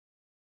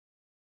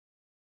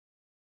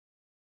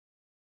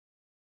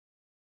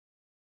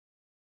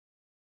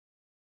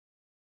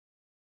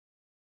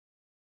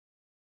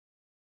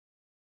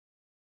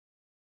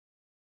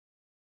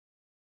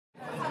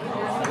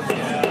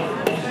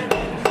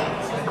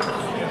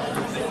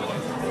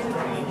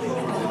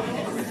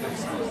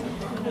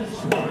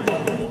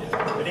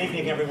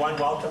everyone.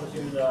 Welcome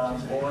to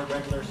the board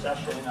regular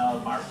session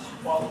of March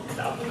 12,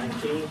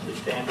 2019.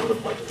 Please stand for the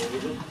Pledge of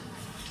Allegiance.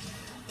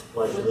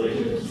 Pledge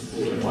allegiance to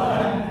the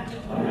flag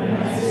of the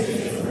United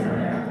States of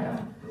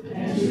America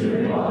and to the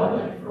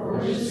republic for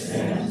which it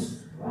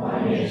stands,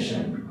 one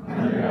nation,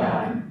 under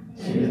God,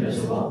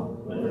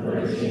 indivisible, with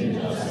liberty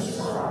and justice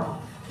for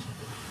all.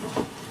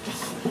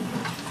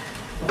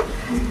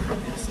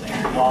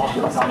 All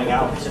for coming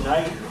out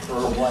tonight for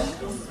what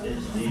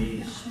is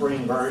the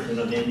spring version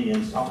of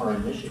Indian summer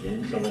in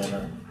Michigan. So we have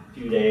a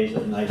few days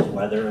of nice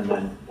weather, and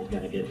then we're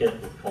going to get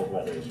hit with cold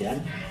weather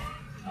again.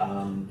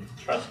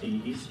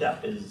 Trustee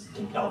Estep is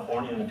in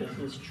California on a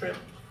business trip.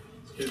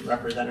 Student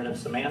Representative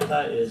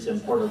Samantha is in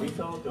Puerto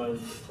Rico doing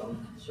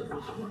some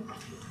service work.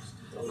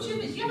 Do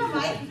you have a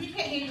mic? We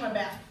can't hear you in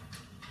back.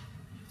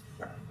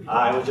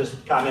 I was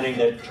just commenting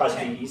that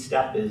Trustee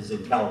Estep is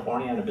in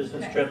California on a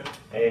business trip,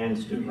 and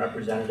Student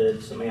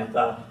Representative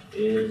Samantha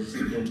is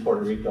in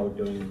Puerto Rico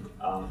doing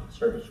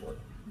service work.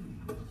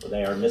 So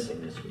they are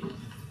missing this week.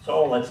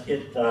 So let's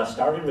get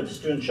started with the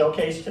student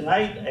showcase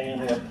tonight,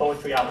 and we have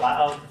poetry out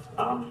loud.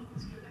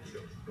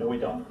 No, we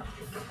don't.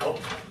 Oh.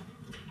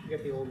 You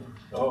got the old one.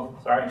 Oh,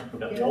 sorry, we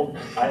got the old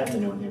one. I have the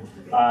new one here.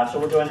 So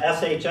we're doing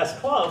SHS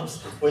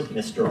clubs with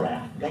Mr.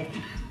 Rath. Thank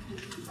you.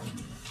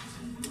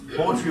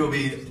 Poetry will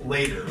be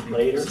later.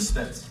 Later.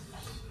 Suspense.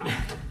 And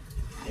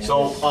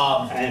So,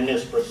 and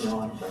Ms. Bricknell,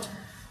 I'm sorry.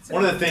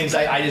 one of the things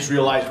I just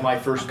realized in my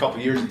first couple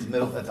of years at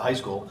the high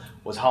school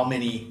was how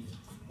many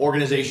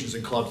organizations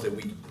and clubs that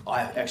we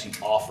actually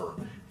offer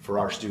for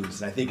our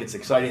students. And I think it's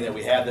exciting that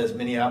we have as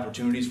many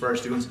opportunities for our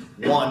students.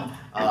 One,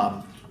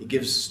 it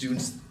gives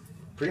students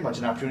pretty much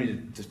an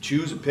opportunity to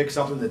choose and pick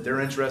something that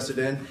they're interested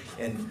in.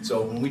 And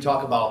so when we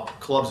talk about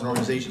clubs and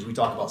organizations, we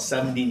talk about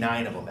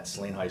 79 of them at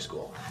Saline High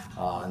School.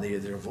 And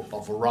they're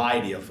a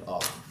variety of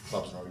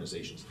clubs and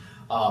organizations.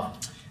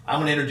 I'm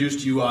going to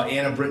introduce to you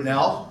Anna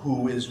Britnell,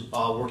 who is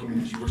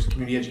she works in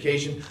community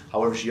education.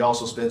 However, she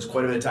also spends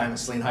quite a bit of time at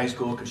Saline High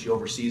School because she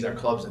oversees our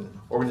clubs and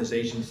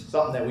organizations.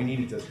 Something that we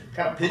needed to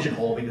kind of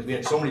pigeonhole because we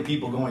had so many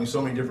people going so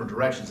many different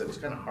directions that it was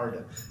kind of hard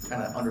to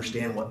kind of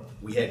understand what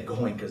we had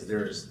going, because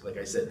there's, like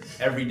I said,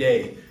 every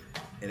day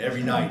and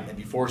every night and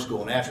before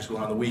school and after school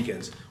and on the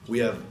weekends, we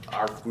have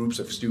our groups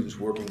of students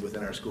working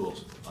within our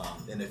schools.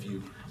 And if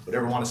you would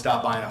ever want to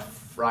stop by on a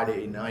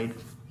Friday night,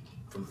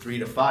 from 3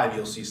 to 5,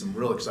 you'll see some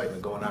real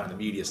excitement going on in the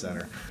media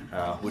center,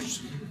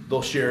 which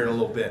they'll share in a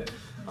little bit.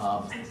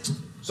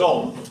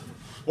 So,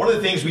 one of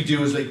the things we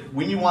do is, like,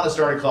 when you want to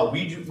start a club,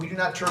 we do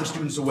not turn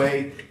students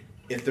away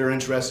if they're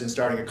interested in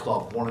starting a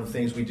club. One of the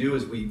things we do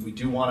is we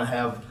do want to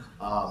have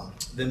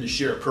them to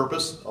share a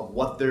purpose of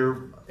what they're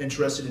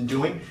interested in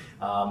doing.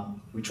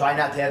 We try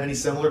not to have any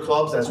similar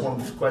clubs. That's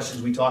one of the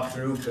questions we talk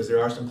through, because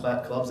there are some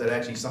clubs that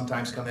actually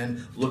sometimes come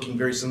in looking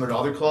very similar to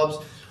other clubs.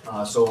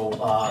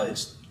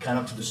 It's kind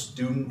of to the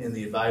student and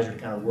the advisor to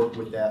kind of work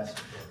with that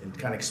and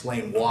kind of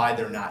explain why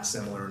they're not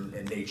similar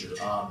in nature.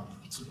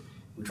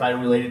 We try to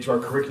relate it to our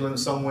curriculum in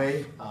some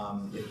way,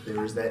 if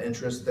there is that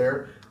interest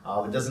there.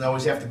 It doesn't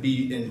always have to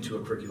be into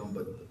a curriculum,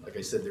 but like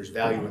I said, there's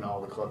value in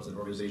all the clubs and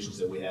organizations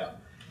that we have.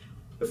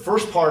 The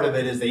first part of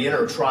it is they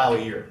enter a trial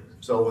year.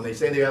 So when they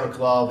say they have a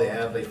club,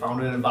 they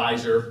found an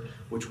advisor,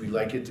 which we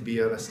like it to be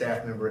a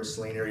staff member at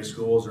Saline area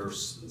schools or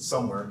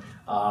somewhere,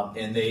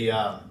 and they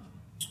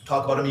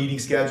talk about a meeting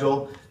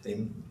schedule.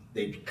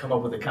 They come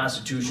up with a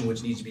constitution,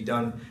 which needs to be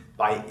done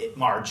by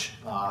March,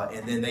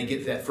 and then they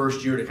get that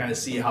first year to kind of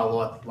see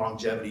how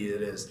longevity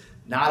it is.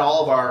 Not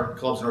all of our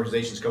clubs and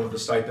organizations come with a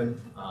stipend,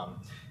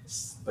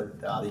 but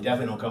they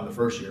definitely don't come the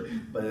first year.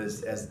 But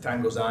as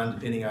time goes on,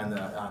 depending on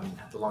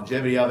the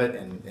longevity of it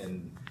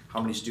and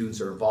how many students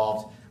are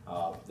involved,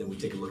 then we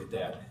take a look at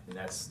that, and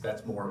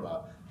that's more of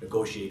a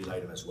negotiated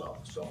item as well.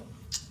 So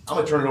I'm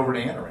going to turn it over to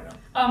Anna right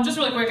now. Just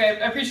really quick,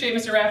 I appreciate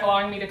Mr. Raff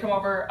allowing me to come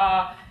over.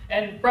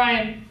 And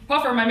Brian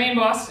Puffer, my main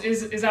boss,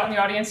 is out in the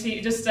audience.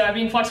 He just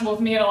being flexible with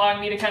me and allowing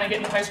me to kind of get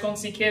into high school and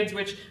see kids,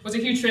 which was a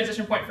huge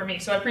transition point for me.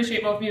 So I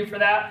appreciate both of you for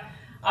that.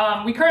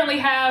 We currently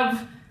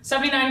have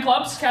 79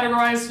 clubs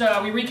categorized.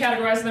 We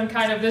recategorized them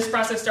kind of. This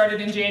process started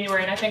in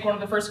January, and I think one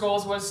of the first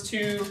goals was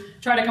to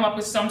try to come up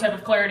with some type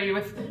of clarity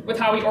with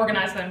how we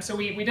organize them. So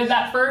we did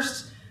that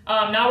first.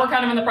 Now we're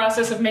kind of in the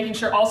process of making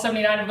sure all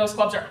 79 of those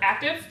clubs are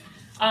active.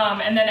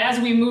 And then as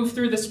we move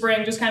through the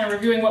spring, just kind of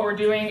reviewing what we're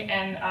doing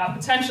and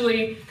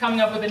potentially coming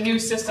up with a new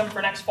system for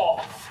next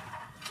fall.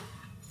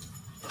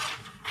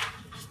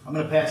 I'm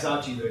going to pass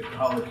out to you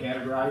how they're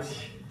categorized.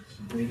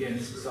 And again,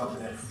 this is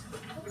something that's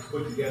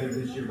put together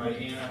this year by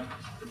Anna,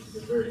 which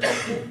is very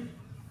helpful.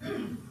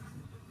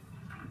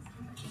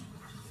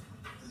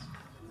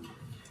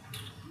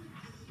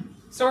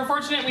 So we're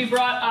fortunate we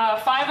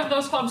brought 5 of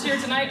those clubs here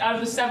tonight out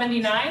of the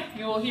 79.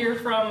 You will hear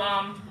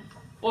from,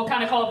 we'll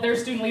kind of call it their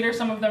student leader.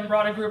 Some of them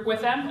brought a group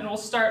with them, and we'll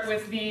start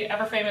with the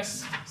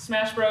ever-famous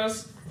Smash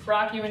Bros.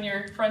 Brock, you and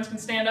your friends can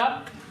stand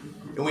up.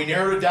 And we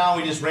narrowed it down.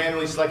 We just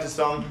randomly selected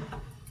some.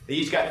 They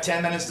each got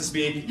 10 minutes to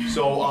speak,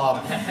 so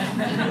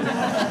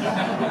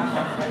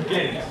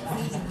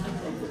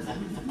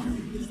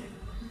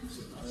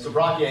So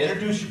Brock, yeah,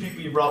 introduce your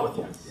people you brought with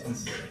you.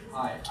 Yes.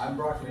 Hi, I'm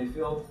Brock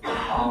Mayfield.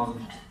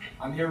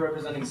 I'm here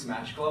representing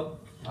Smash Club,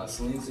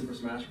 Saline Super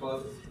Smash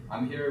Club.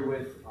 I'm here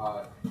with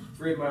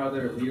 3 of my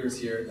other leaders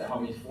here that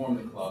helped me form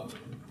the club.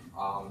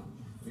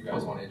 You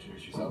guys want to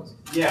introduce yourselves?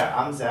 Yeah,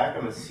 I'm Zach.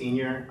 I'm a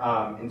senior.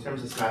 In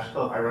terms of Smash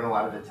Club, I run a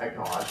lot of the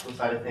technological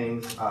side of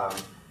things.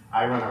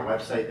 I run our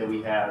website that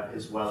we have,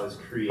 as well as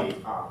create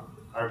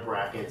our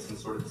brackets and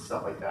sort of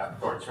stuff like that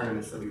for our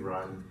tournaments that we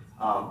run.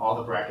 All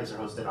the brackets are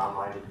hosted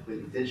online and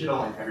completely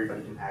digital, and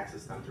everybody can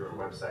access them through our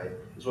website,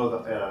 as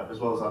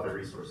well as other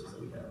resources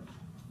that we have.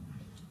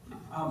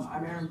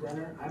 I'm Aaron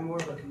Brenner. I'm more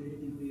of a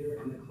community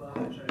leader in the club.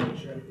 I try to make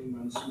sure everything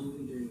runs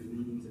smoothly during the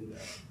meetings and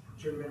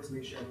the tournaments,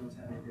 make sure everyone's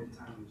having a good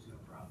time and there's no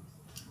problems.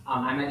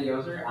 I'm Eddie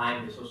Ozer.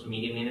 I'm the social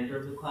media manager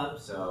of the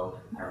club, so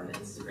I run the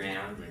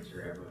Instagram, make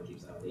sure everyone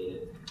keeps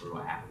updated for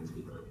what happens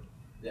weekly.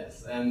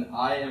 Yes, and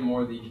I am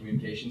more the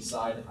communication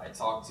side. I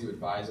talk to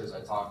advisors,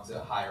 I talk to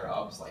higher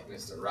ups like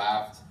Mr.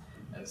 Raft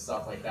and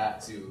stuff like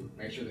that to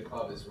make sure the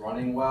club is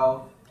running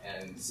well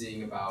and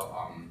seeing about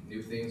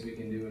new things we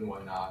can do and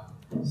whatnot.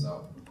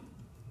 So,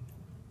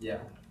 yeah.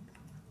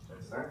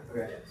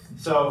 Okay.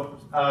 So,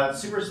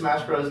 Super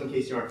Smash Bros., in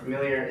case you aren't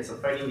familiar, it's a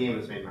fighting game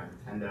that's made by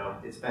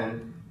Nintendo. It's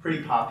been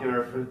pretty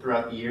popular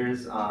throughout the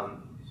years.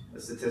 The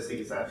statistic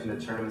is that in the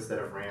tournaments that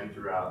have ran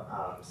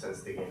throughout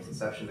since the game's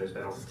inception, there's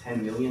been over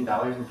 $10 million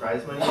in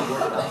prize money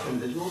awarded to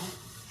individuals.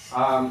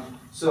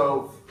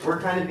 So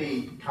we're kind of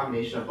the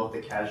combination of both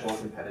the casual and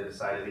competitive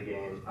side of the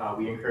game.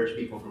 We encourage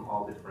people from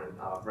all different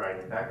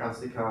variety of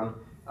backgrounds to come.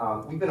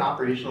 We've been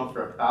operational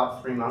for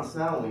about 3 months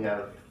now, and we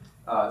have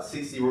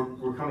 60.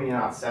 We're coming in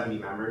on 70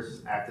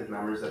 members, active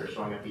members that are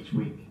showing up each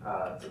week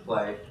to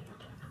play.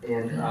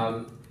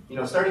 And you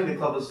know, starting the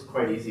club was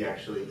quite easy,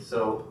 actually.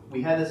 So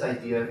we had this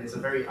idea. It's a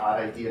very odd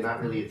idea, not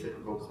really a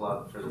typical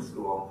club for the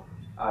school.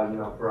 You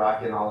know,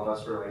 Barack and all of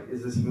us were like,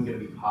 is this even going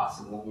to be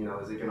possible? You know,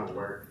 is it going to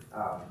work?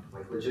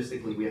 Like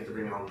logistically, we have to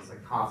bring in all these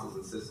like consoles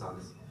and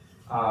systems.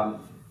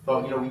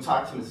 But you know, we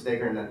talked to Ms.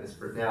 Steger and then Ms.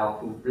 Burnell,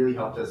 who really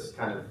helped us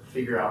kind of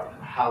figure out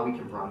how we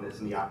can run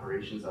this and the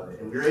operations of it.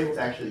 And we were able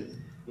to actually,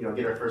 you know,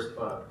 get our first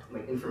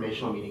like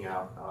informational meeting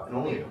out in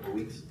only a couple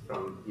weeks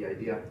from the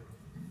idea.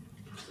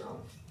 So.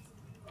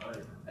 All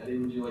right. Eddie,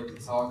 would you like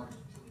to talk?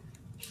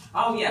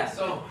 Oh yeah,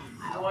 so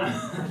one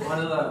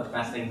of the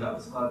best things about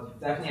this club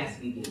definitely has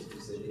to be the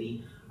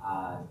exclusivity.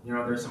 You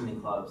know, there's so many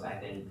clubs, I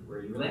think,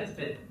 where you really have to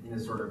fit in a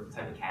sort of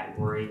type of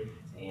category,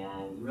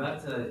 and you really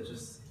have to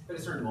just fit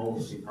a certain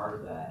mold to be part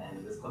of that,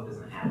 and this club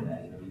doesn't have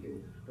that. You know, you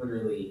can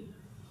literally,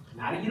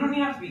 you don't even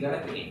have to be good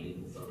at the game, you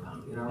can still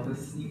come. You know,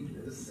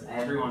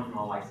 everyone from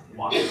all walks of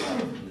life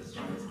can just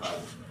join this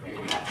club,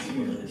 and that's what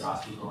really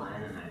draws people in,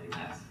 and I think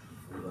that's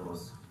one of the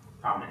most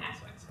prominent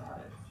aspects about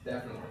it.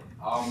 Definitely.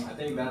 I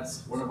think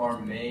that's one of our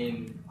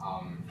main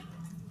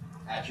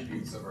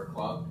attributes of our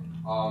club.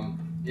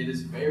 It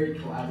is very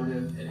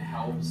collaborative. It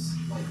helps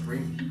like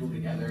bring people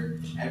together.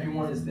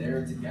 Everyone is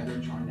there together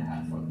trying to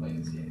have fun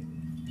playing this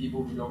game.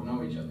 People who don't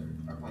know each other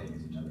are playing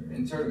against each other.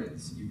 In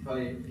tournaments, you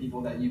play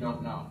people that you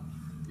don't know.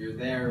 You're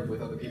there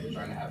with other people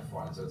trying to have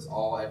fun. So it's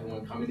all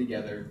everyone coming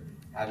together,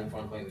 having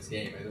fun playing this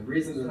game. And the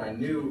reason that I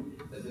knew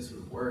that this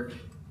would work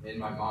in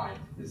my mind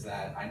is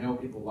that I know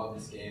people love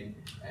this game,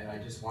 and I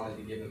just wanted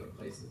to give them a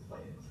place to play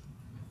it.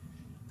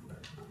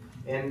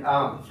 And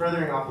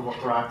furthering off of what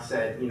Barack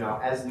said, you know,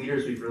 as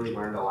leaders, we've really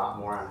learned a lot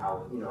more on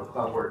how, you know, a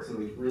club works, and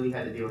we've really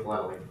had to deal with a lot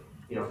of like,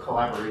 you know,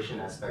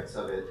 collaboration aspects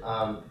of it.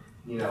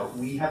 You know,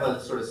 we have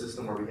a sort of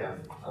system where we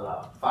have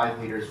 5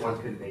 leaders. One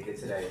couldn't make it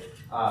today.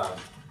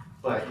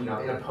 But, you know,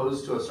 in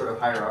opposed to a sort of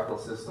hierarchical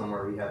system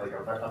where we have like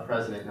a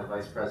president and a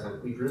vice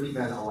president, we've really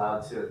been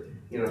allowed to,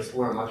 you know,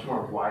 explore a much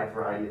more wide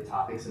variety of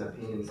topics and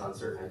opinions on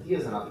certain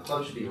ideas and how the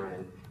club should be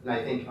ran. And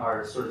I think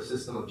our sort of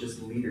system of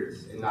just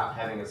leaders and not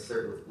having a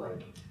certain,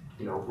 like,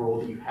 you know,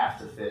 role that you have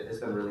to fit has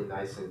been really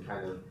nice in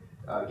kind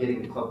of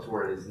getting the club to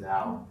where it is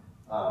now.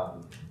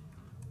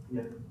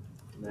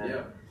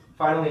 Yeah.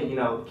 Finally, you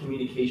know,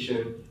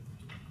 communication.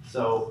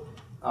 So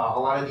a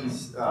lot of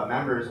these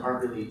members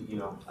aren't really, you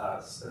know,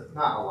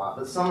 not a lot,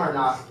 but some are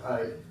not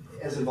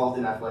as involved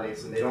in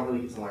athletics, and they don't really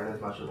get to learn as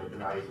much of like the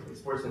values of like,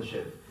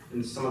 sportsmanship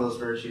and some of those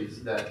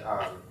virtues that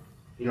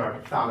you know, are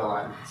found a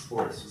lot in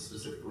sports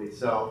specifically.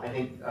 So I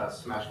think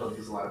Smash Club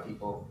gives a lot of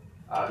people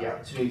the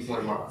opportunity to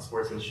learn more about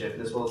sportsmanship,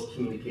 as well as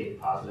communicating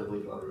positively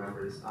with other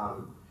members.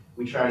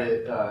 We try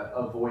to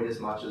avoid as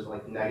much as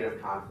like negative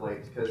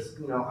conflict, because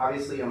you know,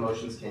 obviously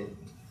emotions can,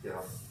 you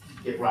know,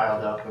 get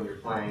riled up when you're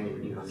playing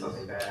and you know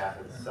something bad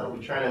happens. So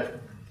we try to,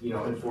 you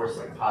know, enforce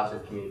like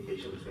positive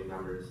communication between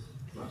members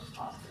as much as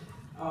possible.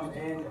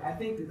 And I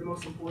think that the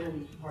most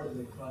important part of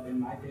the club, and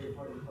my favorite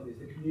part of the club, is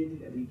the community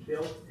that we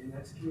built, and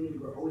that's a community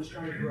we're always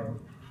trying to grow,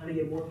 trying to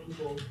get more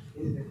people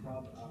into the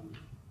club.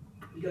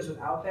 Because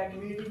without that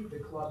community, the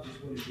club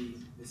just wouldn't be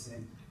the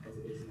same as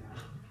it is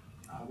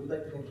now. We'd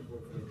like to thank the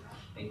board for your time.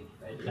 Thank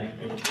you.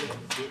 Thank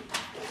you.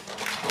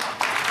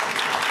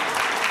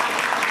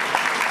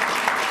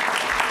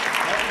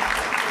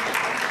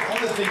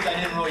 One of the things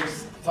I didn't really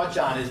touch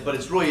on is, but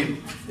it's really,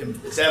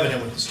 it's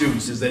evident with the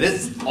students, is that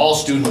it's all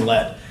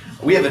student-led.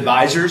 We have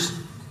advisors.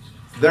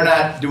 They're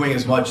not doing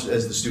as much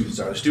as the students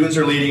are. The students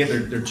are leading it.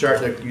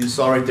 You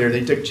saw right there.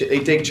 They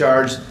take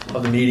charge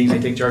of the meetings. They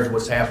take charge of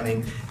what's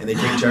happening, and they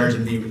take charge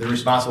and they're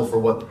responsible for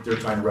what they're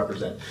trying to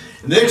represent.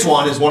 And the next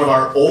one is one of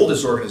our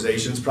oldest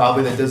organizations,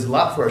 probably, that does a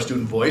lot for our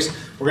student voice.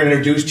 We're going to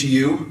introduce to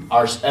you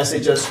our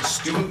SHS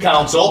Student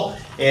Council,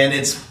 and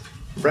it's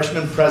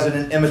freshman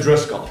president Emma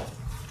Driscoll.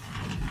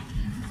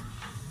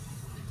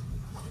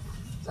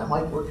 Does that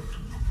mic work?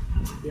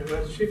 Yeah,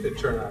 let's see if it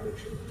turned on.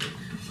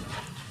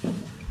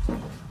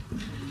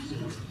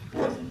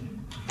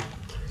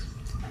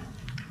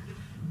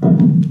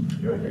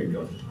 There you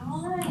go.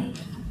 All right.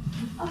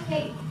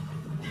 Okay.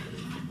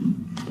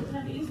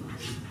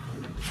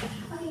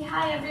 Okay,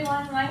 hi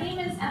everyone. My name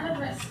is Emma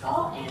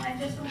Driscoll, and I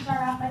just want to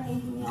start off by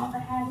thanking you all for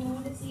having me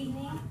this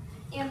evening,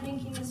 and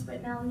thanking Ms.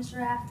 Britnell and Mr.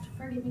 Raft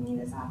for giving me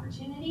this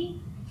opportunity.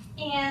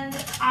 And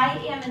I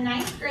am in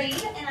 9th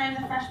grade, and I'm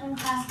the freshman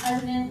class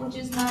president, which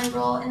is my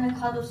role in the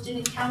Club of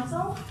Student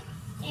Council.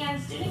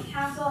 And Student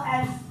Council,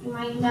 as you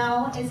might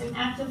know, is an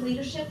active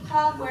leadership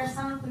club where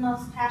some of the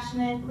most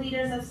passionate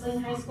leaders of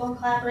Saline High School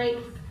collaborate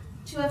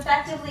to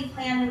effectively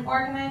plan and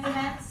organize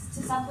events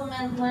to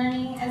supplement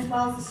learning as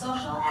well as the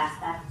social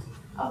aspect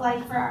of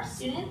life for our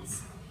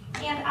students.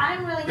 And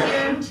I'm really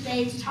here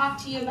today to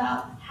talk to you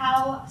about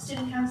how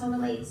Student Council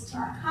relates to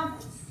our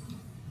compass.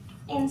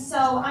 And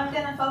so I'm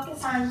going to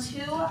focus on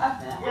 2 of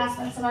the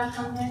aspects of our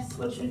compass,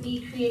 which would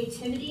be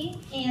creativity,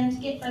 and to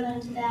get further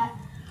into that,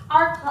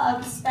 our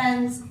club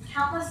spends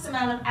countless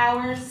amount of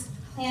hours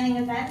planning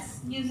events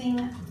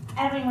using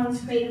everyone's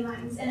creative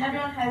minds, and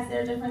everyone has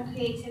their different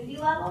creativity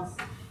levels.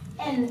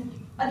 And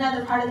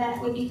another part of that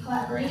would be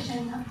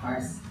collaboration, of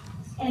course,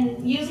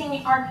 and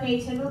using our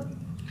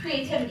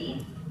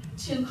creativity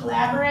to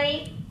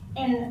collaborate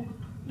and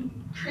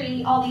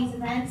create all these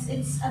events.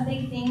 It's a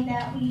big thing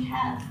that we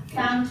have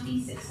found to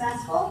be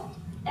successful,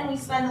 and we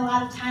spend a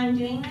lot of time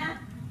doing that.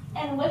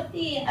 And with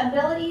the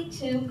ability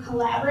to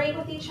collaborate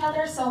with each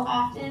other so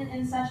often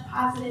in such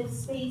positive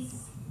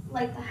space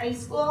like the high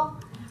school,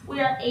 we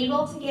are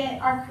able to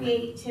get our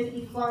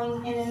creativity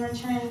flowing, and in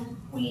return,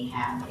 we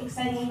have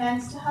exciting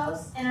events to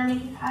host and are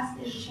making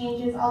positive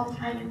changes all the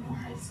time in the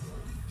high school.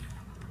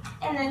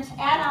 And then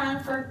to add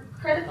on for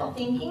critical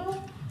thinking,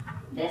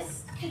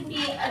 this could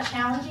be a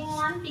challenging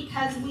one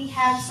because we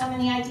have so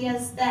many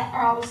ideas that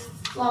are always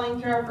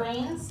flowing through our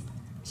brains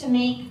to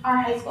make our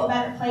high school a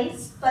better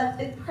place, but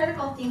the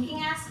critical thinking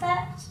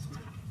aspect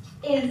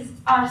is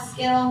our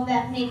skill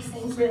that makes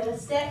things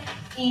realistic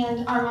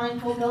and our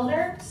mindful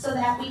builder so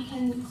that we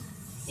can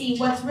see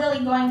what's really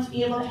going to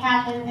be able to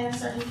happen in a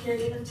certain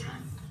period of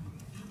time.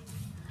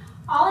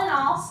 All in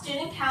all,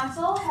 Student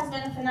Council has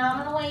been a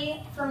phenomenal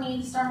way for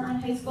me to start my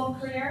high school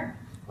career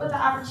with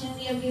the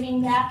opportunity of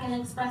giving back and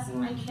expressing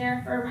my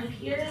care for my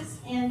peers.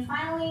 And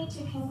finally,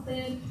 to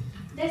conclude,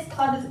 this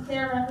club is a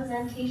clear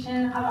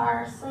representation of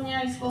our Saline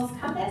High School's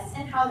compass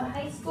and how the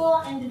high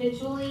school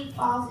individually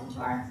falls into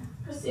our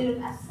pursuit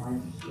of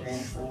excellence here in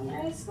Saline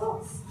High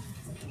Schools.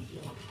 So thank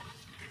you.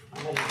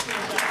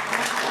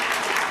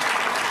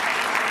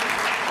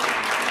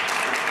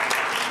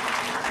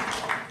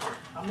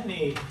 How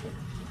many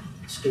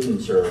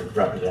students are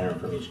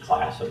represented from each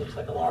class? It looks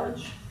like a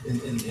large.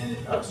 In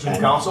Student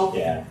Council?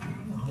 Yeah.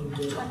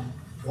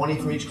 20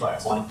 from each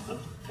class. 20.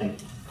 Thank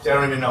you. See, I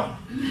don't even know.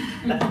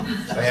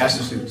 I asked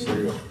the students. There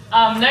you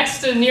go.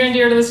 Next, near and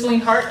dear to the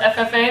Saline heart,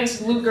 FFA, this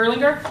is Luke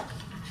Gerlinger.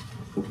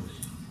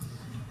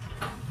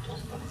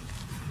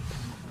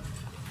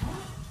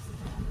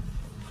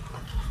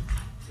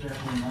 Good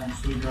afternoon, my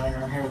name's Luke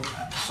Gerlinger. I'm here with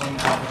Saline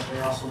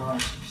FFA, also known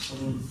as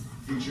Saline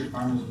Future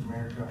Farmers of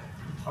America.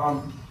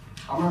 I'm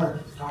going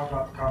to talk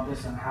about the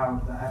compass and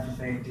how the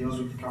FFA deals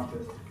with the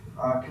compass.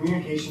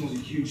 Communication is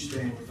a huge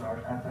thing with our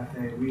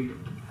FFA. We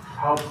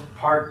helped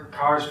park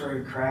cars for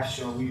a craft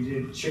show. We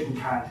did chicken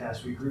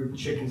contests. We grew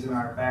chickens in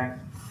our back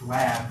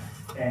lab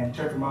and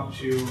took them up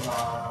to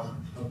a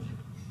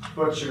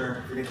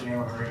butcher, I forget the name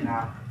of it right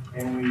now,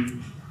 and we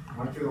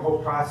went through the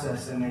whole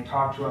process, and they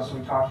talked to us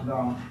and we talked to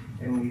them,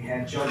 and we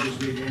had judges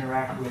we had to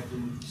interact with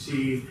and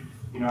see,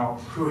 you know,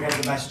 who had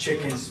the best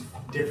chickens,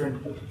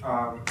 different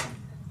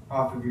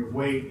off of your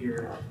weight,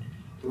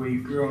 the way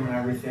you grew them and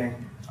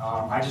everything.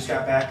 I just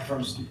got back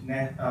from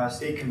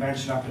state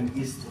convention up in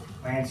East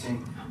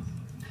Lansing,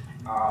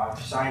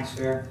 science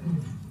fair.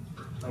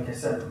 Like I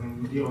said, I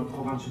mean, we deal with a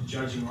whole bunch of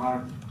judging, a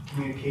lot of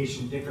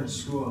communication, different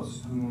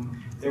schools. I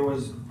mean, there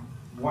was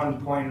one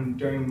point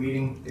during the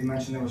meeting, they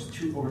mentioned there was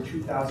over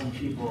 2,000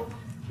 people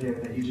there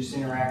that you just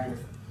interact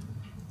with.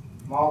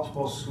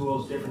 Multiple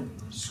schools, different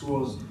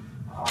schools.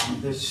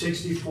 There's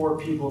 64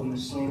 people in the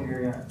Saline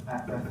area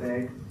at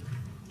FFA.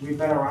 We've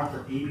been around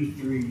for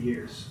 83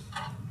 years.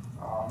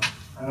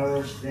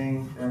 Another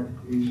thing that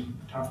we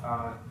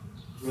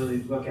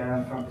really look at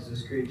on campus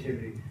is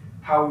creativity.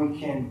 How we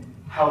can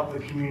help the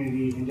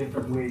community in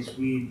different ways.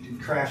 We do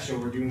craft show,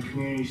 we're doing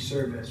community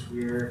service,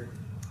 we're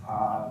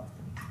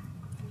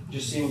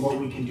just seeing what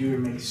we can do to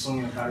make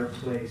Saline a better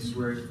place.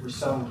 We're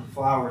selling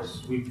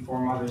flowers week before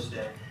Mother's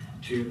Day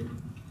to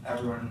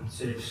everyone in the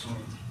city of Saline.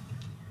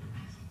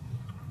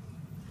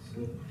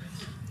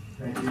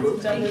 Thank you.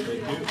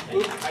 Celebrate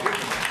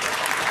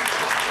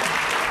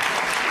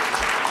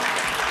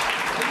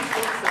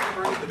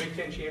the Big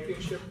Ten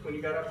championship when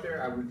you got up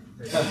there? I would.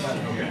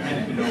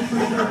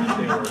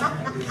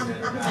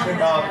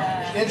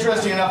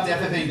 Interesting enough, the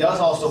FFA does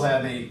also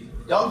have a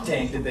dunk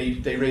tank that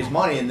they raise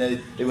money, and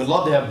they would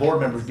love to have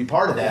board members be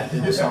part of that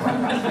in the summer.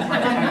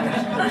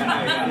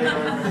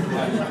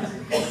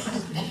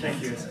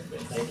 Thank you.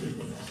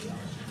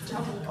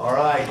 All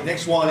right,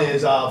 next one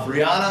is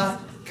Brianna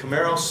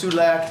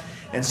Camaro-Sulak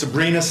and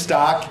Sabrina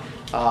Stock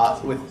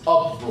with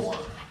Uproar.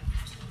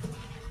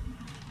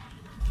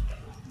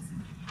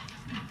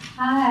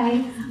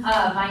 Hi,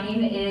 my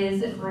name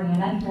is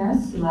Brianna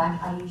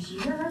Camaro-Sulak. I use she,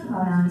 her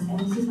pronouns, and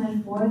this is my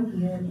 4th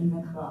year in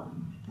the club.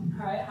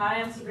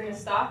 Hi, I'm Sabrina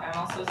Stock. I'm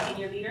also a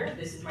senior leader.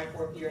 This is my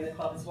 4th year in the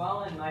club as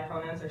well, and my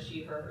pronouns are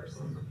she, her, hers.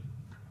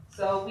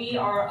 So we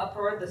are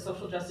Uproar, the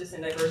Social Justice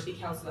and Diversity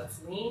Council at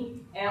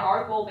Saline, and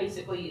our goal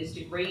basically is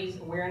to raise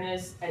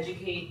awareness,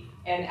 educate,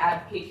 and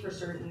advocate for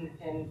certain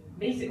and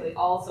basically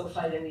all social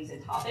identities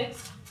and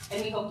topics.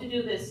 And we hope to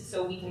do this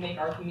so we can make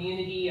our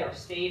community, our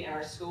state, and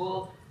our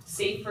school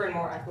safer and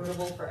more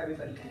equitable for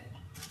everybody in it.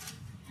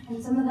 And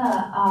some of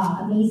the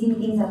amazing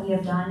things that we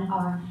have done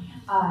are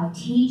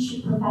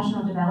teach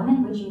professional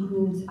development, which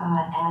includes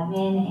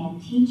admin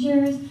and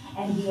teachers,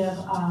 and we have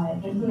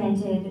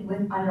implemented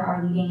under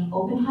our leading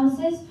open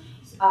houses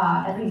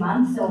every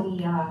month. So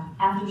we,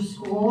 after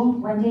school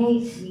one day,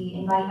 we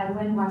invite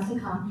everyone who wants to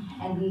come,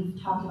 and we've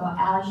talked about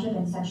allyship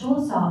and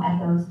sexual assault at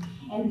those.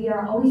 And we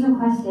are always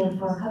requested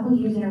for a couple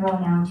years in a row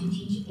now to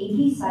teach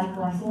AP Psych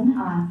lesson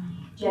on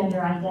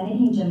gender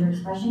identity and gender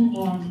expression,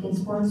 and in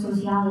sports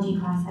sociology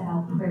class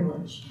about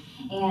privilege.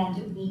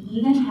 And we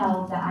even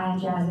held the I Am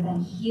Jazz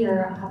event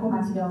here a couple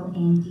months ago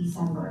in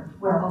December,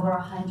 where over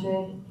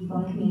 100 people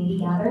in the community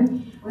gathered,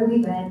 where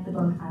we read the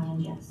book I Am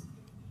Jazz.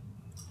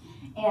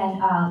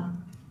 And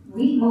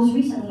we most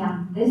recently,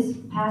 on this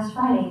past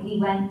Friday, we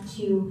went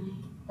to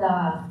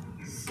the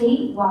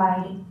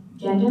statewide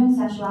Gender and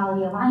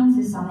Sexuality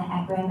Alliances Summit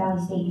at Grand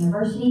Valley State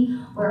University,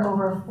 where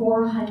over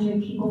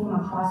 400 people from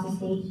across the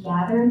state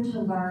gathered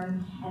to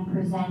learn and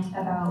present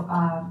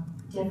about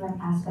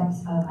different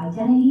aspects of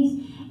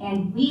identities.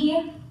 And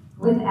we,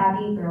 with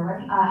Abby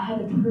Berwick, had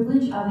the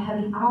privilege of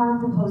having our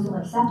proposal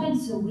accepted.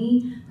 So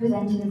we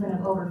presented in front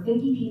of over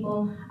 50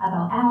 people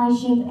about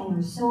allyship, and it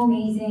was so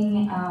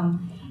amazing.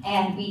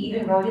 And we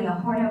even rode in the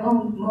Hornet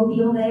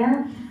Mobile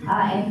there,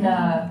 and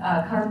the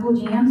carpool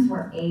jams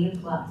were A+.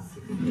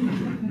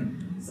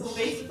 So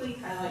basically,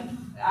 kind of like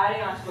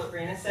adding on to what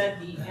Brianna said,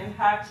 the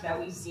impact that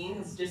we've seen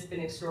has just been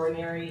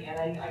extraordinary, and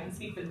I can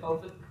speak for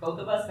both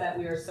of us that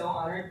we are so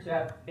honored to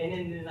have been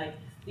in like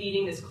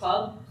leading this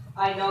club.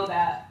 I know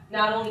that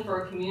not only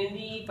for our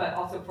community, but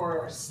also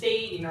for our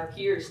state and our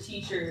peers,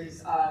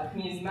 teachers,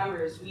 community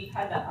members, we've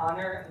had the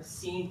honor of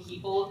seeing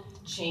people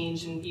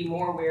change and be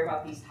more aware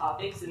about these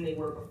topics than they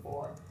were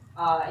before.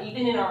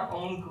 Even in our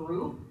own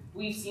group,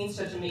 we've seen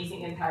such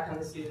amazing impact on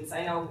the students.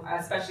 I know,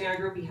 especially in our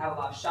group, we have a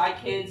lot of shy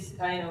kids,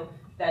 I know,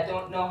 that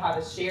don't know how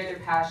to share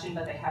their passion,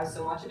 but they have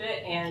so much of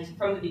it. And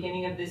from the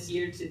beginning of this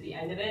year to the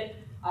end of it,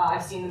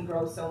 I've seen them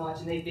grow so much,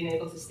 and they've been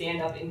able to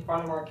stand up in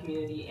front of our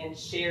community and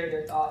share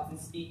their thoughts and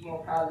speak more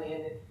proudly.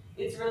 And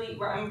it's really,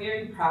 I'm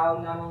very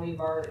proud not only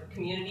of our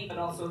community, but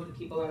also of the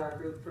people in our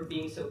group for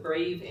being so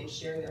brave and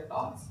sharing their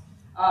thoughts.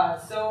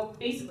 So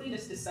basically,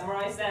 just to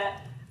summarize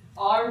that,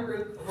 our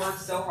group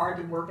works so hard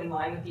to work in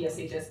line with the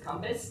SHS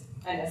Compass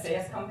and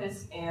SAS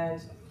Compass,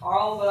 and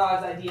all of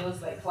those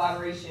ideals like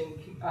collaboration,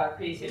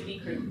 creativity,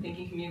 critical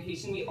thinking,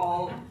 communication, we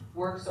all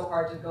work so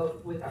hard to go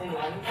in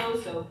line with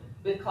those. So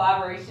with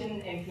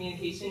collaboration and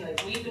communication,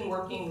 like we've been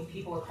working with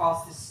people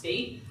across the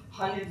state,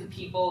 hundreds of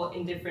people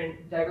in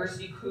different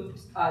diversity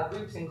groups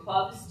and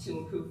clubs to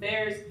improve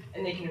theirs,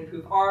 and they can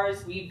improve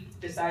ours. We've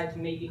decided to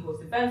maybe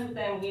host events with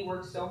them. We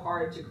work so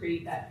hard to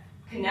create that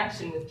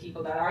connection with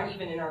people that aren't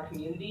even in our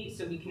community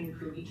so we can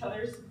improve each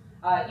other's.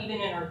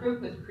 Even in our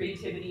group with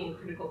creativity and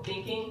critical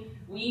thinking,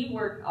 we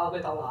work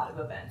with a lot of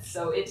events.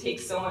 So it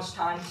takes so much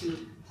time to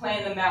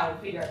plan them out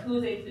and figure out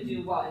who's able to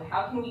do what and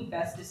how can we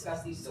best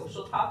discuss these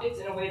social topics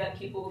in a way that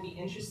people will be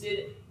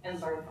interested and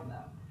learn from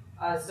them.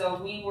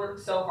 So we work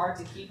so hard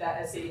to keep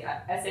that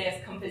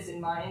SAS Compass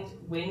in mind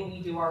when we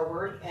do our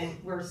work, and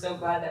we're so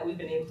glad that we've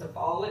been able to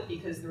follow it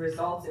because the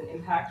results and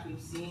impact we've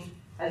seen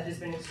has just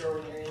been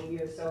extraordinary, and we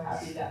are so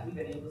happy that we've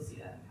been able to see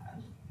that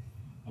impact.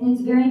 And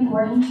it's very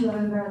important to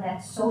remember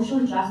that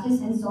social justice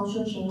and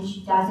social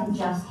change doesn't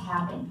just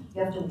happen.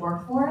 You have to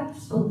work for it,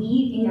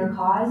 believe in your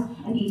cause,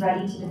 and be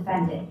ready to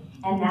defend it.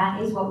 And that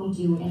is what we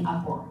do in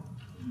Uproar.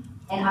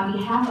 And on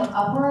behalf of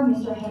Uproar,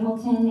 Mr.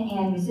 Hamilton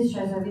and Mrs.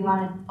 Treasurer, we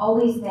want to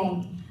always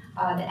thank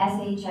the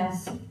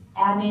SHS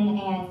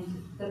admin and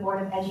the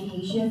Board of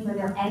Education for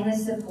their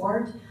endless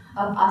support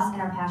of us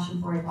and our passion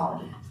for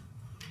equality.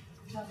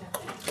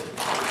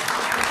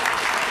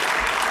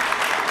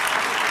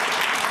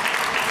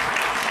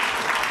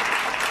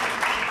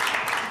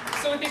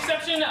 So so with the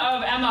exception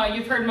of Emma,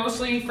 you've heard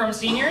mostly from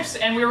seniors,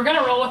 and we were going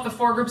to roll with the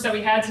 4 groups that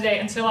we had today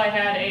until I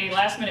had a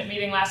last-minute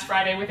meeting last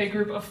Friday with a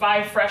group of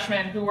 5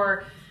 freshmen who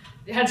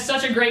had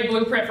such a great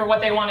blueprint for what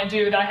they want to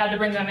do that I had to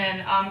bring them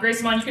in.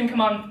 Grace Munn, you can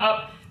come on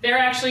up. They're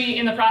actually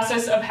in the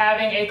process of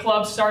having a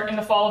club start in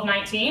the fall of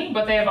 19,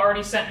 but they have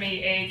already sent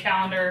me a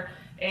calendar,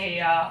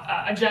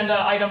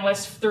 agenda item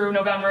list through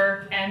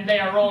November, and they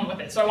are rolling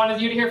with it. So I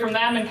wanted you to hear from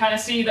them and kind of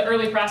see the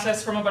early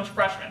process from a bunch of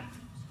freshmen.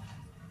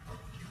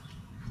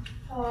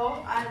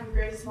 Hello, I'm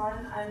Grace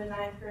Munn. I'm in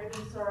 9th grade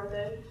in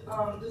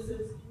Sorvik. This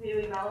is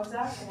Haley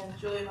Malinzak and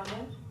Julie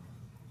Munn.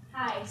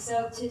 Hi,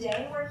 so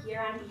today we're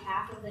here on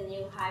behalf of the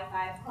new High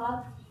Five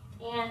Club,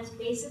 and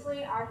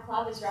basically our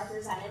club is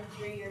represented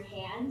through your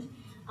hand.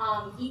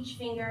 Each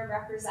finger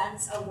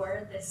represents a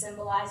word that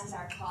symbolizes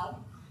our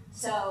club.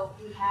 So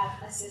we have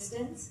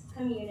assistance,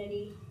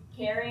 community,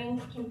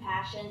 caring,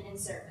 compassion, and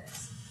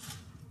service.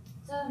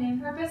 So the main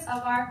purpose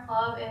of our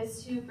club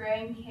is to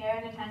bring care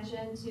and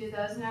attention to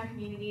those in our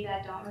community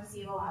that don't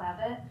receive a lot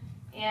of it.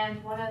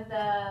 And one of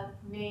the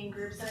main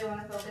groups that we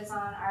want to focus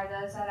on are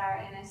those that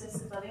are in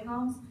assisted living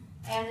homes.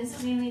 And this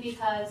is mainly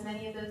because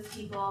many of those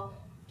people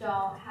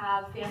don't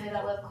have family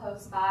that live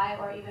close by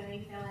or even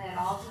any family at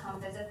all to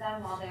come visit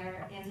them while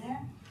they're in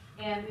there.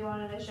 And we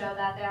wanted to show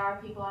that there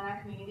are people in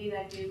our community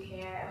that do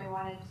care, and we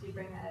wanted to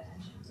bring that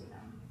attention to them.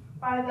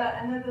 By the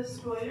end of the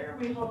school year,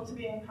 we hope to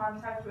be in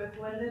contact with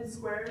Linden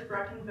Square,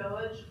 Brecken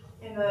Village,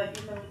 in the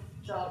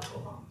evangelical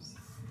homes.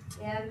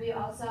 And we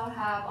also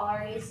have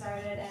already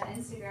started an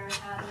Instagram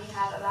account. We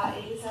have about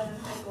 87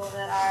 people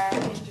that are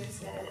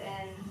interested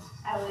in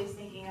at least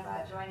thinking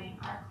about joining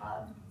our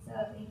club. So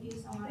thank you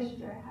so much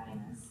for having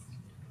us.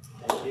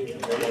 Thank you.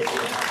 Great idea.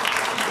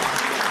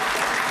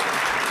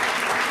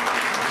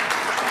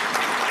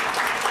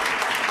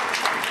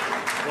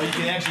 Well, you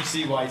can actually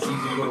see why it's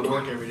easy to go to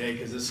work every day,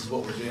 because this is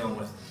what we're dealing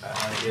with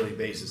on a daily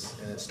basis.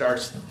 And it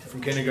starts from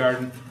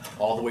kindergarten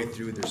all the way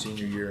through their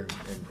senior year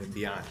and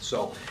beyond.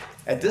 So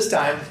at this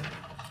time,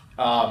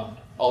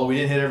 although we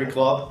didn't hit every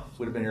club,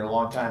 would have been here a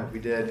long time if we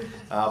did.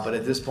 But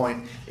at this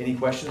point, any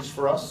questions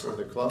for us or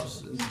the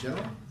clubs in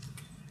general?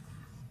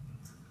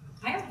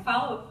 I have a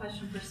follow-up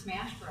question for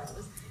Smash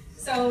Bros.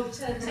 So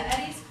to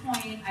Eddie's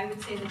point, I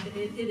would say that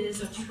it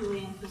is a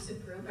truly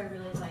inclusive group. I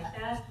really like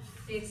that.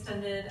 They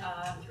extended,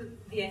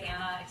 via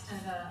Anna,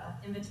 extended an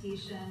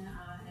invitation,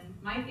 and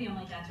my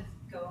family got to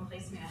go and play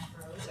Smash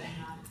Bros.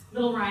 And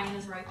little Ryan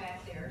is right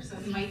back there, so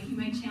he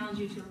might challenge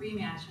you to a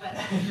rematch. But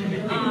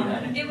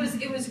it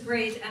was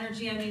great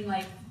energy. I mean,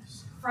 like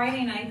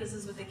Friday night, this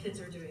is what the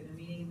kids are doing. They're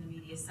meeting in the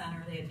media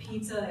center. They had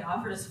pizza. They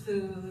offered us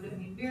food. I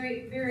mean,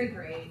 very, very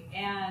great.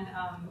 And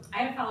I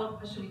had a follow-up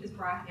question because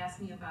Brock asked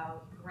me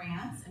about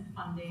grants and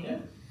funding,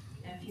 and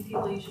a few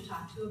people you should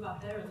talk to about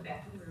that are in the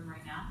back of the room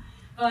right now.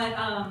 But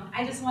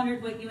I just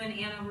wondered what you and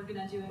Anna were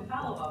going to do in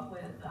follow-up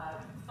with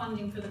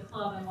funding for the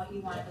club and what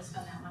you wanted to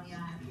spend that money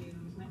on if you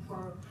went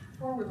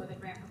forward with a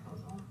grant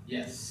proposal.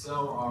 Yes,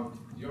 so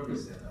do you want me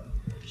to stand up?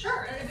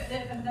 Sure,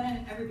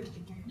 then everybody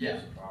can hear you.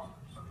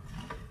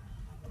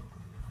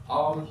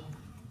 Yeah.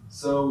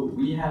 So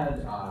we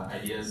had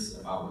ideas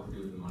about what to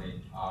do with the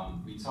money.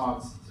 We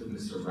talked to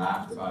Mr.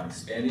 Raft about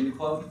expanding the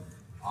club.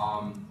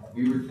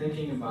 We were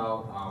thinking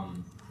about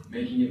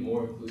making it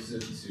more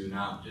inclusive to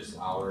not just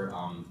our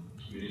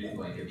community,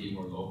 like it be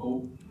more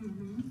local.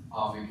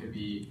 It could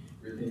be,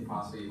 we were thinking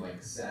possibly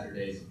like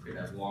Saturdays, we could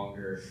have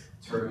longer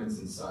tournaments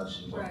and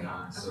such and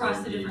whatnot. Right. So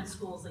across the different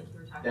schools like you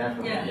were talking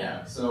definitely, about.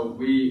 yeah. So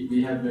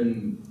we have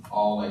been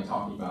all like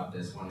talking about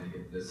this, wanting to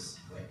get this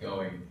like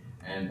going.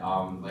 And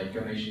like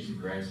donations and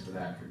grants for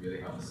that could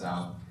really help us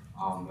out,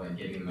 like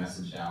getting the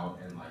message out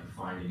and like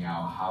finding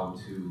out how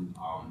to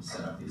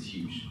set up these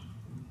huge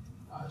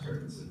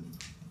tournaments and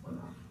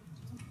whatnot.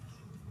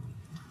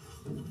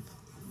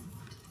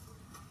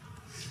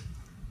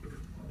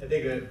 I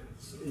think that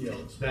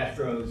Smash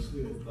Bros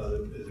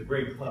is a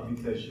great club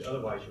because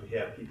otherwise you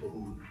have people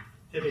who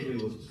typically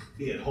will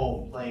be at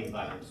home playing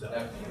by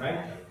themselves,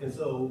 right? And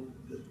so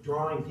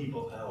drawing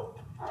people out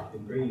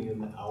and bringing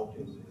them out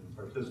and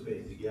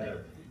participating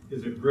together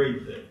is a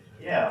great thing.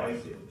 Yeah,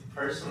 like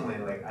personally,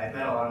 like I've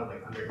met a lot of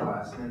like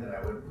underclassmen that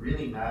I would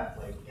really not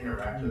like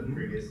interact with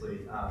previously.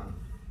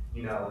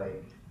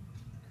 Like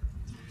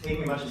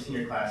taking a bunch of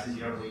senior classes,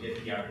 you don't really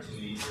get the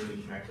opportunity to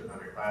really connect with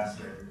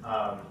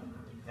underclassmen.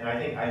 And I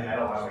think I met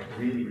a lot of like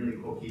really, really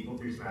cool people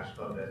through Smash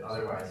Club that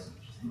otherwise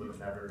just would have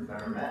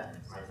never met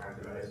in my time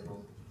through high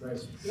school.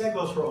 Right. And that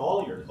goes for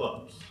all your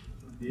clubs.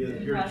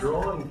 You're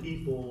drawing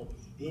people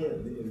in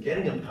and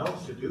getting them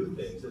out to do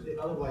things that they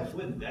otherwise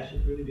wouldn't. That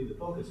should really be the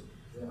focus.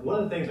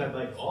 One of the things I'd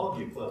like all of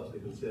you clubs to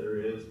consider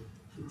is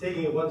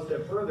taking it one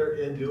step further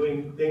and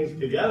doing things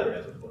together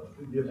as a club.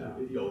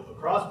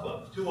 Across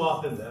clubs. Too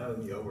often,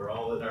 we're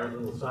all in our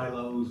little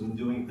silos and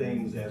doing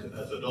things as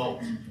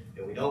adults,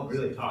 and we don't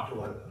really talk to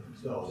one another.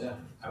 So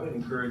I would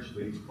encourage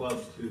these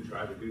clubs to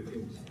try to do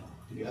things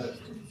together.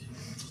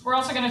 We're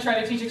also going to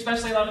try to teach,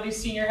 especially a lot of these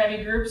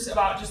senior-heavy groups,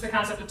 about just the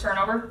concept of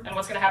turnover and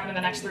what's going to happen in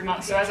the next 3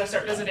 months. So as I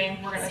start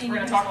visiting, we're going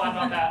to talk a lot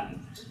about that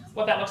and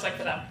what that looks like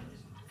for them.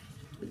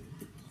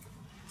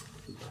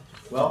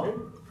 Well,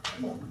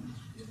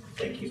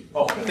 Thank you.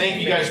 oh,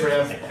 thank you guys for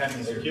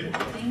having us here.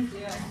 Thank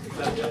you.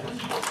 Thank you.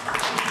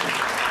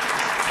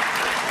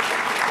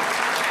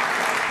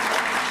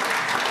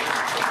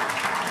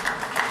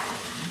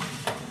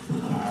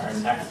 Our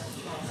next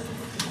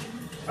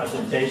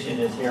presentation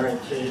is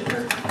Heritage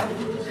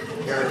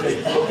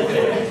Book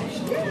Day.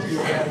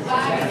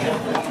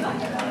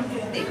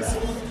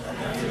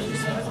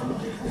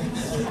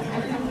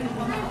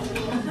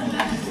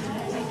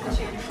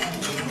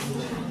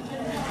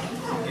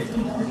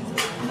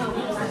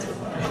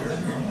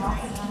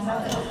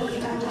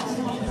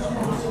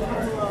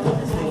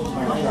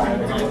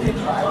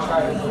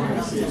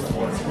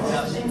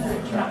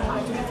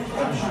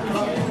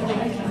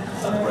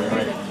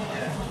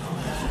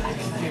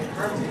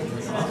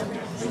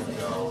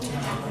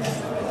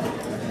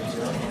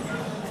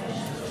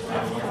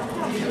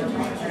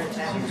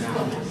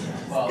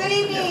 Good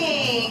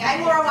evening.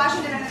 I'm Laura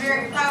Washington. I'm the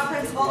very proud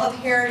principal of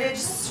Heritage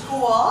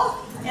School.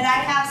 And I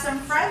have some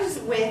friends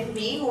with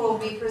me who will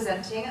be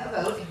presenting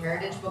about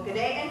Heritage Book a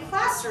Day and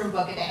Classroom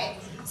Book a Day.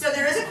 So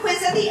there is a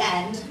quiz at the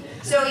end.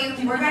 So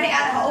we're going to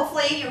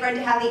hopefully you're going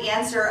to have the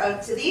answer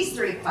to these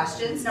three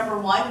questions. Number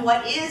one,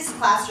 what is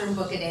Classroom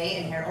Book a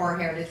Day or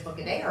Heritage Book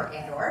a Day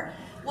or?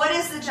 What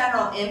is the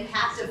general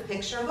impact of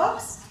picture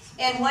books?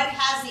 And what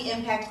has the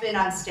impact been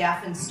on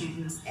staff and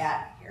students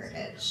at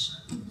Heritage?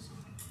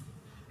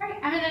 All right,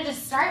 I'm going to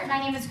just start. My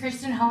name is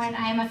Kristen Hohen.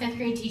 I am a 5th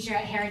grade teacher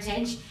at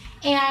Heritage.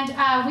 And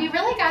we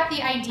really got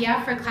the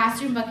idea for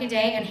Classroom Book a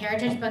Day and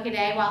Heritage Book a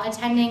Day while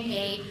attending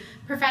a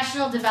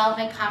professional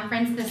development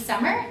conference this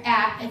summer.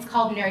 It's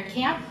called Nerd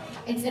Camp.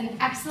 It's an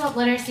excellent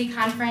literacy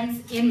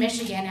conference in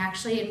Michigan,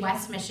 actually in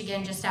West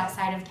Michigan, just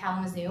outside of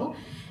Kalamazoo.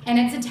 And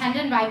it's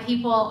attended by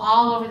people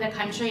all over the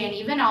country and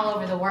even all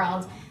over the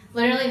world.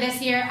 Literally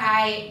this year,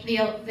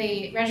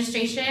 the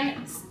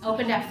registration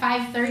opened at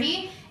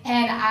 5:30,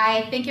 and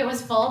I think it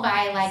was full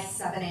by like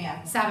 7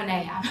 a.m. 7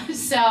 a.m.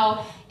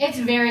 So it's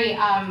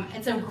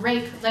it's a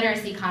great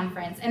literacy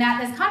conference. And at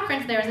this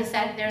conference, there's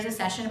a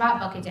session about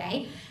Book a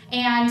Day,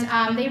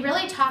 and they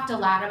really talked a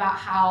lot about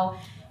how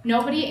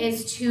nobody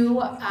is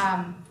too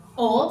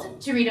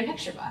old to read a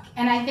picture book.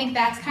 And I think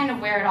that's kind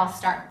of where it all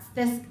starts.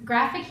 This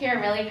graphic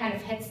here really kind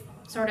of hits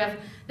sort of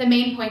the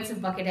main points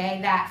of Book a Day,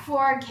 that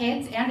for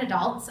kids and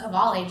adults of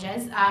all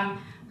ages,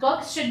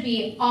 books should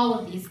be all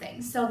of these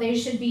things. So they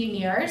should be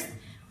mirrors.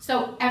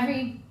 So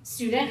every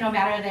student, no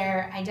matter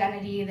their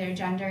identity, their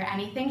gender,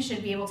 anything,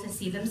 should be able to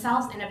see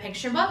themselves in a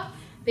picture book.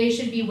 They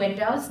should be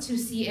windows to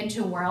see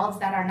into worlds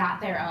that are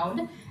not their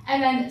own.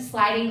 And then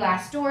sliding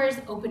glass doors,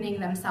 opening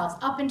themselves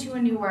up into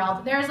a new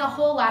world. There's a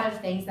whole lot of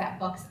things that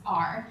books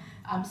are.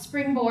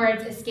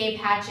 Springboards, escape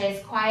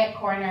hatches, quiet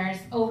corners,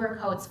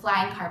 overcoats,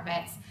 flying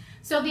carpets.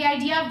 So the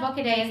idea of Book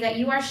a Day is that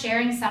you are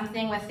sharing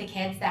something with the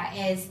kids that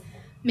is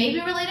maybe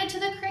related to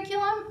the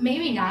curriculum,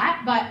 maybe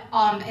not, but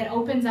it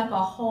opens up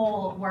a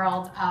whole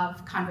world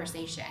of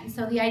conversation.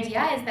 So the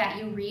idea is that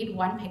you read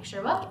one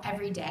picture book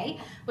every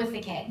day with the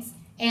kids.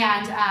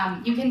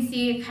 And you can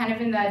see kind of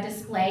in the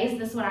displays,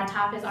 this one on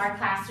top is our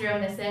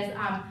classroom. This is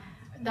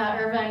the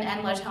Irvin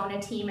and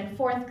Latona team in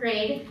 4th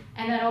grade.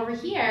 And then over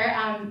here,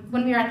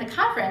 when we were at the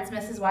conference,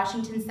 Mrs.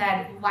 Washington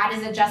said, why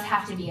does it just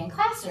have to be in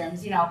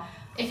classrooms? You know,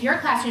 if your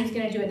classroom is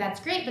going to do it, that's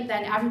great, but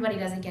then everybody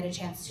doesn't get a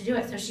chance to do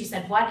it. So she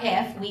said, what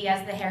if we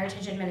as the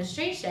Heritage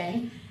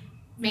Administration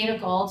made a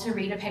goal to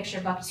read a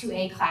picture book to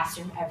a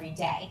classroom every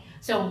day?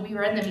 So we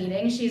were in the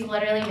meeting. She's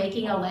literally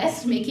making a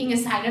list, making a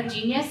sign-up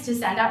genius to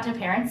send out to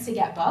parents to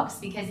get books,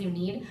 because you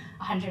need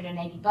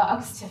 180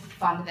 books to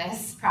fund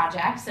this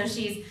project. So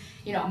she's,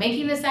 you know,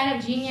 making the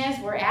sign-up genius.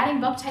 We're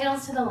adding book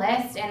titles to the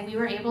list, and we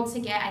were able to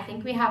get, I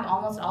think we have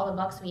almost all the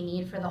books we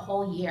need for the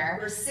whole year.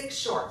 We're 6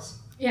 short.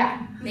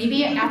 Yeah,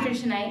 maybe after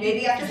tonight.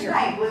 Maybe after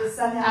tonight.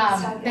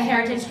 The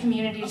Heritage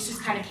communities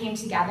just kind of came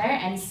together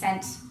and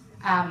sent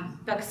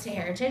books to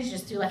Heritage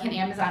just through like an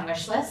Amazon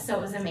wish list, so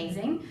it was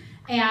amazing.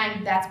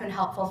 And that's been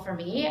helpful for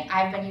me.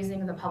 I've been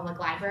using the public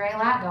library a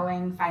lot,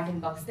 finding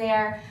books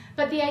there.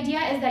 But the idea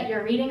is that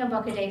you're reading a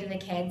book a day to the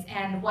kids,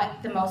 and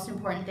what the most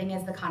important thing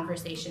is the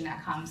conversation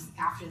that comes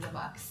after the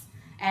books.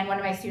 And one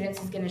of my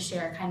students is going to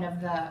share kind of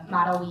the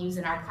model we use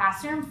in our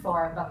classroom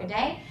for Book a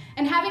Day.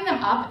 And having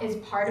them up is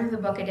part of the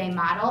Book a Day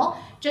model,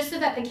 just so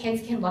that the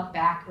kids can look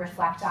back,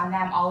 reflect on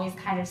them, always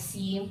kind of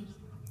see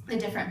the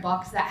different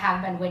books that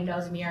have been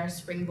windows, mirrors,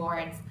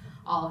 springboards,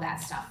 all of that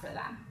stuff for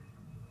them.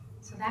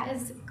 So that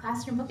is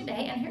Classroom Book a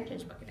Day and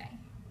Heritage Book a Day.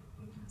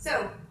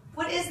 So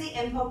what is the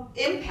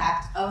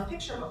impact of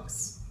picture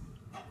books?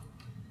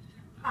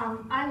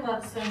 I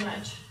love so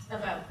much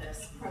about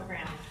this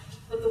program.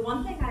 But the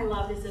one thing I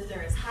love is that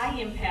there is high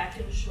impact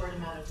in a short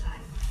amount of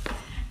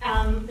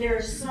time. There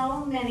are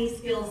so many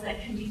skills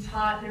that can be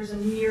taught. There's a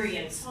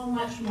myriad, so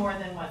much more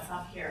than what's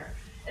up here.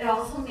 It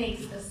also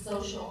makes a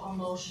social,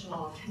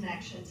 emotional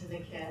connection to the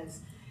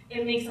kids.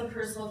 It makes a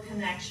personal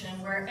connection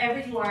wherever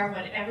you are,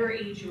 whatever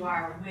age you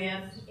are,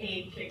 with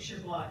a picture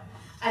book.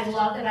 I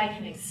love that I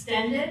can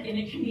extend it, and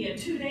it can be a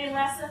 2-day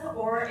lesson,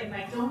 or if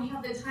I don't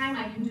have the time,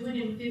 I can do it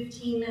in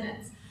 15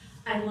 minutes.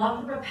 I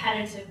love the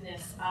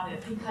repetitiveness of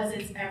it because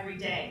it's every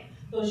day.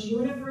 Those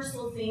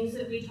universal themes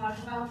that we talk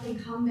about, they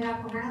come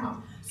back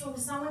around. So if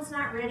someone's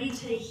not ready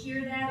to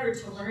hear that or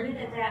to learn it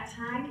at that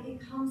time, it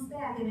comes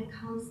back and it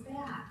comes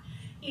back.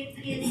 It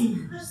is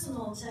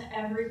personal to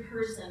every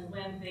person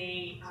when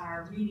they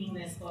are reading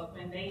this book,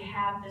 when they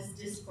have this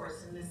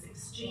discourse and this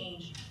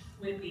exchange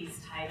with these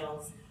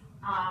titles.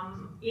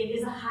 It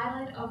is a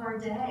highlight of our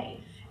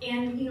day.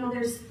 And you know,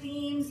 there's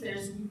themes,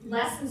 there's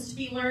lessons to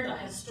be learned, a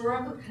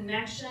historical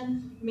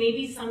connection,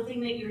 maybe something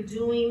that you're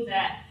doing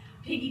that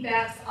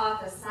piggybacks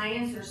off of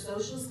science or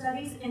social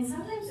studies, and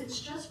sometimes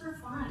it's just for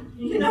fun.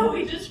 You know,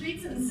 we just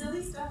read some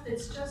silly stuff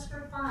that's just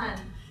for fun.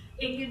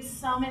 It gives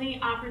so many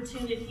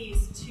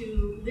opportunities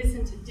to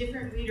listen to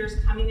different readers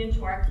coming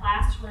into our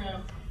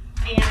classroom,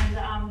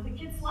 and the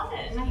kids love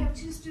it. And I have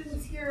 2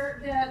 students here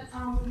that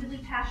are really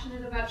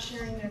passionate about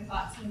sharing their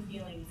thoughts and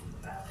feelings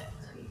about it.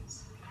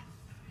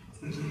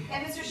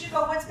 And Mr.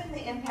 Shuko, what's been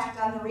the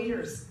impact on the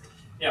readers?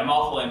 Yeah,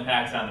 multiple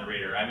impacts on the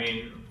reader. I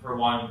mean, for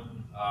one,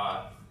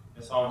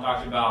 as someone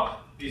talked about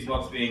these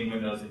books being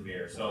windows and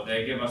mirrors. So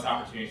they give us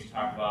opportunities to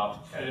talk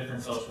about kind of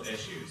different social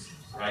issues,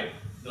 right?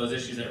 Those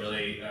issues that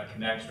really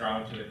connect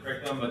strongly to the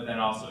curriculum, but then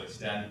also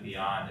extend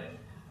beyond it.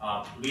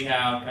 We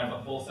have kind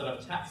of a full set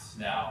of tests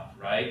now,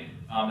 right?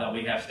 That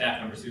we have staff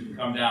members who can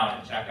come down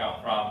and check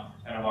out from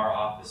kind of our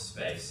office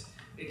space.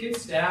 It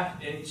gets staff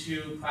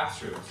into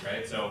classrooms,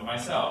 right? So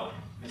myself,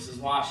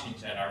 Mrs.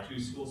 Washington, our 2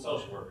 school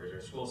social workers,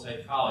 our school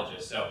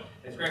psychologists. So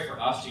it's great for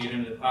us to get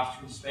into the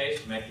classroom space,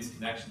 to make these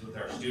connections with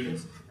our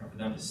students, and for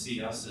them to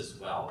see us as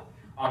well.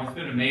 It's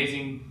been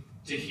amazing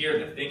to hear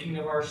the thinking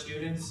of our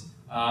students.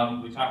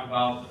 We talk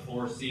about the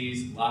 4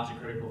 C's, lots of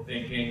critical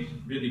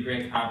thinking, really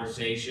great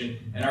conversation,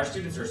 and our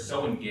students are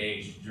so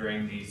engaged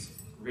during these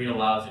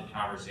read-alouds and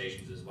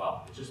conversations as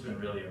well. It's just been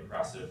really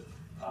impressive,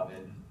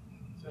 and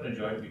it's been a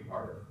joy to be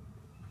part of.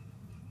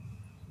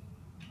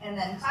 And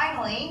then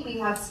finally, we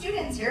have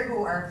students here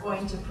who are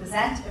going to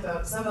present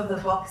about some of the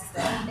books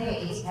that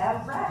they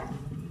have read.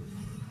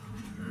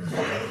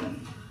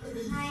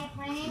 Hi,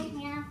 my name is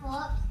Hannah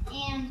Phillips,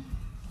 and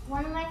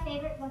one of my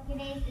favorite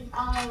book-a-days is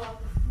All I Love.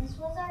 This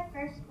was our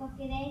first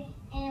book-a-day,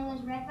 and it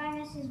was read by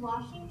Mrs.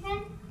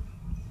 Washington.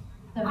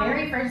 The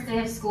very first day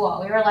of school,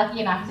 we were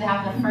lucky enough to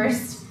have the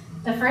first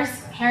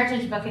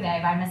Heritage Book-a-Day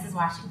by Mrs.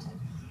 Washington.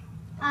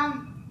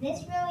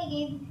 This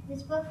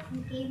book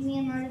gave me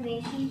a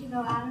motivation to go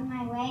out of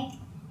my way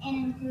and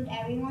include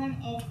everyone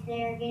if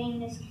they're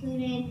getting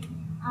excluded,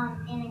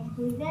 and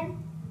include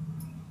them.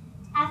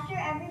 After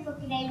every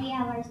book-a-day, we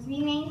have our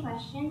 3 main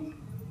questions.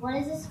 What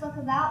is this book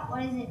about?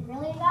 What is it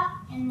really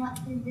about? And what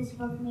did this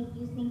book make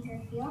you think or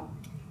feel?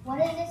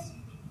 What is this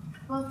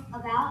book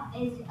about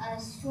is a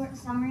short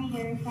summary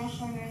to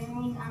refresh our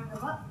memories on the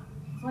book.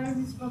 What is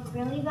this book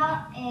really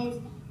about is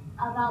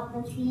about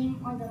the theme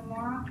or the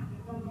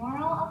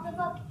moral of the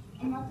book.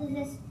 And what does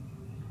this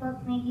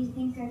book make you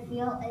think or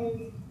feel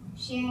is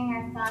sharing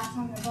our thoughts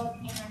on the book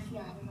and our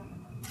feelings on the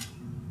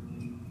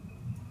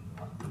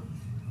book.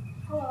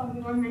 Hello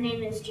everyone, my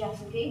name is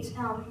Jackson Gates.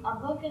 A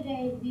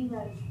book-a-day we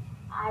read,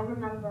 I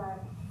remember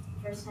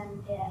the first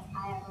time I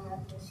ever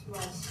read this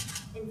was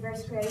in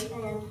 1st grade,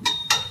 and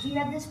we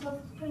read this book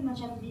pretty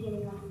much at the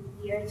beginning of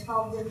the year. It's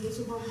called The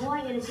Invisible Boy.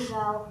 It is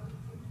about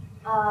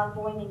a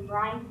boy named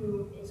Brian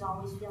who is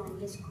always feeling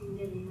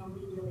discluded and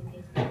nobody really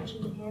pays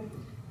attention to him.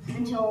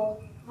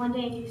 Until one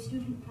day a new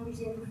student comes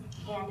in,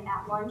 and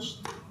at lunch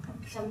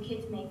some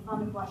kids make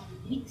fun of what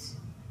he eats,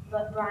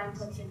 but Brian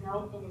puts a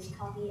note in his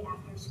cubby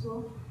after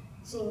school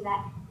saying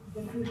that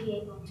the food he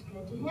ate looked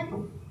good to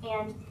him,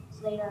 and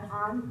later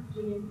on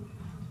the new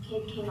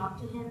kid came up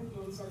to him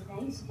and said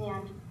thanks,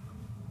 and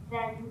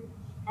then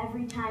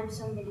every time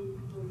somebody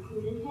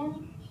included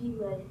him, he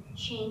would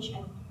change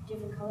a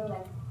different color.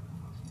 Like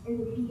in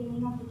the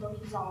beginning of the book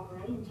he's all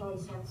gray until he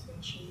starts to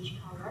change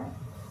color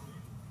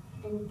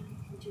and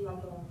into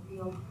like a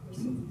real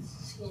person's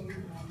skin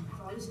and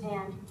clothes.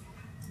 And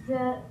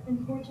the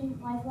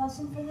important life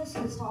lesson for this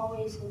is to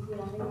always include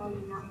everyone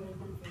and not make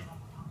them feel left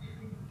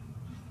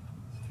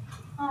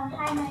out.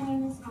 Hi, my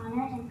name is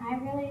Anna, and I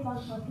really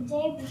love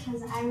Book-a-Day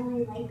because I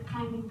really like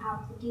finding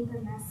out the deeper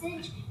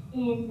message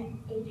in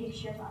a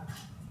picture book.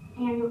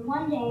 And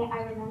one day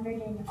I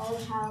remembered an old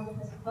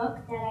childhood book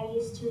that I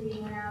used to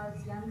read when I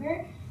was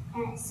younger,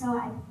 and so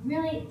I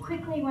really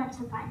quickly went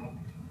to find it.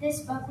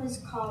 This book was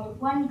called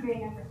One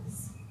Grain of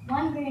Rice.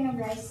 One Grain of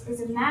Rice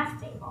is a math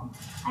fable.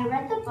 I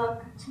read the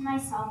book to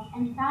myself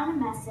and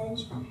found a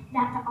message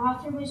that the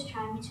author was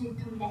trying to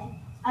convey,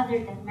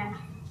 other than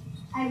math.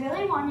 I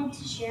really wanted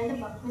to share the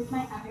book with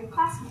my other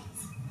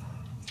classmates.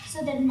 So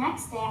the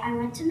next day I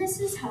went to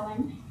Mrs.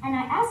 Hohen and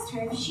I asked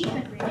her if she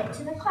could read it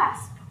to the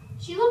class.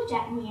 She looked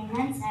at me and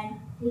then said,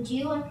 "Would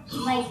you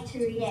like to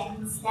read it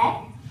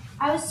instead?"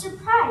 I was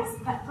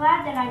surprised, but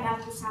glad that I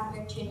got this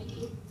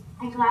opportunity.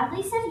 I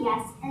gladly said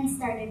yes and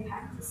started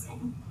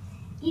practicing.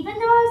 Even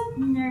though I was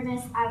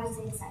nervous, I was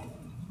excited.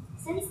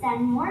 Since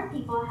then, more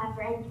people have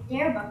read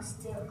their books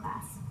to the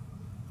class.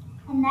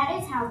 And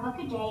that is how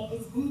Book-a-Day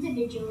is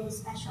individually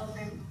special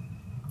for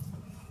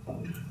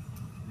me.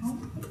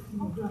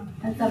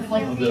 That's the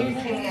fourth grade.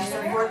 Can we have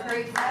some fourth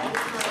grade friends?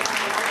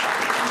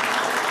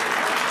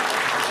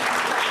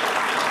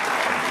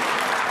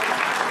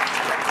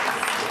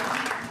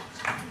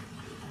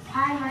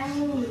 Hi, my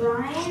name is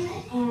Ryan,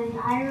 and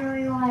I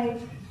really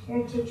like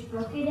Heritage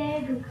Book a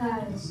Day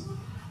because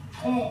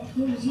it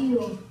gives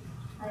you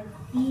like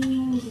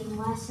themes and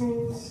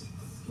lessons,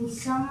 and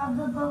some of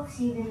the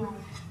books even like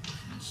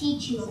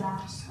teach you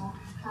about stuff.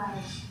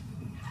 Because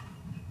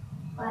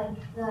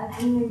like the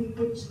Edmund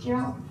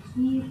Fitzgerald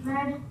we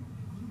read,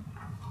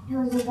 it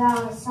was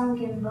about a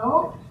sunken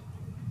boat,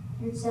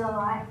 and so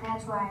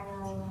that's why I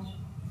really like it.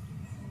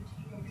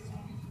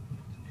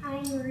 Hi,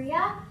 I'm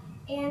Maria,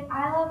 and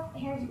I love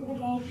Heritage Book a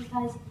Day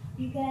because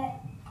you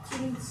get to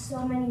read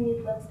so many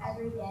new books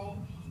every day,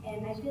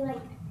 and I feel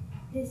like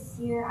this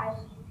year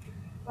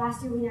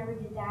last year we never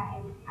did that,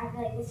 and I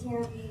feel like this year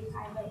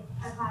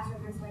our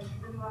classroom has like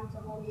unlocked a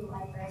whole new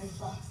library of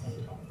books that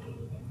we never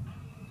read.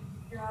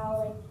 They're all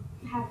like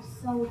have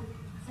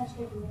such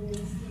good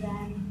meanings to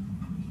them,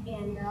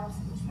 and they're all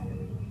so much fun to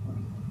read.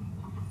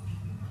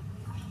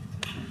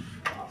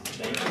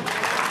 Thank you.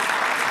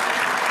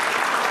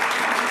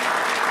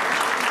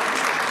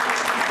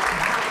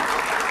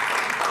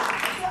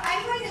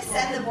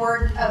 Send the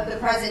board of the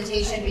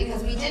presentation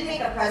because we did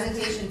make a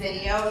presentation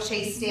video.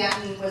 Chase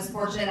Stanton was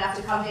fortunate enough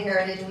to come to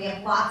Heritage, and we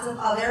have lots of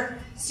other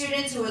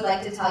students who would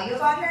like to tell you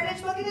about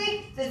Heritage Book a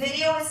Day. The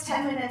video is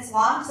 10 minutes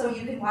long, so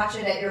you can watch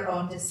it at your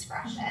own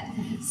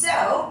discretion. So,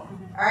 all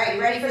right,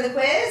 you ready for the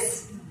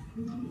quiz?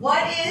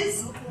 What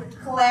is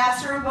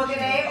Classroom Book a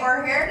Day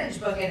or Heritage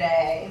Book a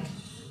Day?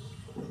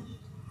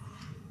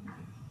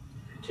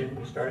 Tim,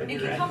 we started It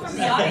your can end. come from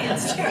the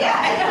audience too.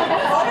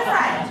 Yeah, phone a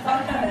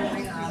friend.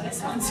 Bring on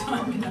this one, so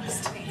I'm gonna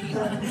abstain.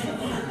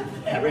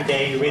 Every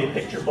day you read a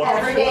picture book.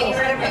 Every day you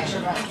read a picture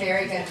book.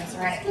 Very good, Ms.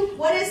 Rennick.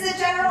 What is the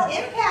general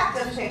impact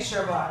of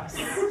picture books?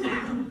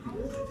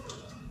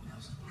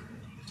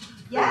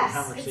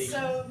 Yes. It's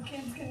so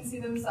kids can see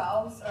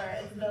themselves, or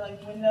they're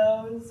like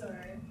windows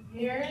or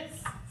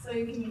mirrors, so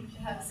you can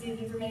see a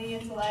deeper meaning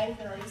into life,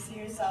 or you see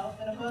yourself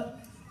in a book.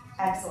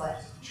 Excellent.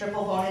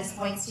 Triple bonus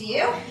points to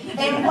you.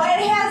 And what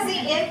has the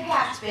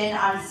impact been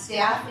on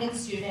staff and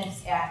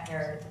students at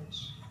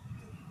Heritage?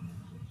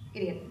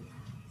 Gideon.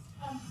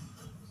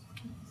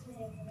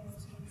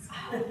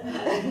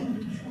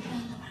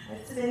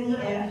 What's been the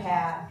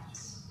impact?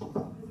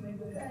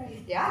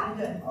 Yeah.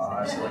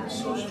 It's like a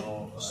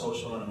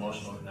social and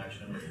emotional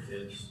connection with the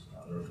kids,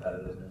 the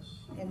repetitiveness.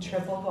 And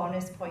triple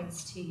bonus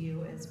points to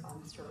you as well,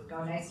 Mr.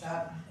 Go. Nice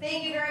job.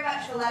 Thank you very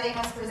much for letting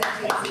us present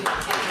to you.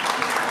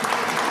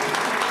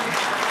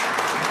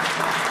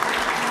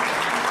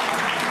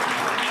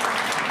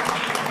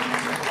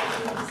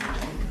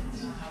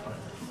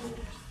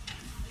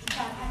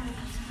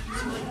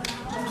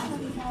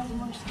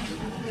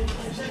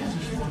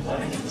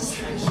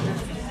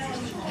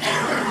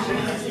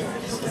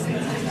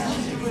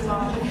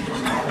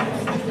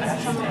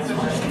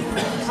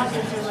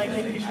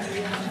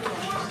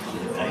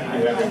 Thank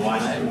you, everyone,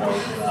 for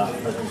those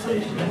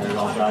presentations. They're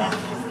all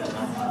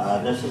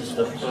done. This is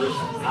the first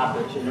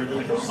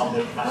opportunity for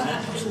public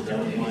comment. Is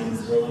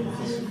anyone willing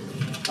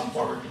to come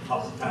forward to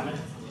public comment?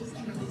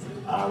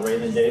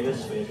 Raymond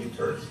Davis, we have you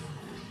first.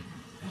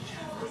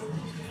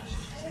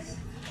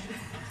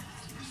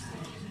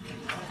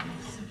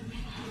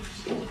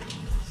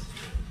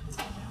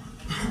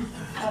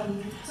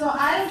 So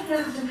I'm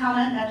here to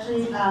comment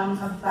actually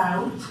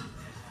about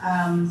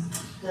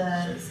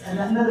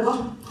another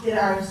book in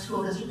our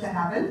school district that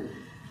happened.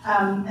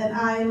 And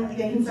I'm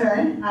again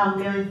concerned,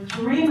 nearly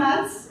 3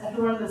 months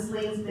after one of the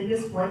Saline's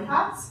biggest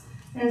boycotts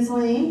here in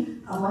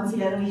Saline. Once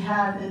again, we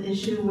had an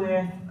issue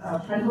where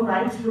parental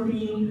rights were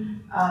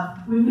being,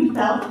 we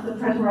felt the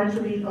parental rights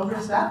were being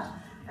overstepped,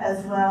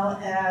 as well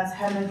as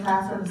having a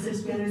class for the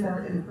 6th graders that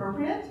were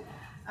inappropriate.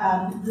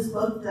 This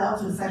book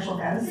dealt with sexual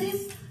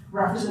fantasies,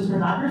 references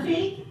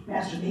pornography,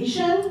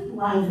 masturbation,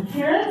 lying to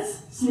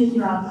parents,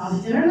 sneaking around on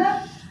the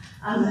internet,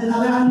 and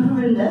other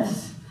unproven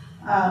myths.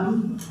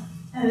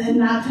 And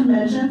not to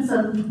mention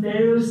some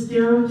very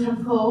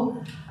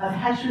stereotypical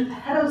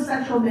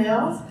heterosexual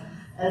males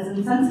as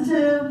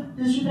insensitive,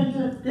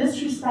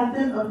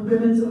 disrespectful of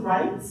women's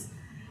rights,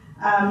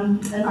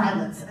 and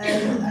violence.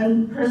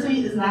 And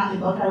personally, is not a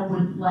book I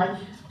would like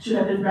to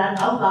have been read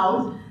out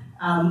loud,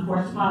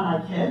 forced upon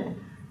my kid.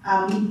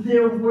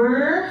 There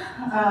were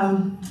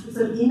some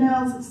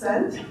emails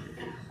sent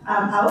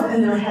out,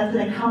 and there has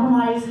been a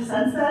compromise since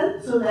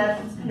then, so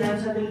that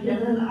parents have been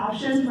given an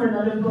option for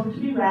another book to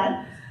be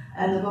read,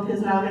 and the book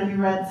is now going to be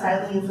read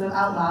silently instead of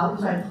out loud,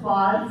 so I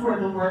applaud for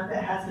the work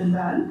that has been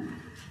done.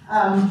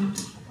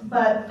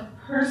 But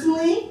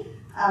personally,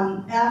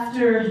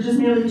 after just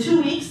nearly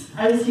 2 weeks,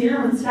 I was here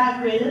when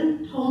Scott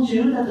Graydon told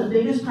you that the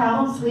biggest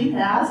problem Saline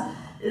has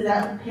is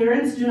that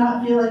parents do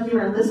not feel like you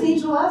are listening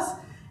to us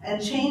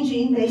and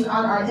changing based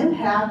on our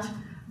impact.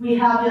 We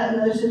have yet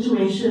another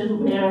situation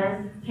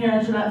where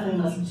parents are not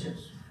feeling listened to.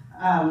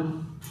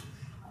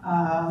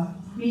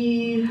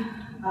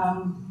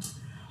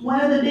 One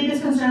of the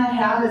biggest concerns I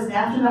have is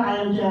after the I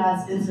Am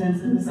Jazz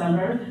incidents in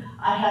December,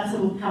 I had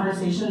some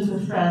conversations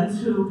with friends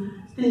who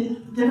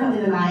think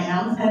differently than I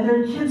am, and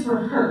their kids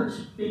were hurt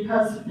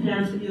because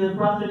parents either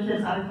brought their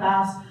kids out of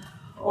class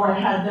or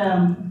had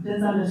them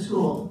sent to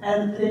school.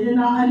 And they did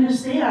not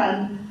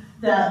understand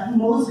that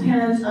most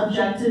parents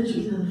objected to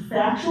either the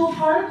factual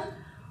part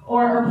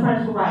or our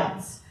parental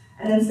rights.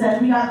 And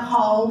instead we got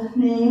called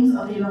names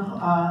of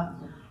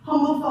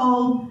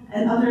homophobe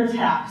and other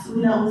attacks.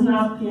 We know it was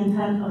not the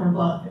intent of our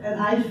book. And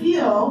I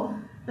feel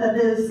that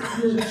there's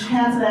a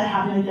chance of that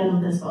happening again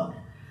with this book.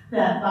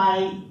 That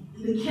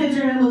the kids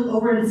are gonna look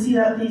over and see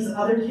that these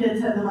other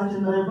kids have selected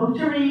another book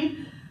to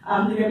read.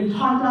 They're gonna be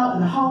talked about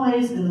in the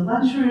hallways, in the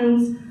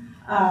lunchrooms.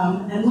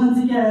 And once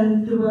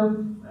again,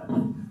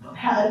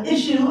 had an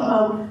issue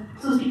of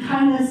supposed to be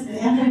kindness and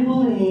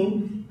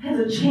anti-bullying has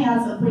a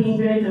chance of being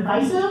very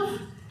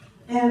divisive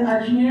in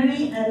our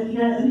community and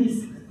again in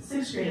these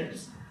 6th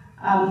graders.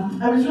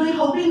 I was really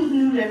hoping with the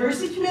new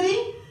diversity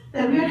committee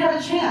that we would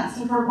have a chance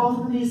for both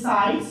of these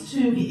sides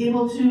to be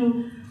able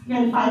to,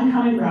 again, find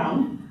common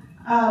ground.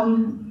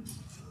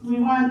 We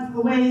want a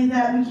way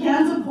that we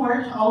can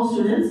support all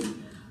students,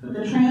 that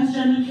the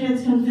transgender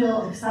kids can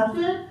feel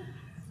accepted,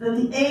 that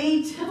the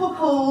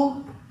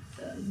atypical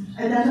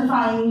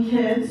identifying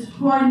kids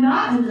who are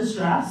not in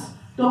distress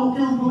don't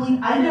feel bullied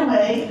either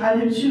way,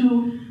 either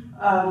to,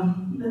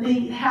 that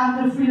they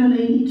have the freedom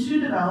they need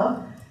to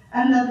develop,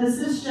 and that the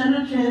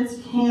cisgender kids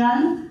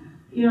can,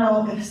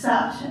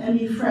 accept and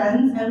be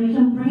friends, and we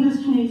can bring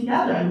this community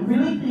together. I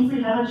really think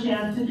we have a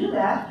chance to do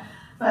that,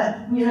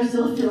 but we are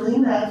still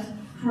feeling that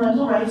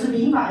parental rights are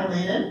being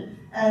violated,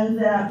 and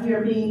that we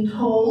are being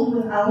told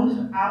without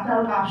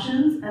opt-out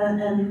options,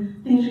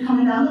 and things are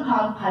coming down the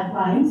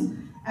pipelines,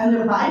 and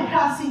they're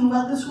bypassing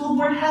what the school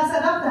board has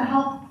set up to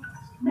help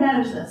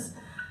manage this.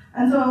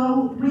 And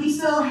so we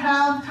still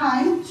have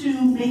time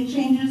to make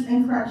changes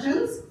and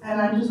corrections, and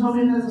I'm just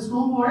hoping that as a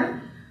school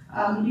board,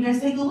 you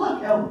guys take a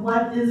look at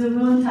what is the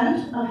real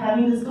intent of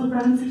having this book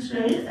read in 6th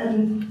grade,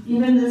 and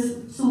even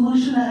this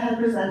solution that I had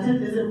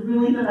presented, is it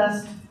really the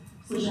best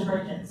solution for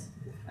our kids?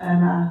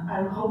 And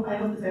I hope the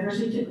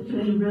diversity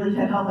committee really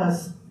can help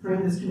us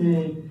bring this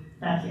community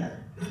back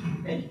together.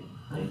 Thank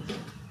you.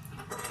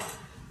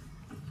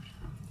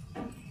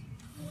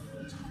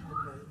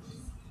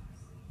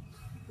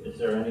 Is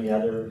there any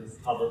other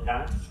public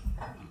comments?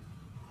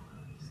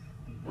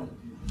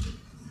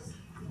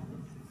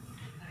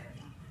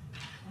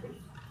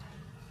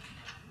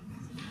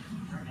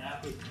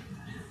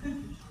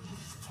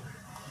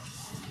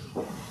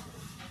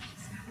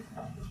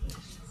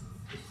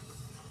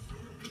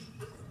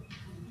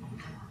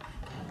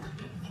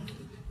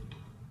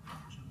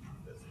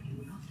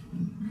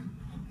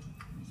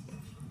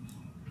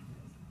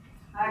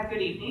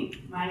 Good evening.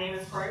 My name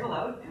is Corey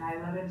Belote, and I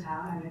live in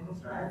town on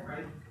Nichols Drive,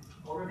 right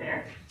over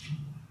there.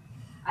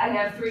 I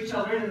have 3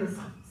 children in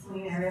the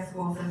Saline area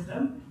school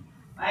system.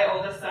 My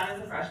oldest son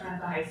is a freshman at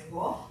the high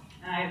school,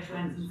 and I have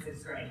twins in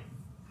 6th grade.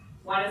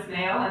 One is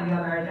male, and the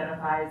other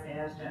identifies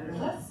as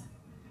genderless.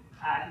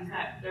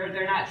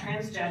 They're not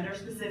transgender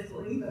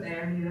specifically, but they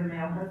are neither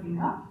male nor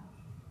female,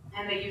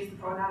 and they use the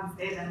pronouns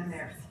they, them, and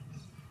theirs.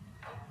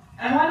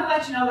 And I want to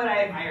let you know that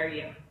I admire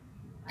you.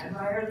 I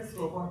admire the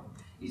school board.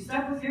 You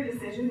stuck with your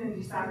decision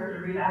in December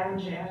to read I Am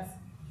Jazz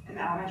in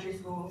the elementary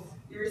schools.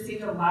 You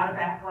received a lot of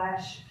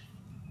backlash.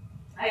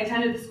 I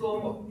attended the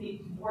school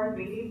board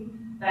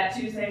meeting that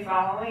Tuesday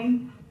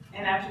following,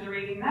 and after the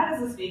reading, not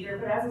as a speaker,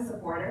 but as a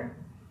supporter.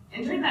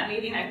 And during that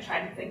meeting, I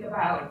tried to think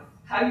about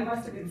how you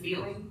must have been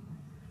feeling.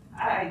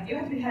 You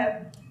had to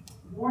have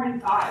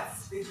warring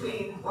thoughts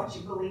between what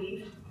you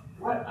believed,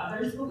 what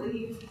others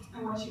believed,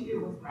 and what you knew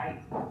was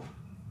right.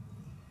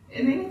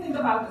 It made me think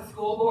about the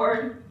school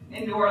board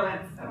in New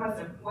Orleans,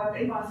 what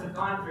they must have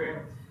gone through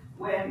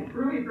when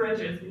Ruby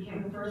Bridges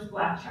became the first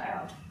black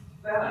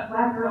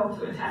girl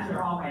to attend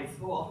her all-white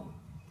school.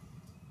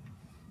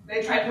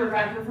 They tried to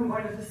prevent her from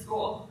going to the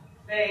school.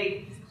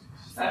 They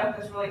set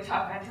up this really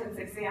tough entrance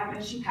exam,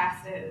 and she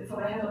passed it, so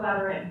they had to let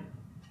her in.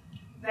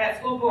 That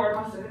school board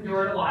must have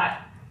endured a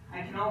lot.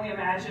 I can only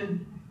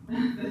imagine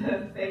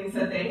the things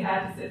that they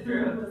had to sit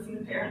through and listen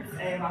to parents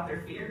say about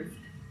their fears.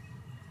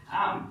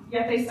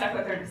 Yet they stuck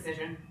with their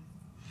decision.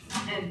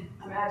 And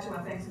imagine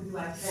what things would be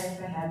like today if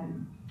they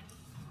hadn't.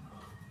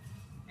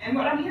 And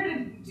what I'm here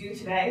to do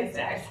today is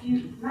to ask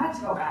you not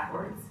to go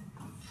backwards.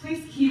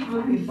 Please keep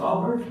moving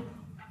forward.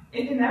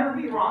 It can never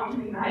be wrong to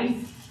be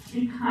nice, to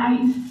be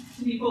kind,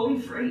 to be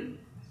bully-free.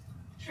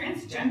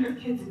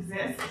 Transgender kids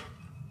exist.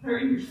 They're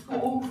in your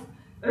schools.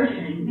 They're in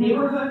your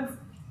neighborhoods.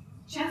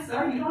 Chances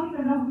are you don't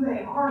even know who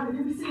they are. They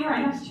could be sitting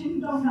right next to you and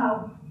you don't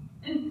know.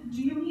 And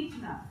do you need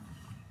to know?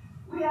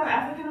 We have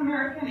African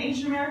American,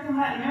 Asian American,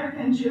 Latin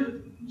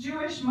American,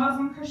 Jewish,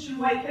 Muslim, Christian,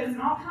 white kids,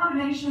 and all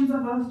combinations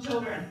of those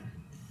children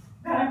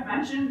that I've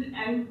mentioned,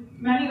 and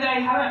many that I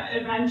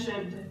haven't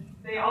mentioned.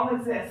 They all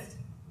exist.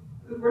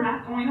 We're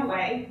not going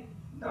away.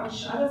 Don't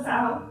shut us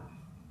out.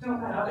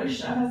 Don't let others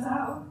shut us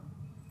out.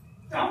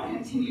 Don't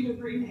continue to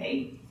breed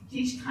hate.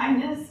 Teach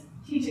kindness.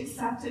 Teach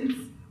acceptance.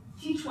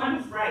 Teach what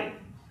is right.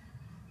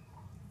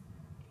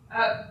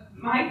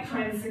 My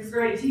twin 6th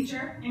grade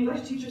teacher,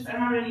 English teacher, sent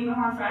out an email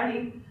on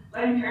Friday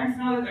letting parents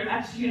know that their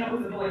next unit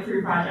was a boy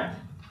free project.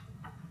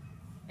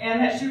 And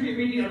that she would be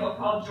reading a book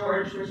called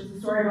George, which is a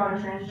story about a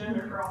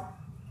transgender girl.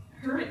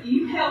 Her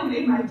email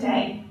made my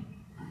day.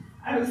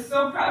 I was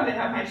so proud to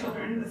have my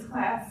children in this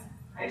class.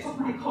 I told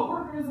my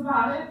coworkers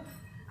about it.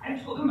 I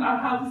told them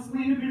about how the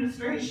Saline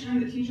administration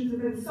and the teachers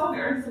have been so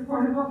very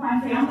supportive of my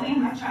family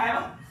and my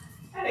child,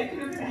 and I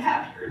couldn't have been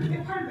happier to be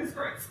a part of this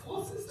great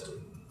school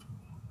system.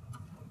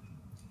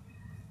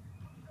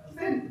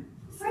 Then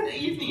Sunday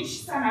evening, she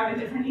sent out a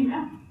different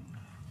email.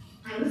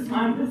 And this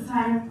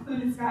time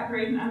included Scott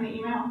Graydon on the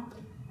email.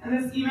 And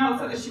this email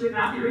said that she would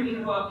not be reading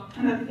the book,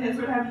 and that the kids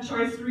would have the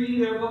choice to read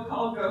either a book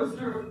called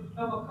Ghost or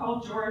a book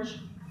called George.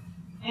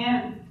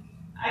 And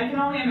I can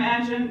only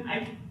imagine,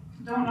 I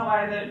don't know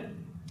why there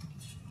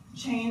was a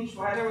change,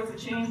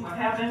 what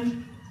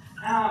happened,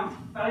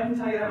 but I can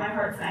tell you that my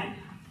heart sank.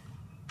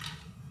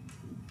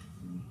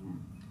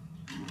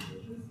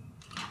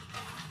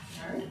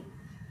 Sorry.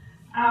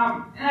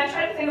 And I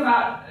try to think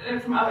about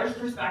it from others'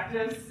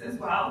 perspectives as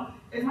well.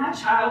 If my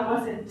child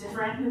wasn't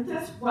different, if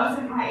this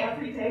wasn't my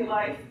everyday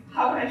life,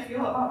 how would I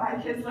feel about my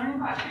kids learning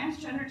about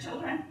transgender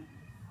children?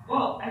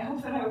 Well, I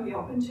hope that I would be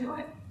open to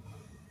it.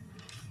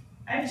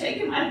 I've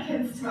taken my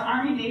kids to the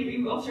Army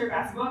Navy wheelchair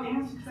basketball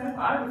games because I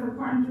thought it was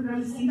important for them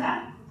to see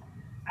that.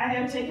 I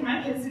have taken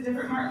my kids to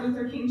different Martin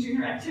Luther King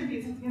Jr.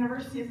 activities at the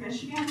University of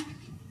Michigan.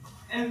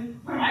 And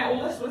when my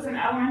oldest was in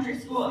elementary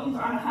school, he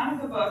found a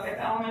Hanukkah book at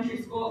the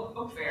elementary school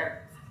book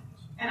fair.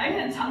 And I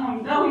didn't tell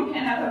him, no, you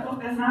can't have that book,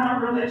 that's not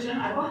our religion.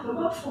 I bought the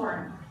book for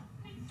him.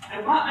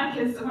 I want my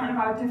kids to learn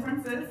about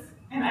differences,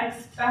 and I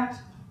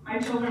expect my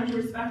children to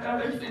respect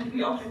others and to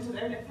be open to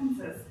their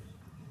differences.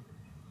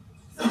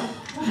 So,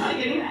 what am I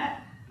getting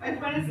at? My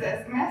point is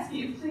this, I'm asking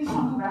you, please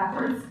don't go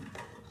backwards.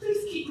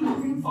 Please keep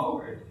moving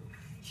forward.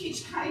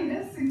 Teach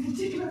kindness and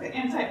continue with the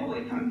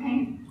anti-bully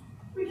campaign.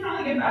 We can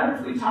only get better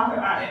if we talk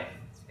about it.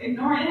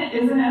 Ignoring it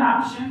isn't an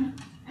option,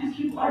 and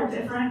people are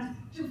different.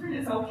 Different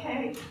is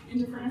okay, and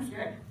different is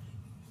good.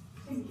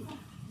 Thank you.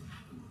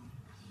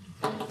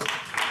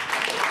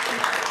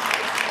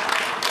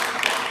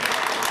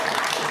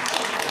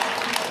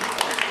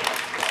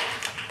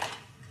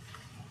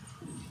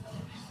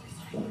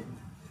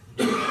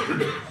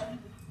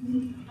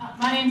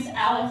 My name's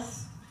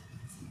Alice.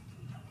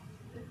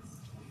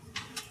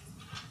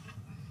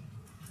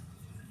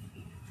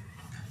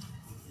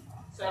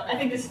 So I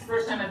think this is the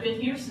first time I've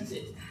been here since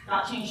it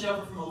got changed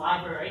over from a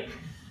library.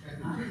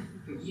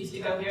 Used to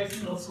go here as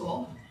middle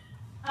school.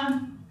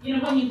 You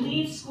know, when you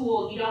leave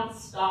school, you don't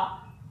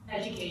stop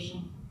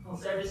educational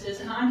services,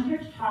 and I'm here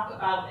to talk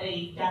about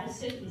a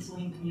deficit in the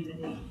Saline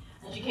community.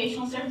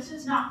 Educational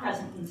services not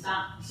present in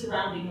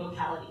surrounding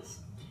localities.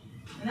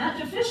 And that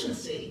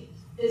deficiency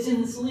is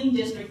in the Saline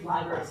District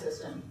library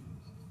system.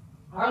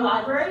 Our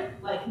library,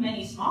 like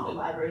many smaller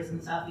libraries in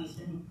the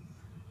southeastern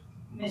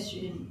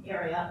Michigan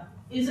area,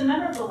 is a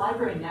member of the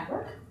library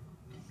network.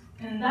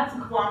 And that's a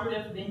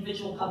cooperative of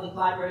individual public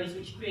libraries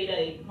which create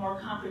a more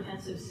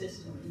comprehensive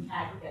system in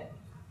aggregate.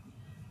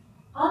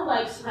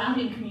 Unlike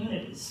surrounding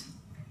communities,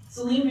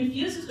 Saline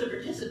refuses to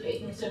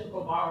participate in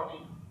reciprocal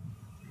borrowing.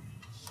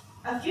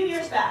 A few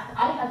years back,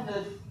 I had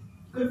the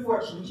good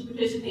fortune to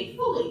participate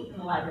fully in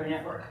the library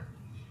network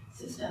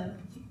system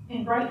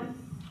in Brighton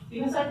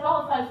because I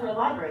qualified for a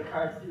library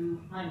card through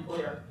my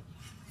employer.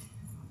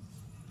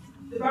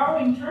 The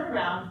borrowing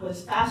turnaround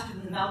was faster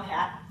than the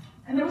Melcat,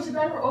 and there was a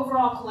better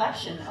overall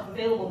collection of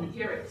available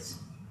materials.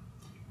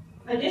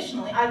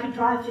 Additionally, I could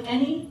drive to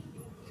any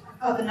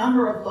of a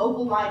number of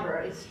local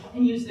libraries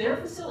and use their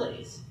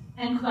facilities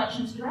and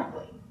collections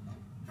directly.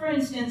 For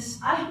instance,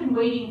 I have been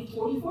waiting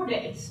 44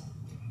 days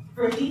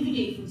for a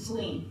DVD from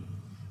Saline.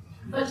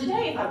 But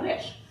today, if I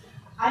wish,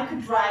 I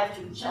could drive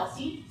to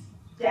Chelsea,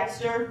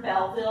 Dexter,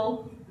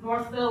 Belleville,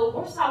 Northville,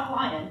 or South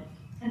Lyon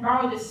and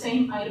borrow this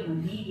same item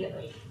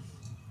immediately.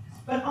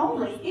 But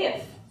only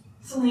if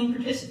Saline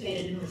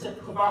participated in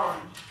reciprocal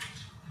borrowing.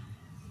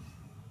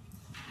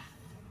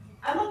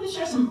 I'd like to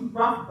share some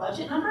rough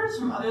budget numbers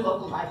from other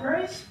local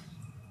libraries.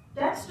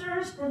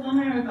 Dexter's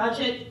preliminary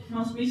budget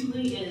most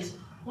recently is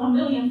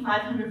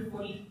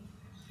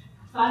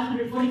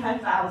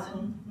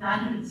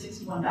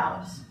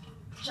 $1,545,961.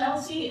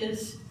 Chelsea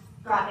has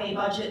got a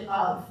budget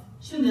of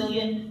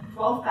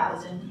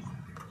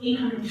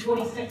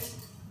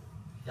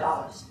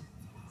 $2,012,846.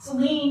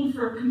 Saline,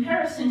 for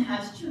comparison,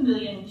 has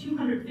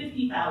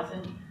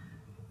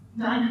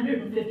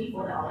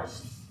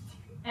 $2,250,954.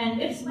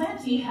 And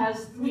Ypsilanti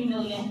has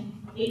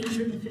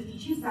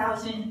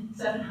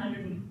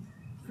 $3,852,703.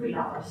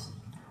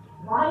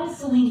 Why is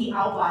Saline the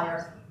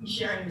outlier in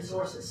sharing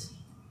resources?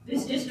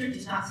 This district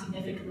is not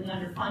significantly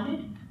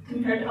underfunded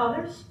compared to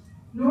others,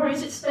 nor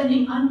is it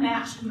spending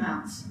unmatched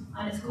amounts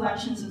on its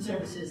collections and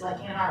services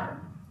like Ann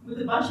Arbor, with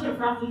a budget of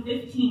roughly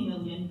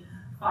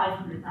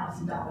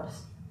 $15,500,000.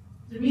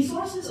 The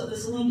resources of the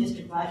Saline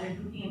District Library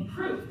would be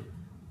improved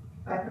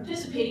by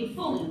participating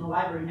fully in the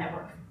library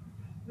network.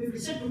 With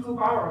reciprocal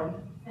borrowing,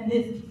 and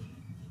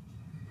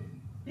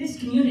this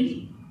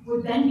community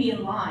would then be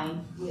in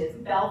line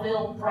with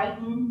Belleville,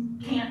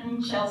 Brighton,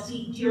 Canton,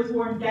 Chelsea,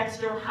 Dearborn,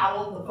 Dexter,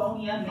 Howell,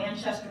 Livonia,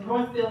 Manchester,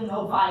 Northville,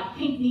 Novi,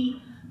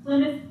 Pinckney,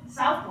 Plymouth,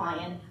 South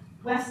Lyon,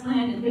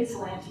 Westland, and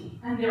Ypsilanti.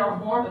 And there are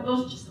more, but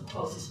those are just the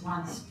closest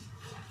ones.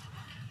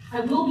 I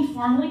will be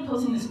formally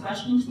posing this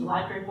question to the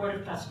Library Board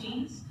of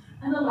Trustees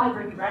and the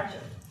Library Director,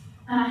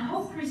 and I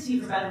hope to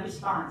receive a better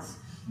response,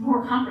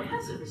 more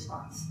comprehensive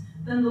response,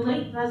 than the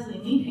late Leslie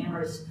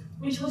Needhammer's,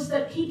 which was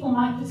that people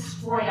might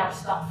destroy our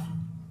stuff.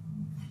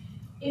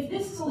 If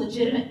this is a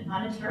legitimate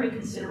monetary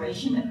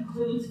consideration that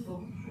includes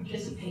full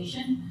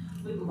participation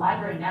with the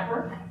library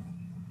network,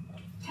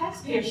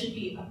 taxpayers should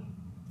be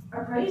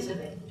appraised of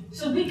it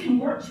so we can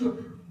work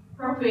to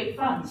appropriate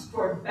funds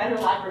for better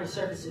library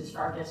services for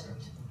our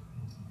district.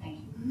 Thank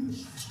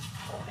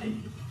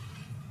you.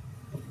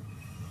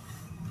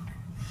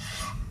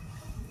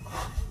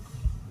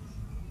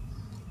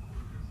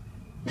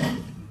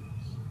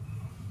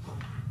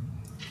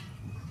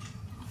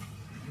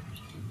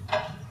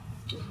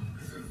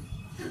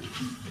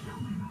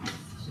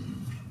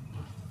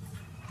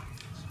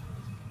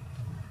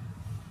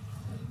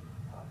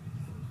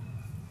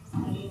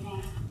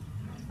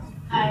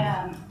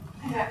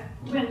 I got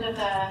wind of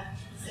the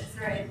 6th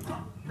grade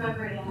book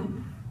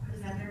reading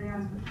this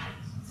afternoon,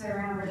 so I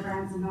ran over to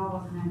Barnes and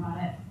Noble and I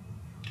bought it,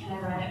 and I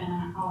read it in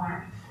an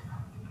hour.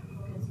 The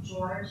book is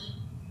George,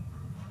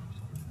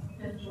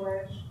 5th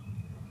George.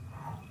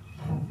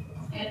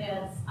 It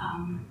is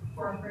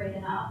 4th grade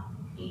and up,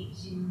 8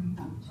 to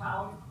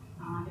 12.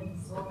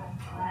 It's sold by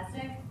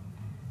Scholastic.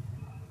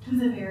 It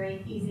was a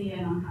very easy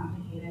and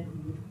uncomplicated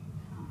read.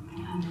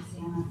 I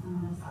understand that some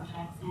of the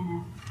subjects in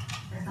it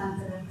are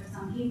sensitive for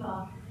some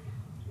people.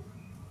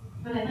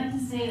 But I'd like to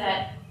say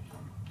that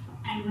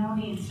I know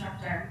the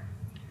instructor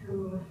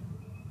who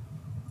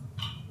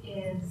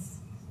is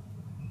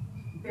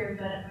very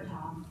good at her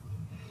job.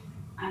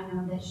 I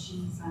know that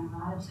she spent a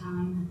lot of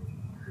time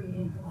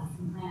creating her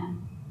lesson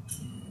plan.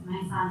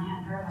 My son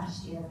had her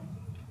last year.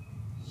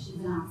 She's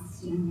an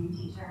outstanding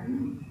teacher.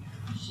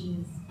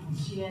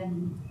 She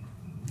and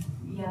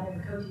the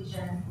other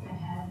co-teacher that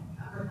had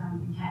a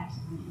profound impact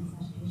on his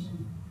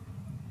education.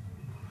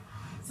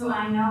 So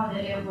I know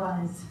that it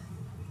was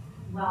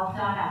well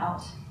thought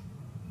out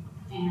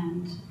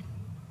and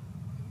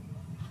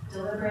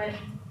deliberate,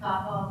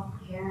 thoughtful,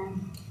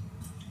 caring.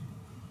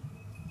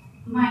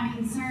 My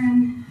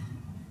concern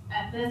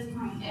at this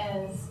point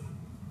is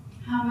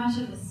how much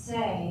of a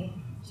say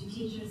do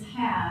teachers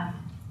have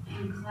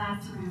in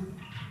classroom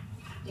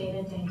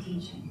day-to-day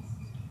teachings?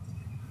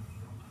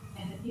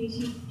 If a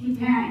few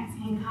parents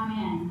can come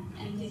in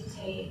and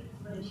dictate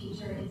what a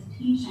teacher is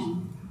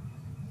teaching,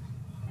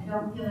 I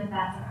don't feel like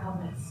that's a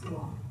public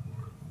school.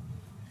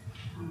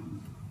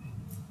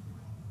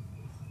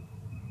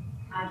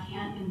 I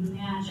can't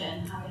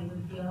imagine how they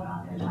would feel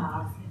about their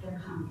jobs if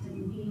they're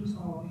constantly being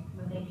told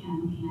what they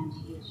can and can't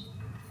teach.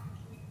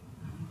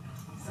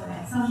 So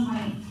at some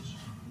point,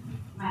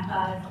 my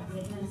thought is that the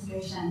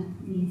administration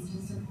needs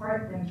to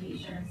support their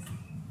teachers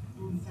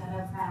instead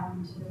of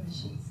bowing to the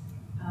wishes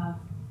of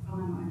a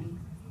minority.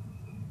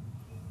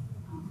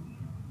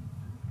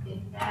 If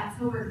that's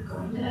how we're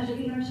going to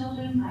educate our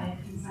children, by a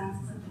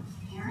consensus of the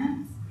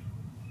parents,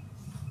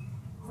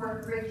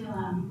 core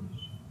curriculum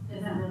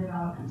isn't really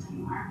relevant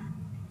anymore.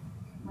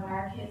 What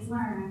our kids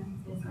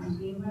learn is going to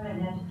be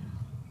limited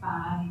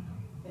by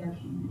their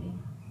community.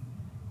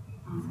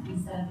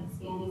 Instead of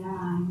expanding their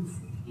minds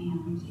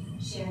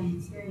and sharing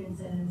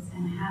experiences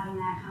and having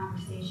that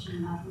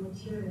conversation about the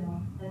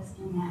material that's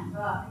in that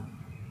book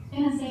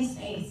in a safe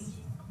space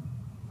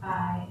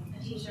by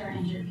a teacher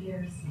and your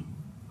peers.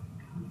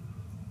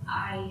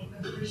 I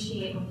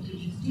appreciate what the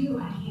teachers do.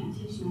 I can't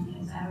teach my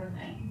kids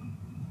everything,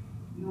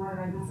 nor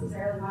do I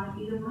necessarily want to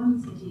be the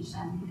ones to teach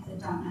them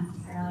because I don't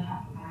necessarily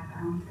have the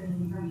background for the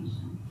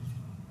information.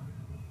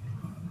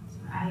 So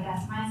I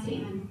guess my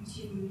statement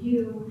to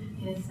you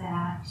is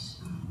that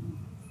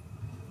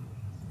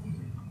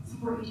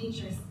support your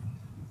teachers.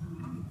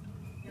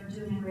 They're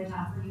doing a great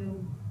job for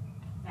you.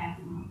 Back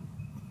them up.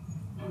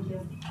 Thank you.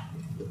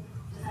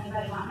 Does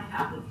anybody want my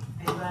copy?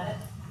 I read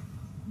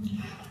it.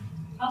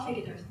 I'll take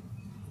it, Thursday.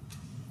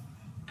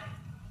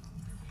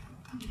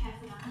 Pass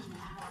it on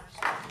now.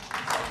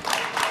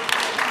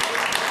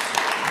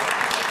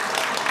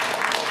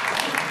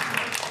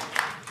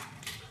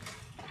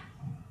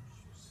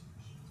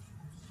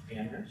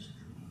 Anders?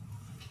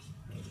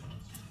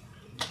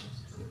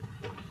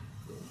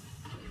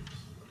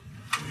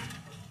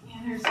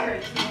 Anders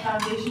Wright from the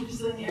Foundation for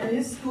Saline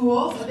Area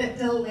Schools. A bit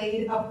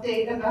delayed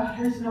update about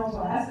our snow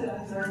blast. I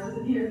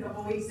wasn't here a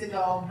couple weeks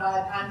ago,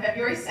 but on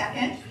February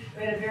 2nd,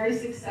 we had a very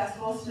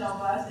successful snow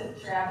blast at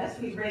Travis.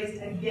 We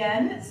raised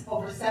again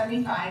over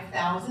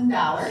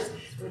 $75,000,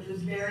 which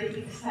was very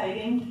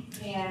exciting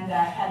and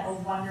had a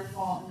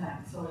wonderful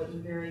night. So it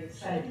was very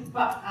exciting.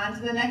 But on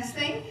to the next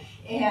thing,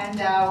 and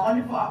a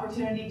wonderful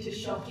opportunity to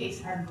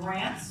showcase our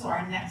grants. So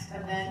our next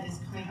event is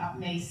coming up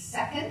May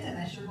 2nd, and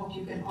I sure hope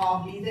you can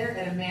all be there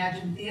at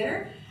Imagine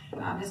Theater.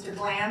 just a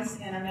glance,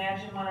 and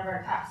Imagine, one of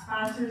our top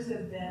sponsors,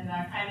 has been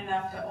kind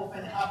enough to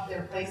open up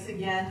their place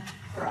again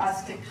for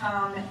us to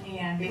come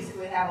and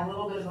basically have a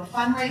little bit of a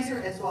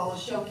fundraiser as well as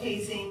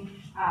showcasing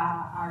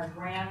our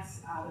grants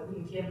that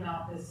we've given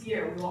out this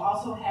year. We will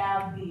also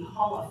have the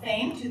Hall of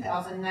Fame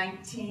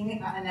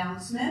 2019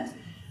 announcement.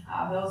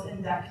 Those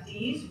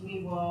inductees.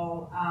 We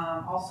will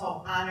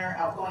also honor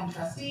outgoing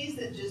trustees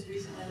that just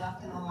recently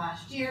left in the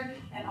last year,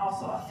 and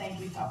also a thank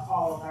you to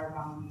all of our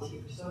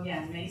volunteers. So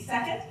again, May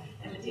 2nd,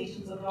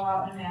 invitations will go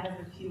out in a matter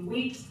of a few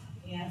weeks,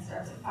 and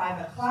starts at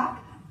 5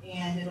 o'clock,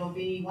 and it'll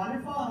be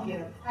wonderful, and we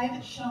get a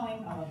private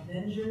showing of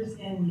Avengers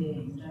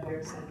Endgame, which I'm very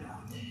excited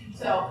about.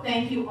 So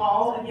thank you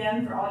all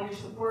again for all your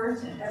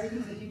support and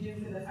everything that you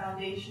do for the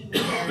foundation. We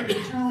are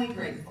eternally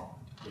grateful.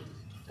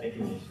 Thank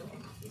you, Lisa.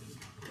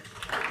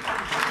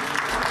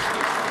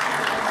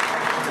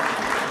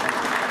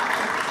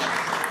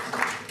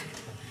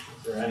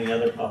 Is there any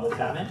other public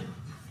comment?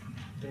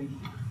 Thank you.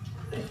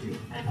 Thank you.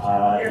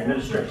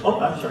 Administrator. Oh,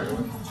 I'm sorry.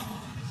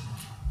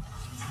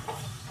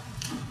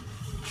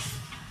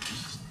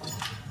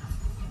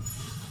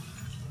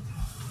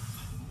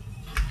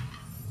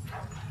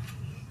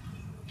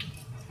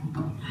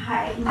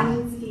 Hi, my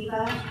name is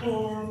Viva,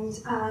 and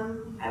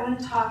I want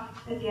to talk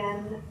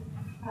again,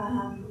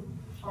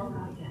 or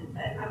not again,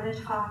 but I want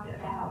to talk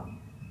about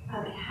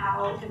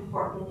how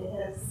important it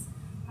is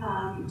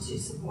to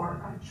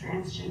support our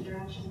transgender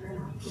and gender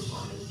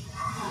non-conforming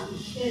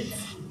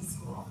kids in the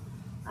school.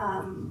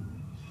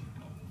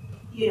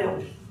 You know,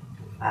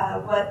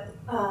 what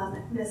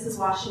Mrs.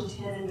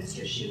 Washington and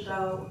Mr.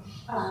 Shuko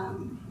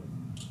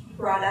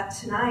brought up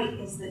tonight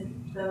is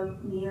the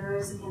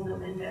mirrors in the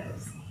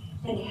windows,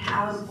 and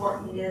how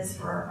important it is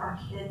for our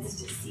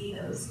kids to see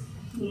those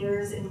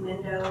mirrors and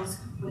windows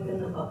within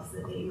the books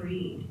that they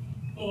read,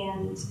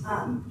 and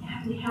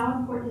how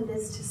important it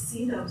is to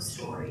see those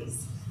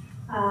stories.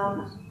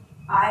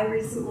 I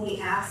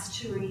recently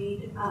asked to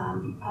read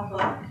a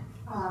book,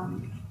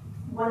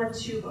 one of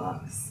two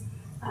books,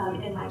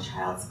 in my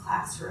child's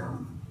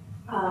classroom.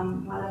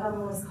 One of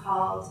them was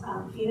called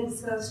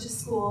Phoenix Goes to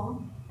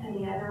School, and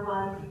the other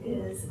one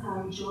is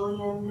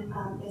Julian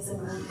is a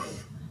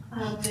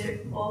Mermaid. They're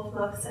both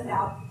books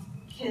about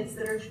kids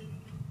that are,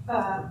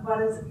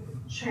 one is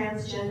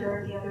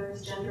transgender, the other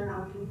is gender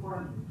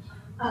nonconforming.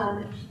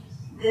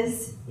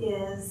 This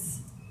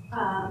is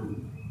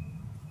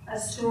a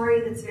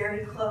story that's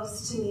very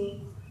close to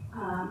me.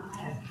 I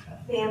have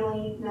a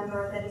family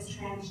member that is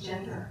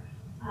transgender.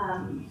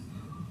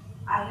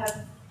 I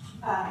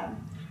have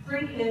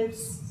 3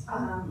 kids.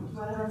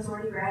 One of them's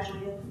already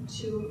graduated,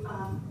 2,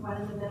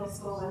 one in the middle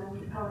school, one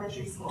in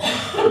elementary school.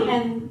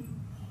 And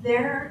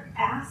they're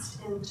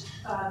asked and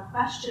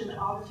questioned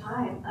all the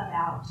time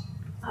about,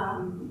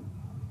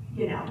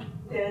 you know,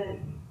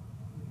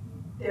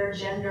 their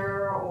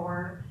gender,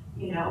 or,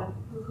 you know,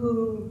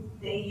 who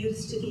they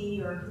used to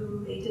be or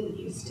who they didn't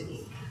used to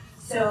be.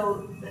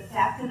 So the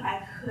fact that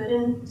I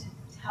couldn't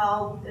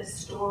tell this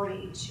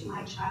story to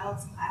my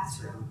child's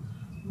classroom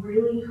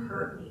really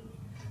hurt me.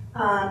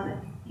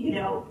 You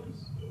know,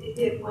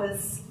 it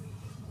was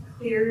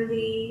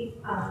clearly,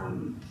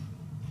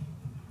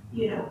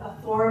 you know,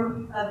 a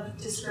form of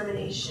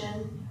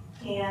discrimination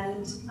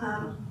and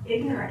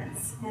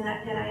ignorance. And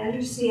I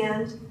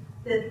understand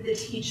that the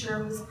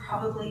teacher was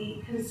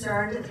probably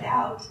concerned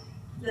about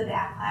the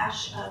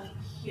backlash of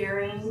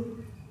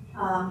hearing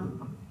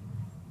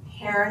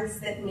parents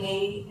that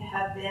may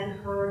have been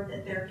heard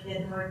that their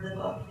kid heard the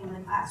book in the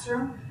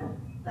classroom.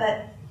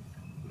 But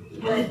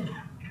what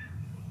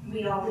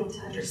we all need to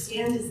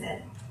understand is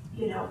that,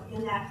 you know,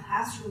 in that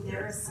classroom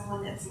there is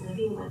someone that's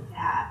living with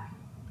that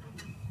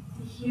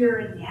here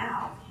and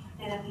now.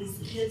 And if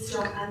these kids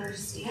don't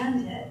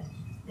understand it,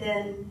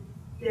 then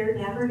they're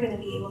never going to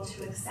be able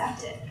to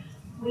accept it.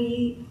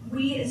 We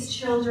as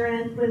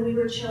children, when we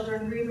were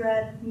children, we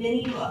read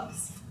many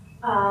books,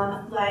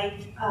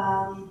 like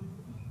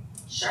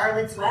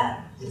Charlotte's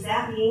Web. Does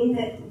that mean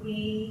that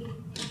we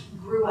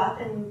grew up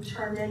and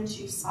turned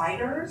into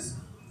spiders?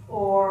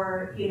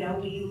 Or, you know,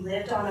 we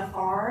lived on a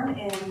farm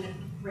and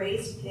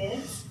raised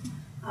pigs?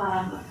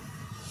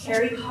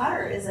 Harry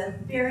Potter is a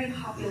very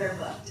popular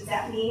book. Does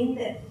that mean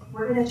that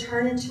we're going to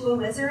turn into a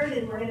wizard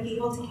and we're going to be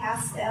able to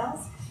cast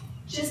spells?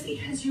 Just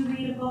because you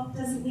read a book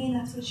doesn't mean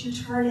that's what you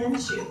turn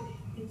into.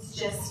 It's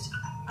just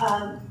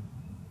a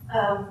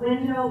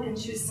window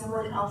into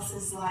someone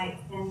else's life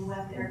and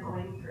what they're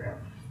going through.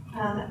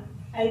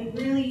 I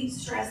really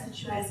stress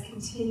that you guys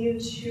continue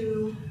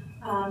to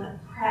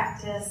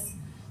practice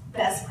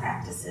best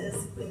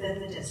practices within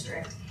the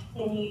district,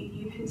 and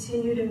you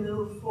continue to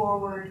move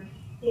forward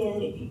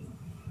in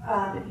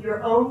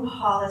your own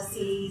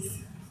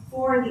policies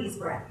for these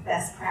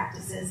best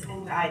practices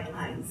and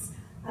guidelines.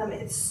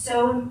 It's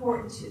so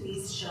important to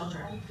these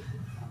children.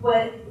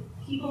 What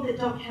people that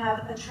don't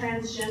have a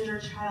transgender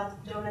child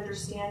don't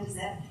understand is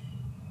that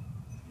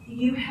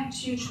you have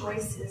 2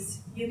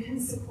 choices. You can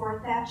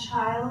support that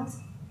child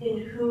in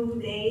who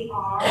they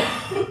are,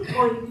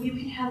 or you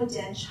can have a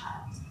dead child.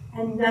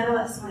 And none of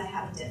us want to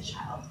have a dead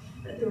child.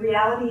 But the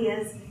reality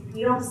is, if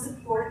we don't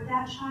support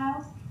that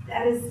child,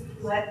 that is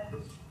what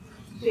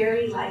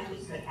very likely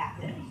could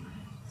happen.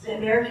 The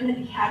American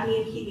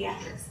Academy of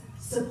Pediatrics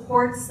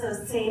supports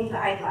those same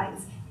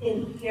guidelines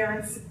in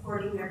parents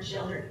supporting their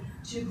children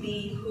to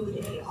be who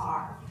they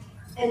are.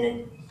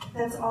 And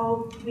that's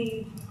all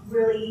we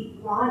really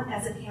want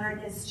as a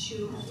parent, is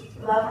to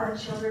love our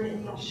children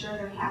and make sure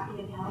they're happy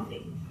and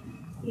healthy.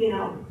 You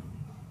know,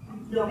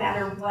 no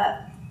matter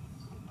what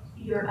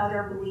your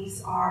other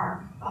beliefs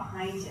are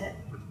behind it.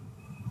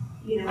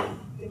 You know,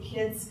 the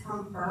kids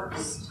come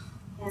first,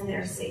 and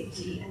their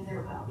safety and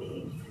their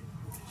well-being.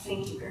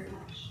 Thank you very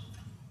much.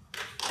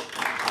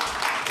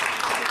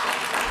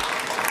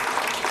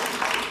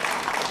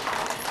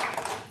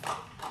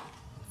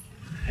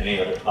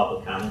 Any other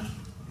public comment?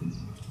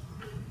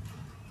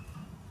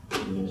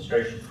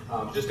 Administration.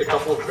 Just a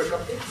couple of quick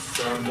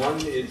updates. One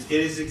is it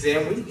is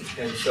exam week,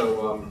 and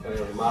so kind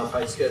of a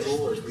modified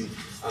schedule as we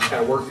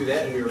kind of work through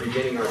that, and we are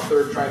beginning our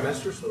third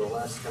trimester, so the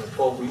last kind of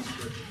 12 weeks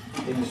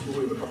in the school.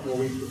 We have a couple more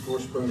weeks before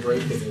spring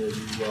break, and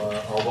as you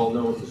all well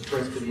know, it's the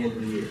sprint to the end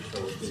of the year,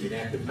 so it's going to be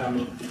an active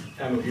time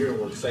of year, and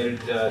we're excited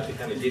to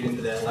kind of get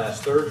into that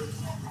last third.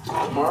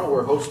 Tomorrow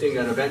we're hosting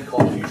an event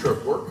called Future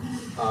of Work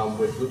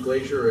with Luke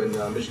Glazier and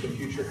Michigan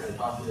Future, kind of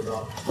talking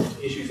about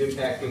issues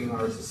impacting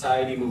our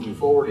society moving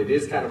forward. It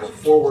is kind of a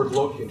forward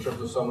look in terms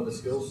of some of the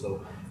skills,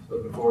 so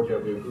looking forward to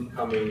having a group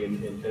coming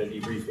and kind of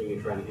debriefing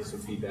and trying to get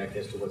some feedback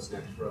as to what's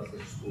next for us as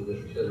a school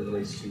district as it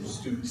relates to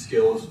student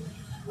skills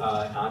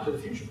onto the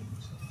future.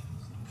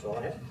 That's all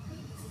I have.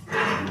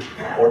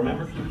 Board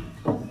members?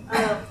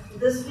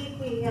 This week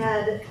we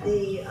had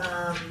the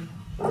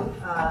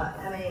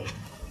MA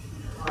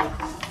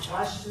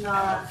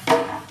Washtenaw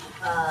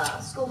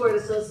School Board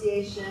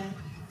Association,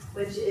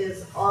 which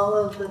is all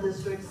of the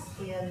districts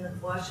in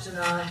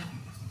Washtenaw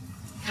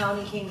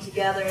County came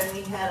together, and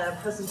we had a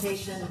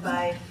presentation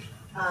by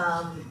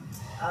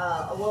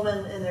a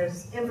woman, and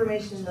there's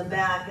information in the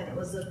back, and it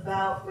was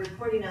about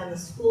reporting on the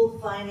School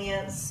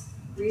Finance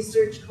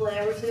Research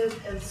Collaborative.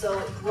 And so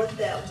what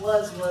that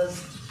was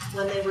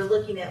when they were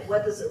looking at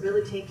what does it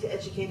really take to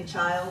educate a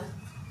child,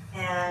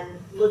 and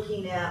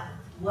looking at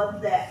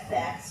what that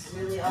facts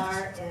really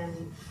are,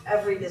 and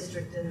every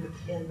district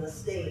in the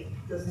state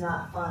does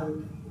not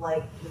fund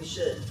like we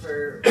should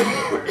for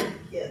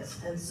kids.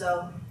 And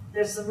so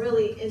there's some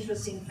really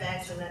interesting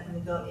facts. I'm not going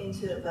to go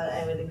into it, but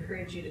I would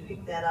encourage you to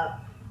pick that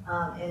up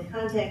and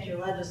contact your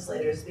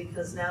legislators,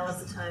 because now is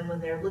the time when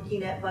they're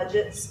looking at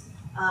budgets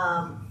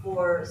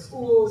for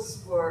schools,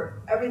 for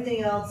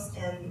everything else,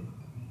 and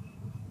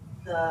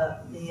the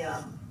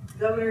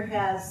governor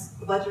has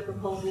budget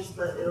proposals,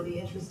 but it'll be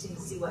interesting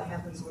to see what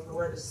happens with the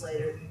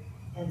legislator.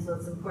 And so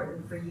it's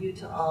important for you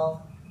to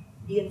all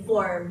be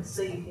informed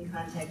so you can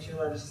contact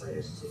your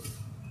legislators too.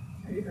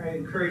 I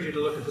encourage you to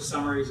look at the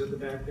summaries at the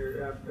back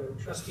there.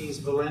 Trustees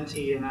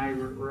Valenti and I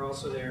were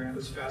also there, and it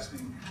was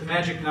fascinating. The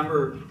magic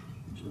number,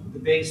 the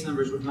base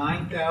numbers, with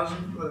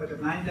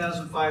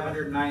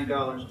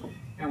 $9,590,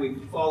 and we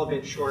fall a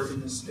bit short in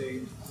this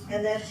state.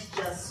 And that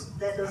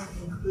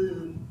doesn't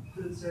include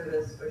food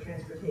service or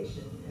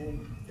transportation,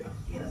 and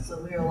so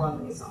we're a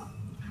long ways off.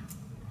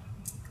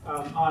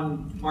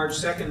 On March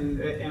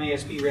 2nd,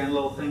 MASB ran a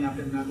little thing up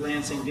in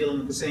Lansing dealing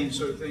with the same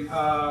sort of thing.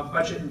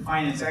 Budget and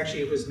finance,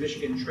 actually it was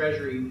Michigan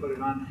Treasury who put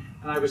it on,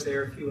 and I was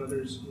there, a few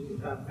others.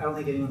 I don't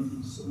think anyone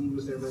from Saline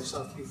was there, but I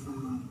saw a few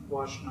from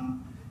Washtenaw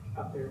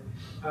up there.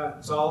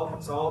 It's all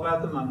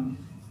about the money.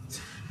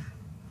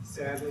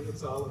 Sadly,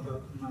 it's all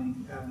about the money.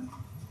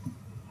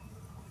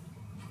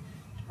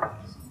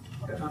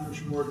 Got not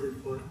much more to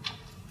report.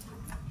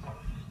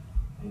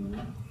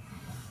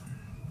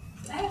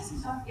 I have some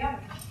stuff, yeah.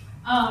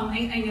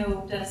 I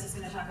know Dennis is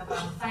going to talk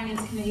about the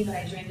Finance Committee, but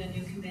I joined a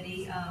new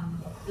committee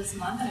this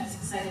month, and I was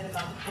excited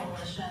about the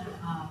Coalition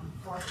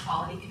for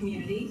Quality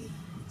Community.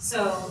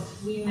 So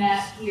we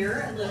met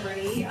here at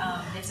Liberty.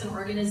 It's an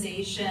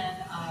organization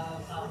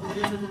of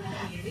leaders within the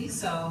community.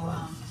 So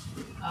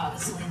the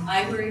Saline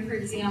Library, for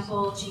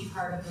example, Chief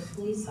Hart of the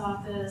Police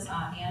Office,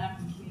 Anna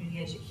from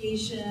Community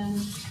Education,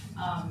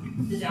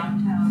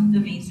 the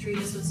Main Street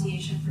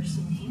Association for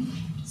Saline.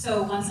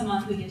 So once a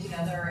month we get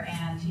together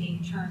and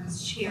take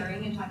turns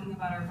chairing and talking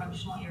about our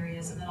functional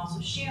areas, and then also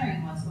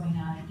sharing what's going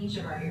on in each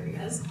of our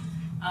areas.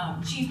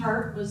 Chief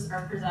Hart was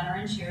our presenter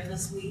and chair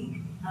this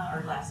week,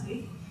 or last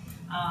week.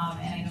 And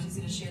I know he's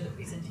going to share the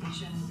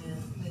presentation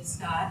with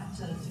Scott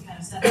to kind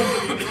of set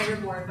up the entire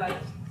board, but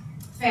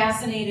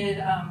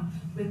fascinated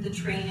with the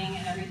training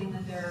and everything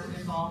that they're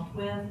involved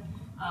with.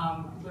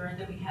 Learned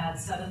that we had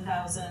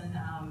 7,000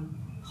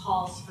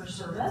 calls for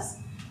service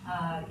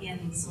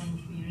in the Saline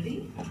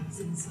community,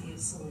 in the city of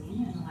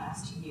Saline in the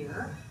last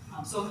year.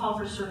 So a call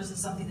for service is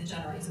something that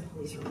generates a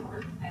police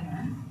report, I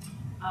learned.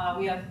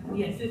 We had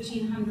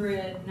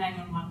 1,500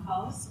 911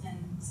 calls in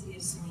the city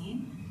of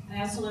Saline. And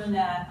I also learned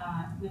that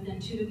within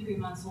 2 to 3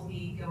 months we'll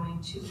be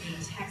going to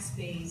a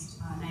text-based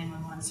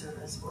 911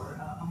 service for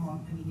a more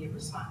immediate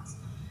response.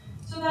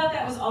 So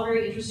that was all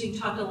very interesting.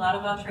 Talked a lot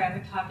about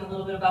traffic, talked a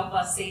little bit about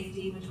bus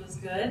safety, which was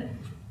good.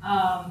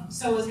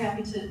 So I was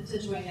happy to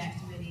join that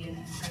committee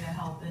and try to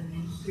help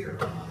and hear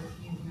from other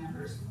community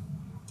members.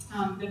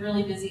 Been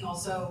really busy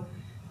also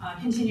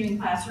continuing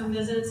classroom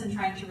visits and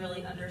trying to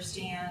really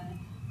understand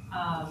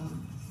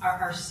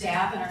our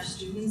staff and our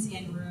students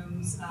in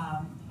rooms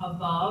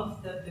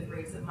above the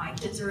grades that my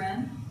kids are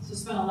in. So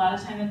spent a lot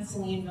of time at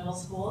Saline Middle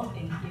School.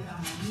 Thank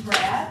you,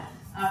 Brad,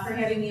 for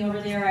having me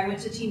over there. I went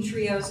to Team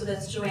Trio, so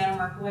that's Joanna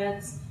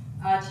Markowitz,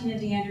 Tina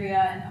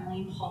DeAndrea, and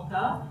Emmeline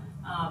Polka.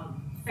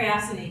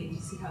 Fascinating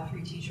to see how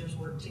 3 teachers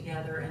work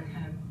together and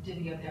kind of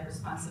divvy up that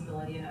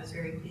responsibility, and I was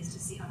very pleased to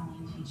see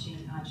Emmeline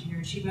teaching junior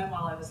achievement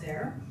while I was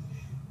there.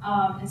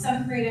 In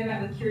 7th grade, I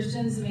met with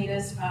Kirsten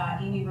Zemaitis,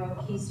 Amy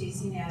Roque,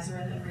 Stacy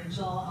Nazareth, and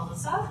Rachel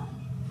Elisa.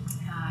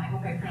 I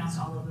hope I pronounced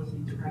all of those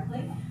names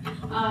correctly.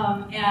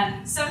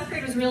 And 7th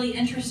grade was really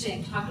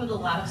interesting. Talked with a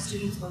lot of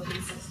students both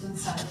in 6th and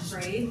 7th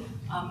grade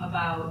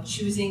about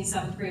choosing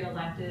 7th grade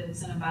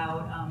electives and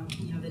about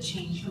the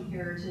change from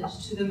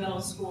Heritage to the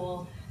middle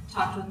school.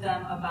 Talked with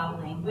them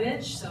about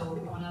language. So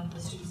one of the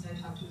students that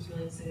I talked to was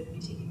really excited to be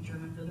taking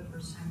German for the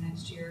first time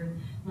next year and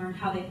learned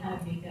how they kind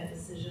of make that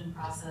decision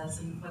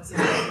process and what's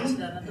important to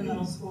them at the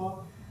middle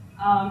school.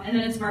 And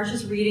then it's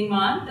March's Reading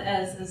Month,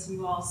 as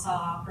you all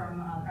saw from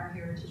our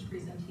Heritage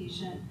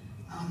presentation.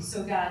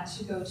 So got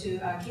to go to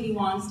Katie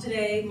Wong's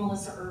today,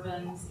 Melissa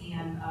Irvin's,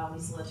 and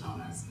Lisa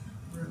Latona's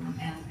room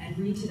and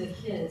read to the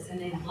kids, and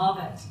they love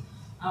it.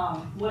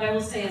 What I will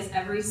say is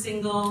every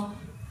single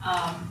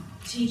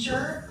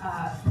teacher,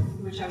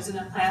 which I was in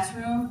their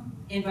classroom,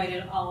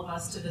 invited all of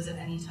us to visit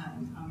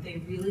anytime.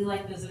 They really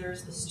like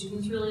visitors. The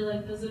students really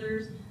like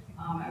visitors.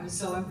 I was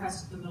so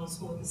impressed with the middle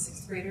school with the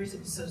 6th graders. It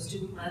was so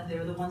student-led.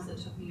 They're the ones that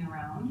took me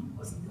around,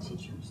 wasn't the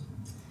teachers.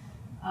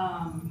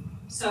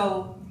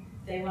 So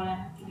they want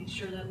to make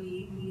sure that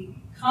we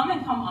come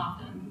and come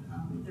often.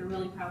 They're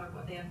really proud of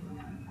what they have going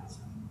on in the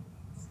classroom.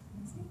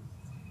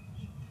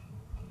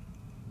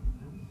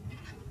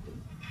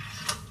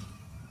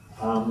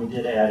 We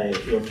did add a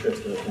field trip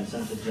to the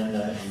consent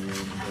agenda, and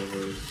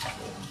there was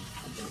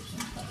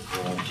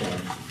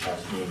change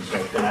last meeting.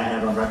 So can I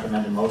have a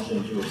recommended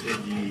motion to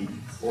approve the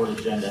board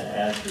agenda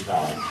as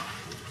revised?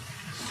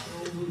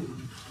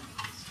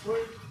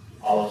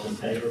 All those in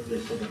favor,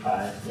 please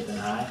signify with an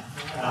aye.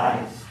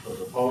 Aye.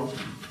 Those opposed?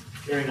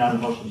 Hearing none,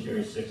 the motion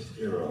carries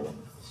 6-0.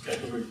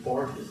 Scheduled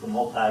report is the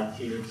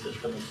multi-tiered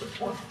system of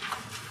support.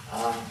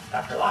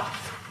 Dr. Locke.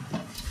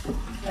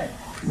 Okay.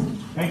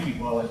 Thank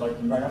you. Well, I'd like to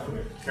invite up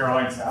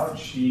Caroline Stout.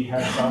 She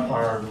heads up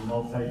our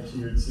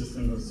multi-tiered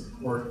system of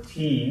support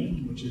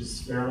team, which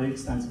is fairly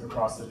extensive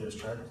across the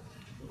district.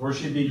 Before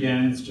she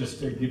begins, just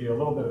to give you a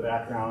little bit of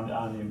background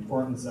on the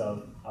importance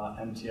of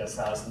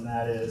MTSS, and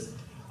that is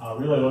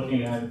really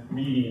looking at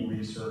reading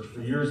research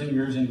for years and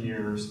years and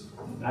years.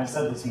 And I've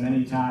said this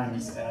many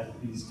times at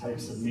these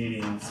types of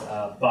meetings,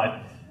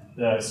 but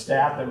the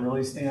stat that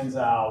really stands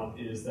out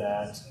is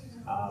that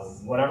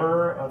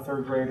whatever a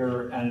 3rd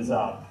grader ends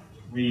up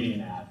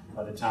reading at,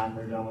 by the time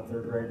they're done with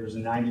 3rd grade, there's a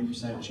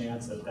 90%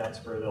 chance that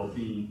that's where they'll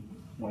be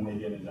when they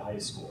get into high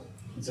school.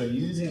 And so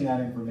using that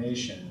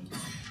information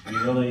and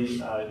really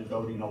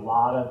devoting a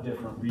lot of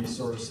different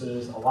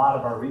resources, a lot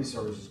of our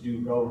resources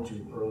do go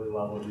to early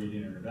level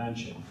reading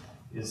intervention,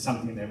 is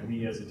something that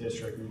we as a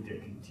district need to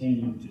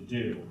continue to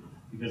do,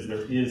 because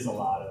there is a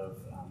lot of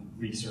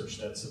research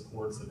that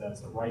supports that that's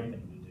the right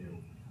thing to do.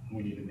 And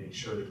we need to make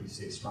sure that we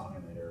stay strong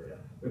in that area.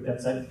 With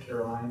that said,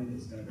 Caroline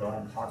is going to go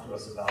ahead and talk to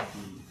us about the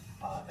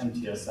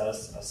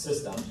MTSS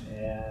system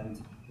and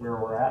where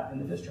we're at in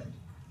the district.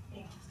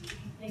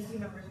 Thank you,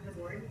 members of the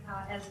board.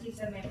 As Steve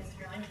said, my name is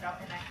Caroline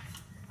Stout, and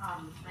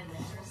I'm an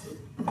intern.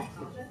 I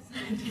apologize. I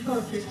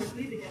developed here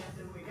quickly to get up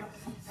to wake up.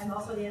 I'm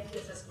also the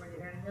MTSS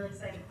coordinator, and I'm really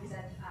excited to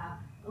present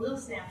a little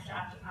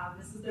snapshot.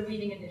 This is the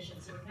reading edition,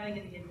 so we're kind of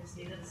going to give you a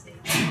state of the state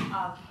of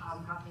how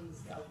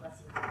things go.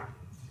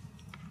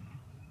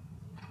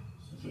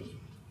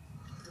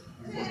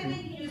 Is there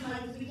anything you can use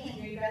mine because we can't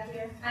hear you back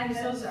there? I'm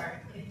so sorry.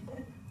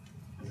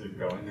 Is it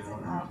going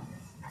now?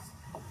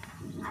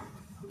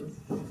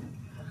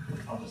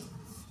 I'll just.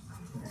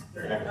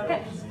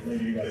 Okay.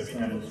 Maybe you guys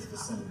can just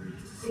listen.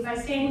 If I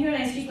stand here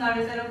and I speak loud,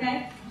 is that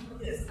okay?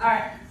 Yes. All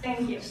right.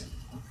 Thank you.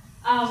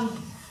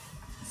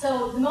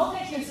 So the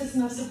multi-tiered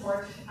system of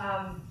support,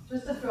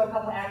 just to throw a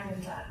couple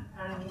acronyms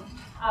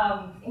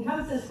on,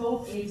 encompasses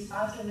both a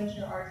responsive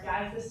intervention or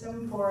RTI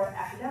system for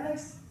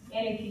academics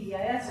and a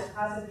PBIS, or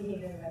positive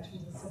behavior intervention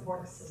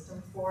support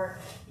system for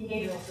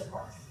behavioral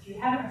support. If you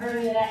haven't heard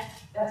of that,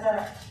 that's all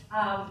right.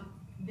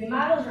 The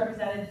model is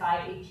represented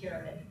by a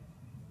pyramid.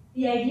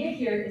 The idea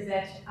here is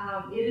that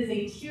it is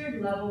a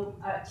tiered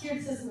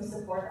system of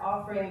support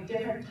offering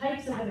different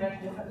types of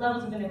intervention, different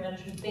levels of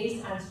intervention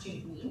based on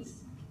student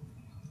needs.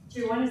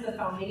 Tier 1 is the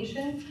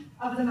foundation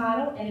of the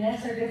model, and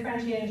that's our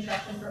differentiated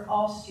instruction for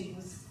all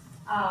students,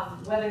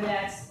 whether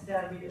that's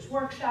the reader's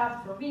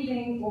workshop for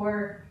reading,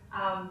 or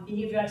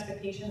behavioral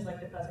expectations like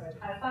the Pleasant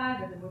High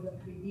Five, or the Woodland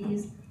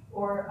 3Bs,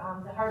 or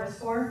the Harvest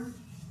 4.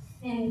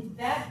 And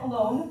that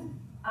alone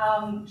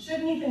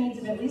should meet the needs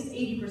of at least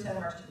 80% of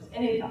our students,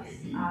 and it does.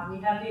 We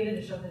have data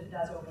to show that it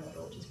does open the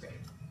door, which is great.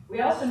 We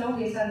also know,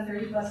 based on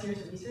 30+ years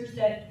of research,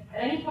 that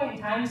at any point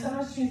in time, some of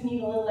our students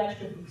need a little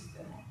extra boost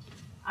than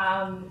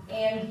that.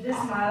 And this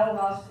model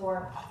allows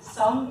for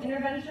some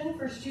intervention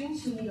for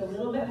students who need a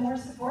little bit more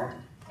support,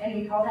 and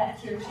we call that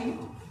Tier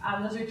 2.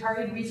 Those are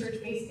targeted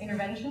research-based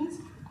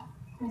interventions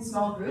in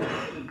small groups,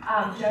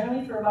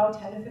 generally for about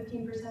 10 to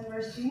 15% of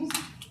our students.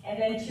 And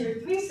then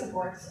Tier 3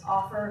 supports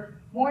offer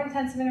more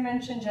intensive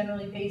intervention,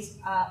 generally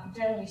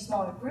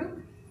smaller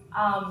group,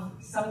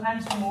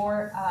 sometimes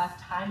more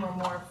time or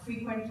more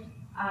frequent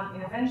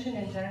intervention,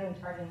 and generally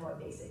targeting more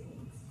basic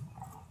needs.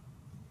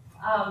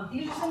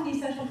 These are some of the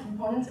essential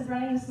components of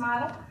running this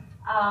model.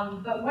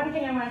 But one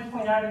thing I wanted to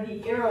point out are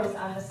the arrows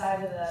on the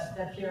side of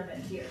the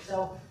pyramid here.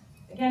 So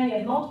again, we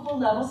have multiple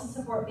levels of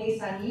support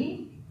based on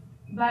need,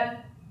 but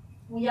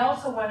we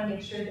also want to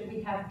make sure that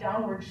we have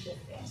downward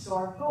shifting. So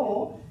our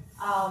goal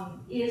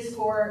is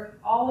for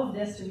all of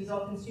this to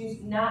result in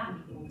students not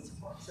needing the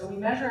support. So we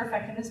measure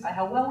effectiveness by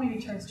how well we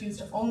return students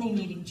to only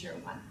needing Tier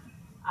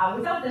 1.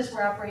 Without this,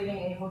 we're operating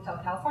a Hotel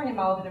California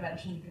model of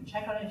intervention. You can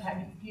check on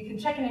anytime, you can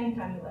check in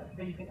anytime you like,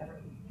 but you can never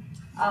leave.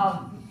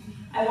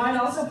 I want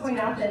to also point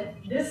out that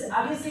this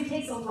obviously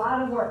takes a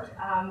lot of work.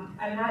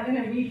 I'm not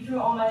going to read through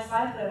all my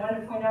slides, but I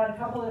wanted to point out a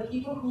couple of the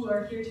people who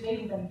are here today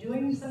who've been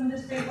doing some of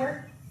this great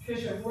work.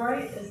 Trisha Roy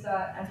is the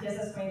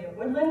MTSS coordinator at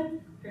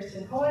Woodland.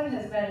 Kristen Cohen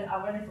has been a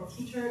wonderful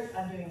teacher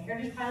doing a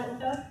heritage pilot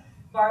with us.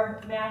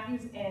 Barb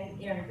Matthews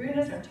and Erin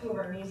Brunas are two of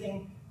our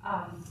amazing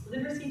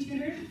literacy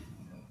tutors.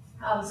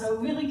 So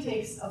it really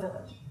takes a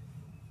village.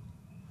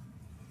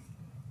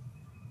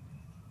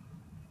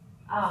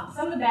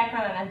 Some of the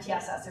background on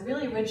MTSS, it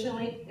really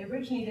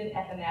originated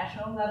at the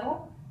national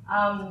level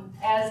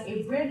as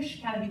a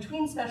bridge kind of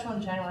between special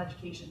and general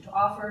education to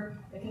offer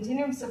the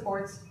continuum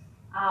supports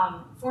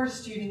for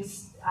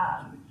students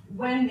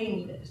when they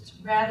need it,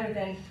 rather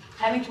than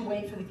having to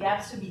wait for the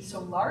gaps to be so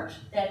large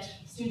that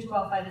students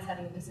qualified as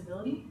having a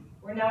disability.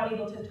 We're now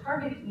able to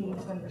target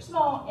needs when they're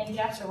small, and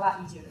gaps are a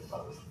lot easier to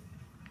close.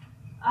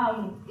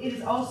 It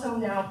is also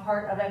now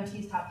part of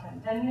MT's Top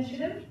 10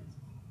 initiative.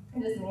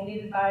 It is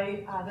mandated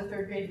by the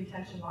 3rd grade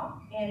retention law.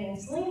 And in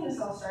Saline, this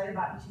all started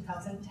about in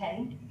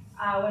 2010,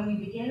 when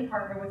we began to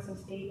partner with some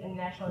state and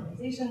national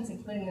organizations,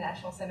 including the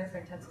National Center for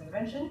Intensive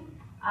Intervention,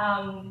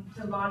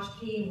 to launch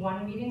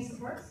K-1 reading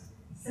supports.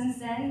 Since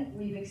then,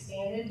 we've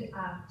expanded to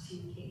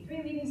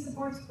K-3 reading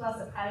supports, plus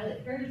a pilot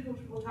at Heritage,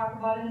 which we'll talk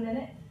about in a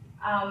minute,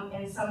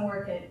 and some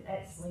work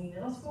at Saline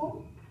Middle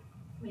School.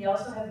 We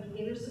also have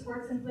behavior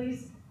supports in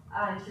place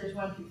in tiers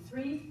 1 through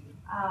 3,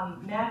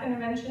 math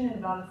intervention in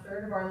about a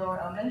third of our lower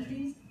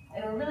elementaries,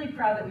 and we're really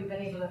proud that we've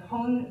been able to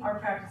hone our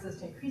practices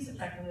to increase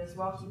effectiveness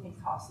while keeping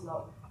costs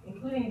low,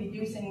 including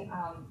reducing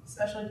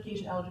special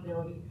education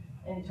eligibility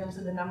in terms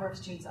of the number of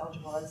students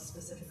eligible as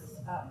specifically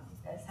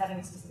as having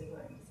a specific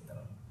learning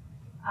disability.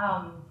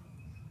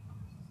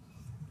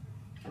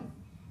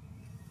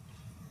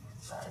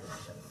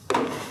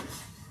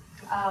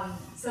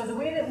 So the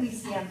way that we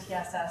see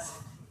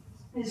MTSS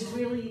is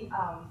really,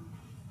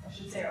 I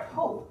should say our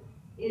hope,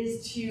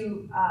 is to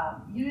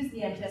use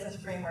the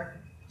MTSS framework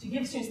to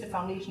give students the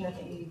foundation that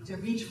they need to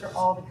reach for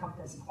all the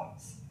compass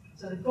points.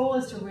 So the goal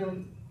is to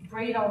really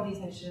braid all these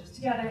initiatives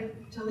together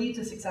to lead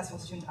to successful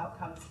student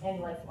outcomes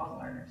and lifelong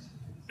learners.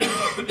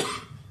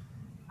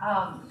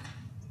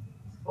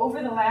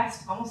 Over the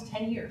last almost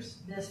 10 years,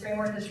 this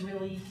framework has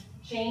really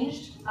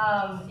changed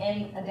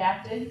and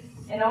adapted,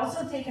 and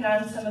also taken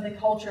on some of the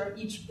culture of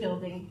each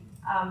building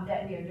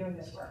that we are doing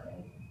this work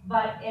in.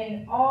 But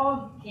in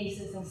all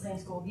cases in Saline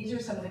School, these are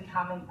some of the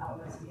common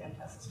elements of the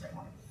MTSS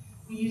framework.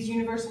 We use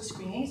universal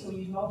screening, so we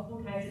use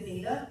multiple kinds of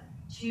data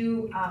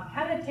to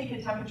kind of take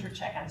a temperature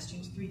check on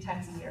students 3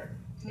 times a year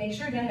to make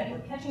sure, again, that we're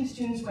catching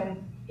students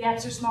when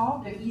gaps are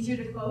small, they're easier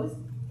to close,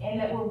 and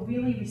that we're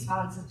really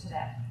responsive to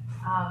that.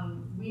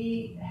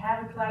 We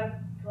have a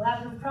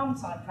collaborative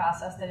problem-solving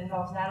process that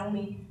involves not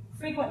only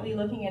frequently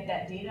looking at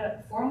that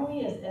data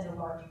formally as a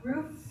large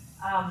group,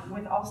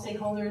 with all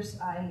stakeholders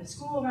in the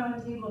school around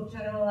the table,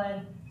 general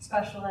ed,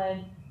 special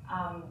ed,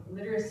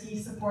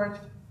 literacy support,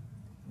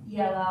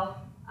 ELL,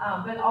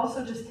 but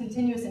also just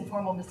continuous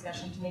informal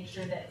discussion to make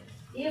sure that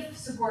if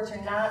supports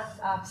are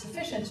not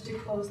sufficient to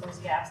close those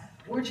gaps,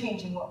 we're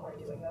changing what we're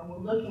doing, and we're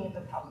looking at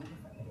the problem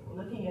differently,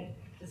 we're looking at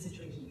the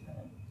situation differently.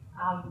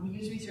 We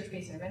use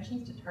research-based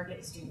interventions to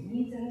target student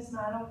needs in this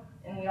model,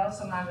 and we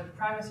also monitor the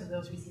progress of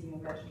those receiving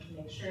intervention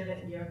to make sure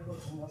that we are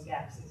closing those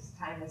gaps as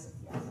time is of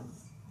the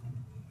essence.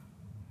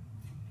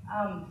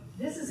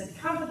 This is a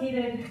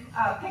complicated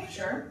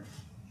picture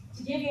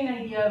to give you an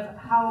idea of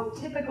how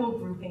typical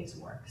groupings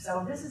work.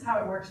 So this is how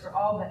it works for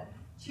all but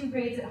 2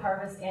 grades at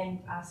Harvest and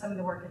some of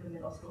the work at the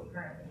middle school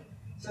currently.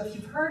 So if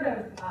you've heard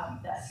of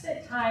the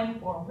sit time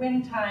or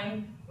win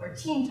time or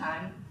teen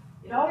time,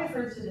 it all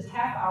refers to this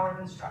half hour of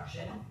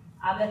instruction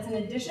that's in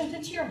addition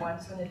to tier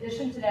 1, so in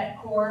addition to that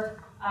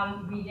core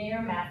reading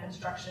or math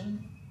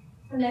instruction,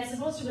 and that's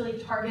supposed to really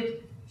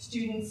target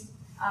students'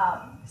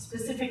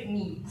 specific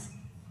needs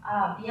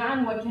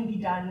beyond what can be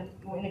done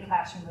in a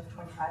classroom of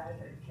 25 or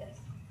 30 kids.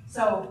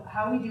 So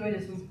how we do it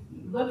is we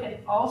look at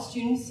all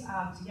students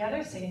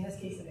together, say in this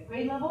case at a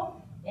grade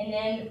level, and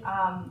then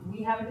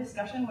we have a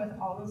discussion with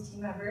all those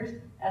team members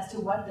as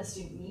to what the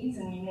student needs,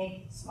 and we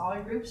make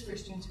smaller groups for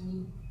students who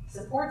need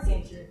support, say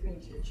in Tier 3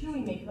 and Tier 2. We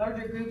make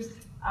larger groups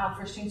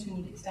for students who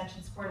need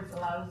extension support. It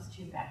allows us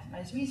to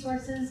maximize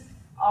resources,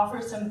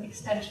 offer some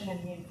extension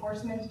and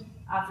reinforcement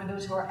for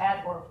those who are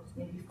at or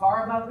maybe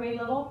far above grade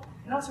level,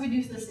 and also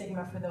reduce the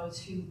stigma for those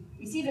who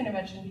receive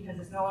intervention because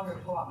it's no longer a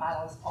co-op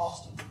model, it's all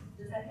students.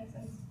 Does that make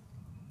sense?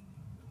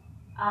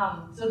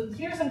 So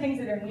here are some things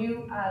that are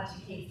new to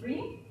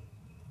K3.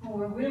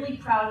 We're really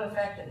proud of the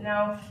fact that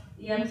now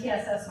the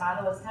MTSS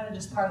model is kind of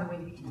just part of the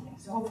way we do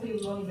things. So hopefully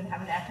we won't even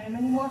have an acronym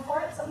anymore for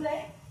it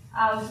someday.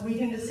 We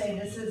can just say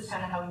this is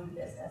kind of how we do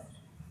business.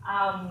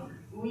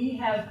 We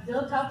have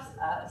built up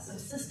some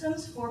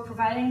systems for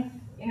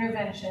providing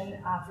intervention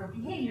for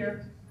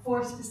behavior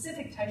for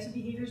specific types of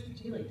behaviors,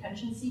 particularly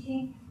attention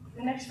seeking.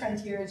 The next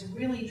frontier is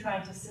really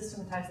trying to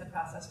systematize the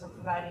process for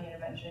providing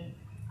intervention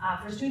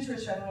for students who are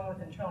struggling with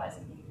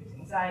internalizing behaviors,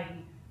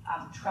 anxiety,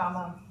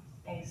 trauma,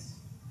 angst,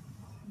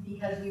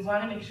 because we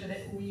want to make sure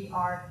that we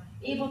are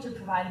able to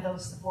provide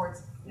those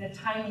supports in a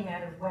timely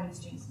manner when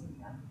students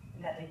need them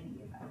and that they can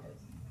be effective.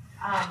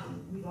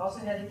 We've also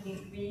had the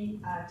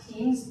K3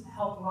 teams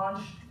help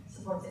launch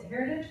supports at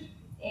Heritage,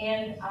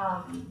 and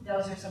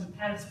those are some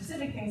kind of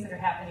specific things that are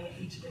happening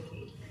at each of the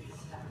K3s.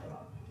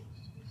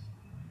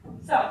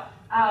 So,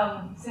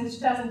 since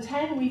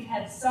 2010, we've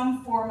had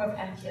some form of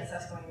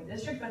MTSS going in the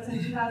district, but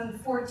since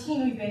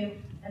 2014, we've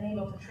been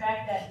able to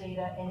track that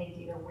data in a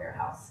data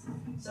warehouse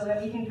so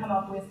that we can come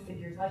up with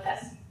figures like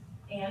this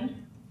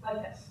and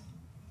like this.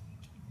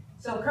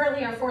 So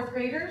currently our fourth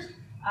graders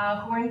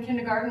who are in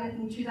kindergarten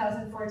in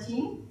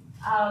 2014,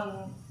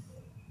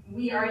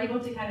 we are able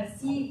to kind of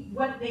see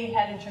what they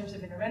had in terms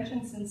of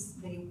intervention since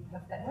they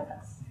have been with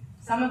us.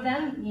 Some of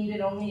them needed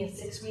only a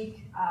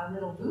 6-week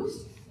little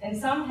boost, and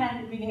some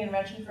had reading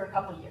intervention for a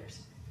couple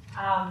years.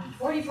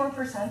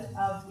 44%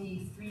 of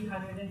the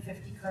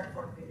 350 current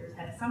fourth graders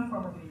had some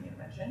form of reading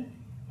intervention,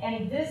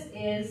 and this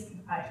is the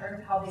pie chart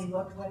of how they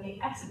looked when they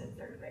exited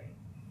third grade.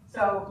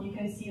 So you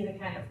can see the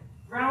kind of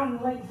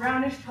brown, light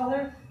brownish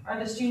color are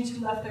the students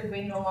who left third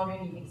grade no longer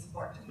needing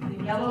support.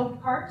 The yellow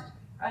part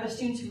are the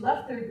students who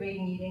left third grade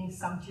needing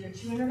some Tier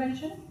 2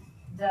 intervention.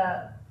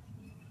 The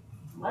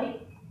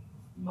light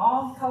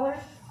mauve color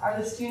are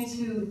the students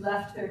who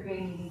left third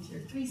grade needing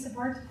Tier 3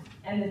 support,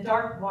 and the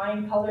dark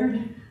wine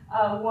colored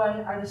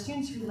one are the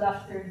students who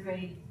left third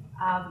grade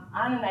on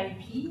an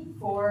IEP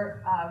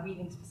for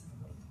reading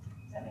specifically.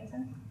 Does that make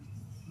sense?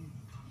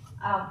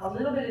 A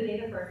little bit of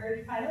data for a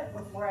Heritage pilot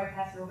before I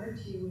pass it over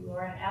to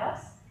Laura and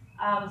Alice.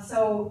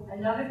 So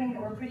another thing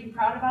that we're pretty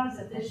proud about is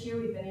that this year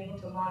we've been able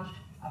to launch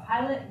a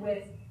pilot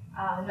with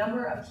a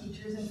number of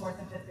teachers in 4th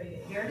and 5th grade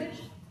at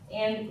Heritage.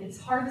 And it's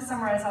hard to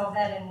summarize all of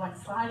that in one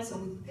slide, so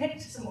we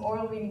picked some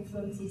oral reading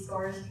fluency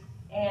scores,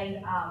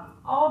 and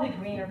all the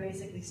green are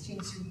basically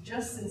students who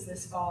just since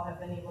this fall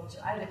have been able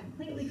to either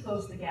completely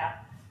close the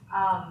gap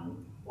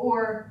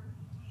or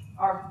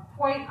are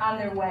quite on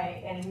their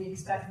way, and we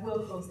expect will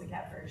close the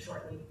gap very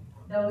shortly.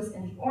 Those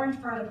in the orange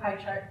part of the pie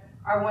chart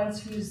are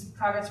ones whose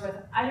progress was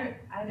either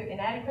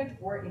inadequate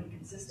or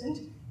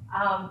inconsistent,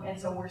 and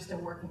so we're still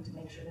working to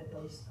make sure that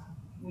those,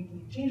 we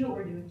can change what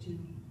we're doing to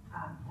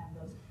have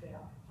those fit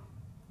out.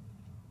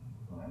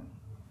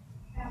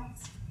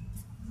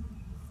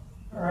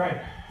 All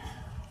right.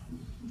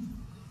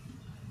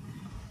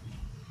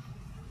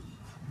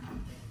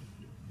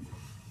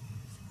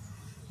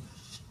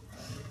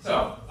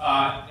 So,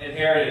 at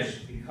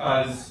Heritage,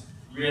 because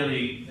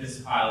really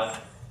this pilot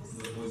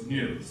was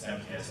new, this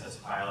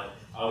MTSS pilot,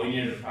 we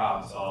needed to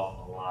problem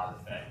solve a lot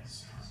of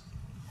things.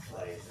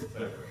 Like the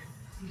clicker.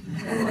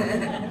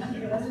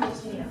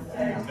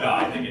 No,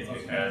 I think it's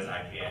because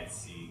I can't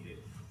see the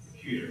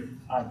computer.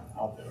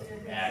 I'll do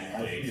it.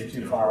 Actually, You're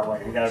too far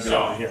away. We gotta be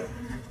over here.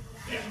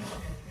 Yeah.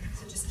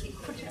 So just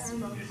keep looking.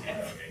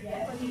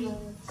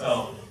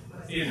 So,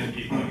 Stephen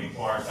keep looking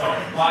for it. So,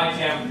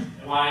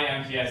 why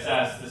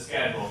MTSS, the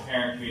schedule,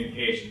 parent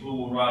communication, who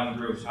will run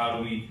groups, how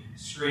do we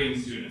screen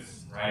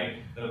students,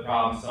 right? The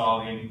problem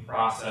solving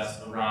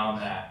process around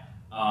that.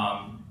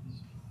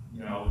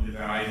 You know,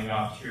 dividing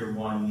up Tier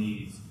 1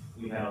 needs.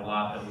 We had a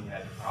lot that we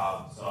had to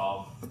problem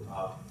solve,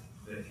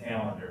 the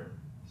calendar.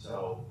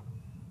 So,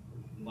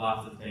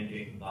 lots of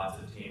thinking, lots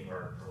of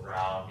teamwork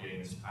around getting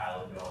this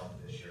pilot going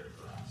this year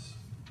for us.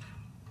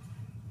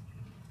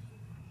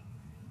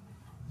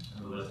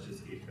 And the list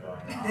just keeps going on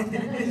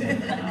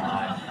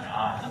and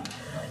on.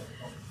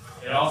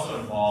 It also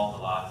involved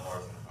a lot more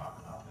than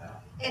talk about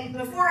that. And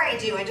before I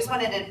do, I just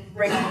wanted to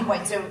bring up a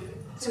point. So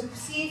to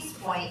Steve's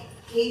point,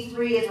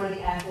 K3 is where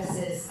the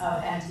emphasis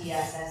of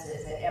MTSS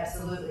is,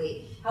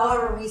 absolutely.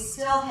 However, we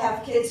still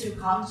have kids who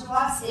come to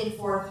us in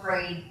 4th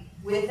grade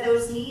with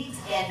those needs,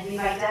 and we've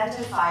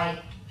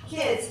identified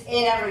kids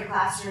in every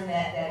classroom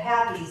that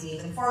have these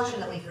needs.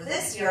 Unfortunately for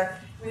this year,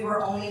 we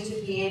were only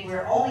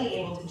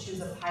able to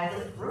choose a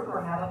pilot group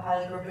or have a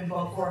pilot group in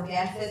both 4th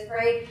and 5th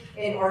grade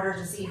in order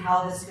to see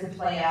how this could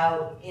play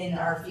out in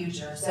our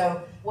future.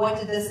 So what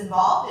did this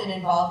involve? It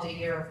involved a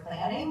year of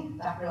planning,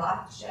 Dr.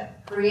 Lockship,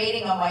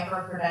 creating a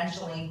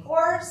micro-credentialing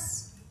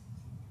course,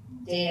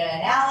 data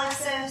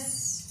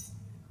analysis,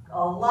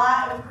 a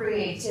lot of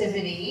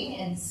creativity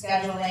in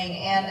scheduling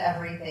and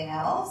everything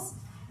else,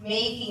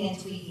 making and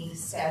tweaking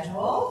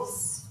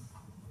schedules,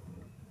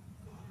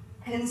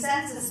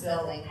 consensus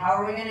building. How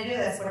are we going to do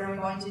this? What are we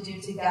going to do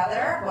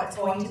together? What's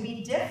going to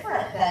be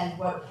different than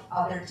what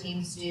other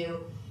teams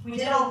do? We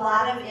did a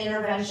lot of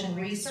intervention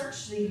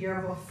research the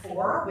year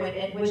before,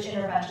 which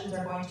interventions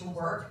are going to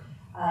work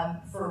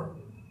for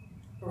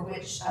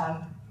which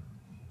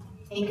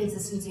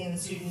inconsistency in the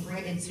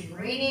student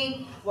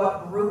reading,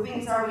 what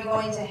groupings are we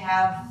going to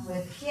have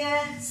with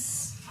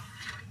kids,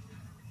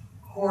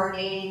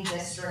 coordinating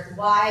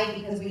district-wide,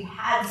 because we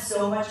had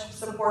so much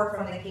support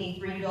from the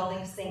K-3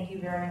 buildings, thank you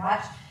very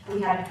much.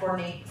 We had to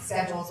coordinate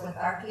schedules with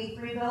our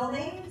K-3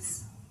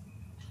 buildings.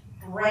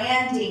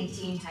 Branding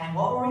team time,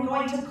 what were we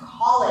going to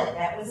call it?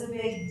 That was a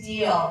big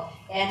deal.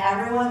 And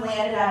everyone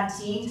landed on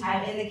team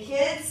time, and the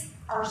kids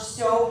are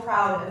so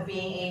proud of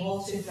being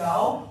able to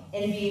go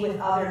and be with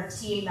other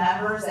team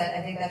members. And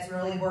I think that's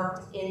really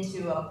worked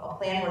into a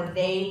plan where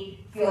they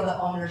feel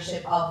the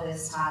ownership of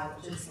this time,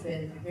 which has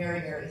been very,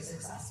 very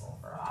successful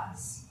for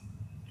us.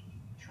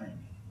 Training.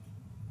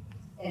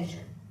 And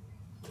training.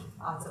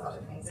 Lots of other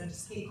things. So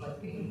just keep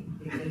clicking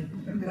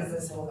because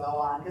this will go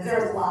on. Because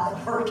there's a lot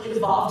of work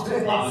involved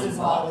with this as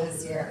well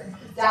this year.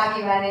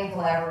 Documenting,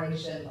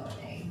 collaboration,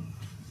 learning.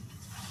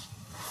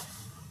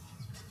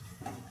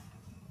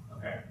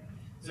 Okay.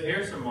 So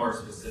here's some more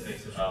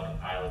specifics about the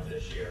pilot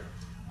this year.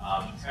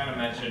 Kind of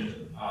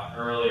mentioned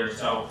earlier,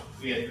 so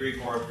we had 3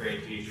 4th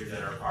grade teachers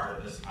that are part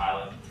of this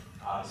pilot.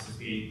 This is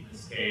Pete,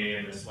 Ms. Katie,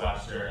 and Ms.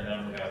 Webster, and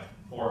then we have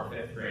 4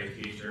 5th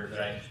grade teachers,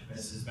 right?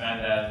 Mrs.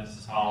 Mendez,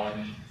 Mrs.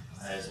 Holland,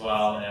 as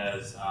well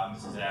as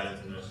Mrs. Adams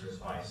and Mr.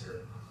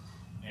 Spicer.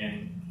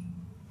 And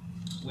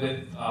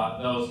with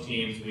those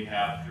teams, we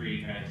have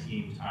 3 kind of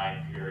team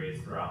time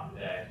periods throughout the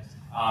day.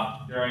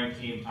 During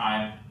team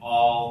time,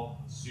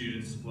 all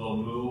students will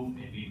move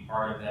and be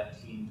part of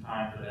that team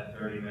time for that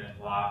 30-minute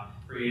block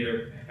for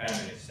either kind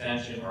of an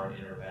extension or an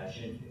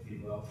intervention, if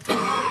you will.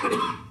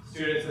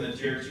 Students in the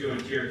Tier 2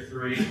 and Tier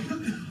 3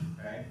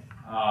 okay,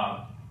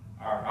 are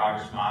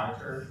progress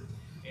monitored,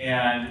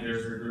 and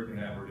there's regrouping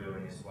that we're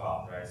doing as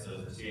well, right? So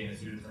as we're seeing the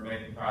students are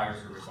making progress,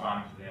 we're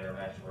responding to the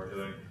intervention, we're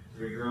doing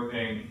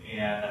regrouping,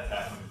 and that's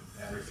happening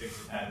every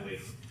 6 to 10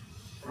 weeks.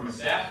 From a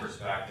staff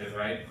perspective,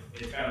 right,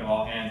 it's kind of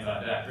all hands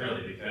on deck,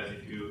 really, because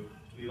if you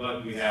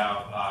look, we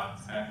have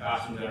kind of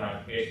classroom general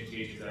education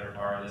teachers that are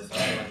part of this,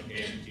 special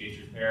education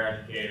teachers,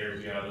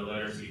 paraeducators, you have the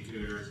literacy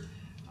tutors,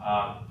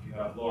 you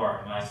have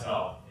Laura,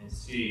 myself, and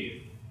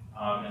Steve,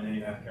 and then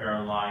you have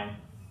Caroline.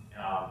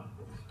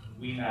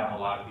 We have a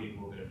lot of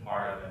people who have been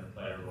part of and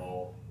played a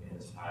role in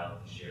this pilot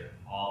this year.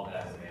 All of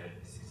that has made it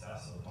a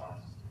success so far.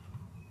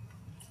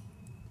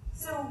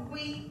 So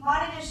we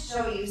wanted to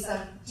show you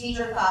some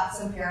teacher thoughts,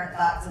 some parent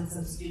thoughts, and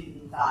some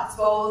student thoughts,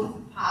 both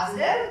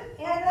positive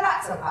and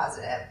not so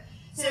positive.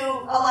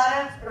 So a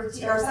lot of,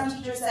 some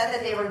teachers said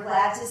that they were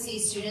glad to see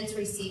students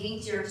receiving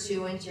Tier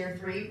 2 and Tier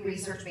 3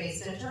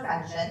 research-based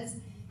interventions.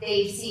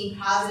 They've seen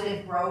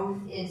positive growth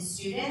in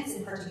students,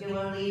 and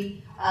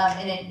particularly,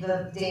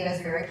 the data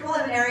is very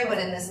preliminary, but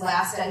in this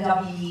last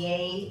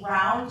NWEA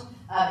round,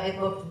 it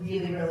looked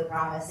really, really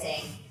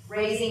promising.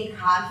 Raising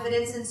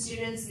confidence in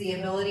students, the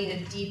ability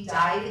to deep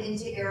dive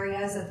into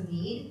areas of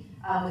need,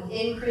 with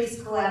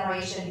increased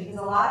collaboration, because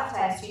a lot of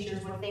times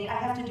teachers would think, I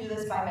have to do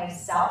this by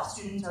myself.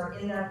 Students are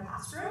in their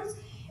classrooms,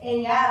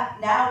 and yeah,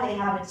 now they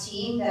have a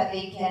team that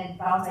they can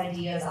bounce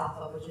ideas off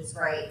of, which is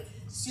great.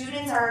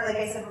 Students are, like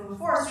I said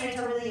before, students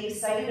are really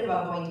excited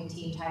about going to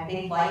team time.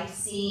 They like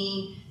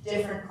seeing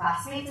different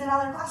classmates in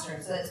other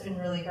classrooms, so it's been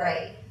really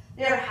great.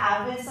 There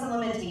have been some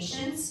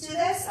limitations to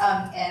this,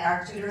 and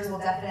our tutors will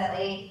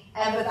definitely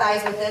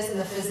empathize with this in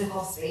the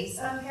physical space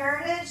of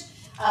Heritage.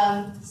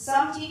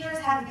 Some teachers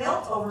have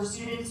guilt over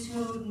students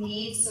who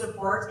need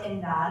support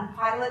in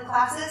non-pilot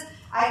classes.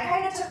 I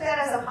kind of took that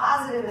as a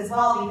positive as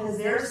well, because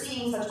they're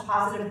seeing such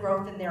positive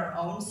growth in their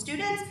own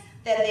students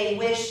that they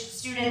wish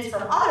students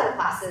from other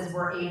classes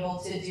were able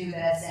to do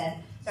this.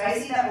 And so I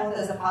see that both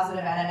as a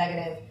positive and a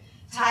negative.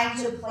 Time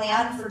to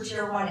plan for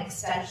Tier 1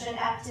 extension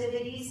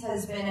activities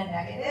has been a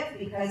negative,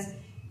 because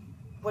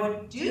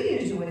what do you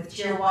do with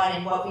Tier 1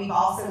 and what we've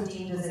also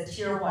deemed as a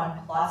Tier 1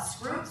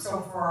 plus group,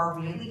 so for our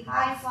really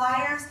high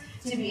flyers,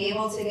 to be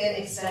able to get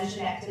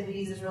extension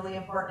activities is really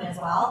important as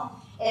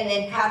well. And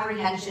then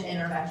comprehension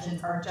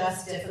interventions are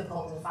just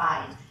difficult to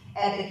find.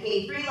 At the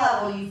K-3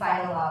 level, you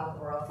find a lot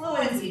of oral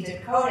fluency,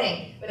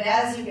 decoding, but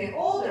as you get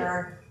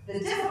older, the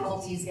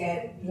difficulties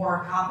get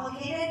more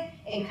complicated,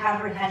 and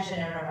comprehension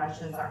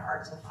interventions are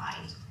hard to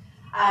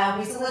find.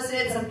 We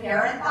solicited some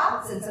parent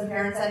thoughts, and some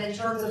parents said in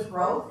terms of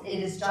growth, it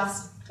is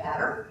just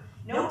better.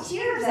 No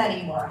tears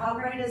anymore. How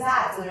great is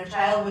that? So their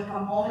child would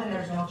come home and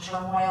there's no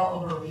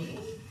turmoil over reading.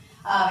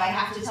 I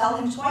have to tell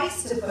him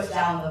twice to put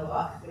down the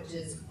book, which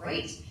is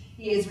great.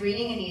 He is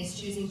reading and he is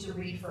choosing to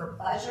read for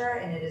pleasure,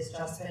 and it has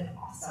just been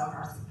awesome.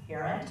 Our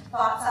parent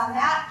thoughts on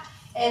that.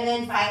 And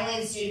then finally,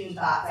 the student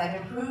thoughts.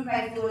 I've improved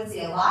my fluency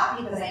a lot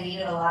because I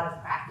needed a lot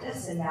of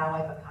practice, and now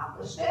I've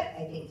accomplished it.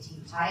 I think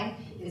team time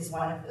is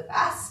one of the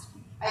best.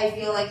 I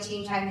feel like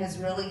team time has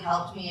really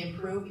helped me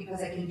improve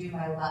because I can do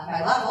my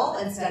level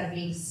instead of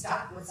being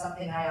stuck with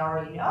something I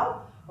already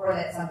know, or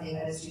that's something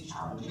that is too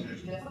challenging or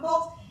too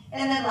difficult.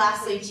 And then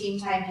lastly, team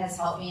time has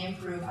helped me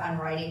improve on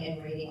writing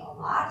and reading a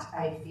lot.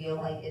 I feel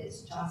like it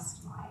is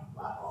just my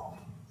level.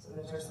 So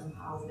those are some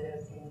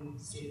positives in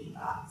student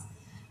thoughts.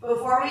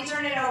 Before we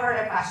turn it over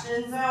to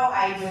questions though,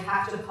 I would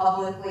have to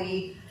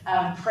publicly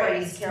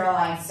praise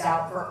Caroline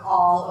Stout for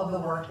all of the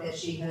work that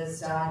she has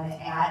done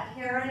at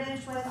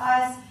Heritage with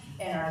us,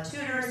 and our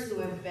tutors who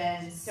have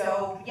been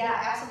so, yeah,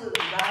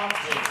 absolutely.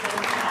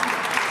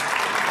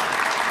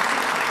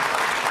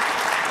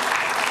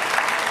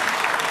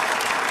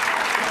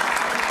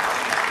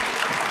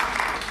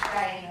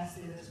 Guiding us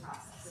through this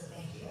process, so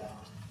thank you.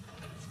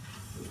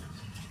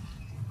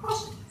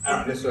 Questions? I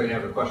don't necessarily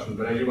have a question,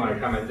 but I do want to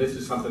comment. This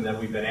is something that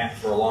we've been at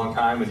for a long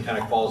time, and kind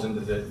of falls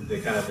into the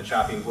kind of the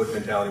chopping wood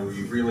mentality where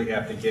you really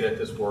have to get at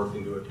this work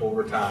and do it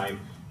over time.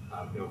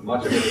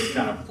 Much of it is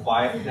kind of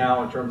quiet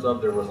now in terms of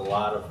there was a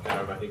lot of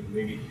kind of, I think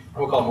maybe, I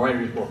would call more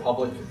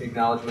public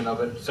acknowledgement of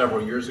it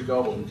several years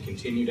ago, but we've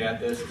continued at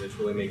this, and it's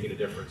really making a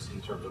difference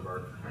in terms of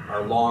our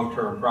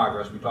long-term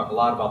progress. We talk a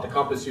lot about the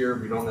compass here.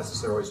 We don't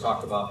necessarily always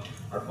talk about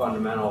our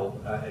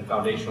fundamental and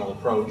foundational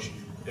approach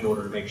in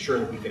order to make sure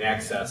that we can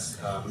access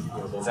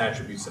those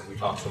attributes that we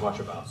talk so much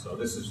about. So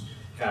this is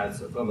kind of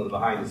some of the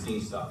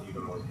behind-the-scenes stuff you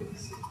don't always get to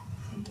see.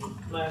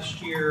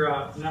 Last year,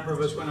 a number of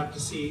us went up to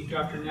see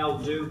Dr. Nell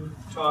Duke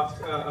talk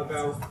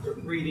about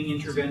reading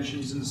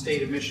interventions in the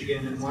state of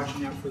Michigan and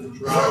watching out for the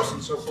drops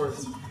and so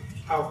forth, and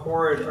how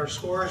horrid our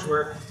scores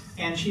were.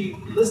 And she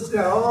listed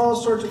out all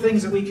sorts of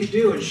things that we could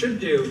do and should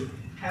do.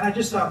 And I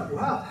just thought,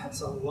 wow, that's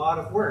a lot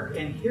of work.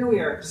 And here we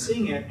are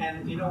seeing it,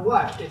 and you know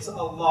what? It's a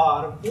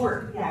lot of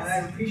work. Yes. And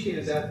I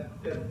appreciated that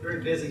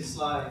very busy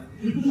slide.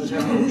 I was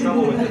having a little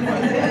trouble with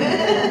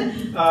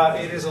it, but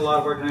it is a lot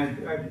of work,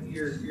 and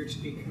you're to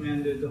be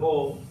commended. The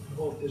whole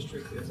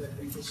district is, I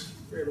think,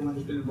 for everyone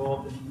who's been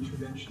involved in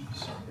interventions.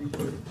 So thank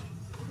you.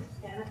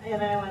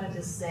 And I want to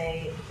just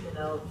say,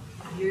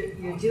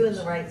 you're doing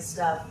the right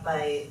stuff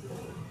by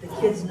the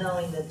kids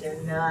knowing that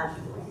they're not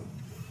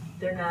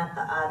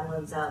the odd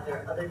ones out.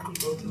 There are other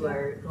people who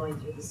are going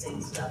through the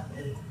same stuff,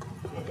 and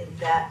I think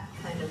that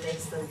kind of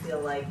makes them feel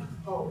like,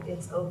 oh,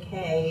 it's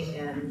okay,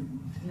 and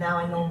now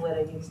I know what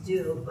I need to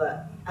do,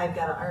 but I've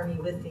got an army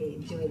with me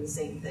doing the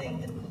same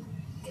thing,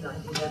 and I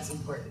think that's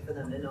important for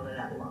them to know they're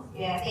not alone.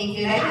 Yeah, thank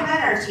you. And I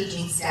commend our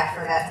teaching staff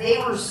for that. They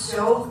were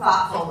so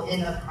thoughtful in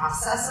the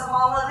process of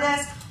all of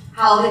this,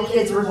 how the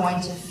kids were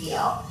going to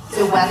feel.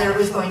 So whether it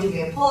was going to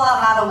be a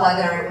pull-out model,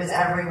 whether it was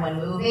everyone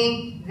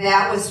moving,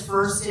 that was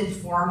first and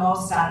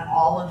foremost on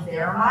all of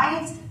their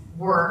minds.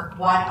 What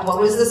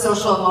was the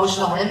social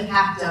emotional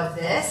impact of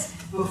this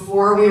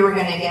before we were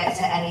going to get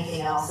to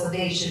anything else? So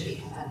they should be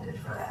commended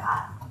for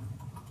that.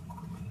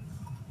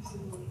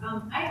 Absolutely.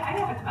 I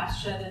have a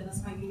question, and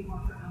this might be more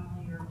for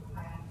Emily or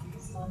Brad, if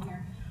you're still in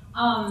here.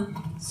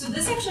 So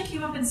this actually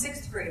came up in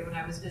 6th grade when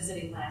I was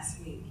visiting last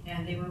week,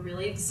 and they were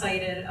really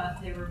excited.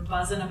 They were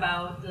buzzing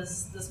about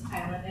this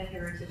pilot at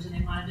Heritage, and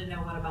they wanted to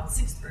know what about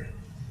 6th grade.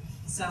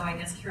 So I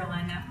guess,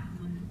 Caroline, that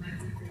one might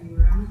be for you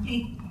or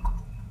Emily.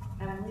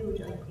 Emily, would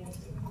you like to answer?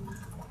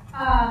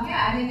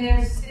 Yeah, I mean,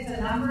 it's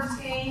a numbers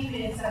game,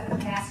 it's a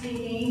capacity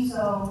game,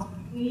 so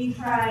we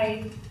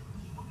tried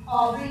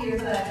all 3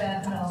 years that I've been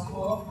at the middle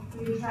school,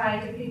 we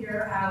tried to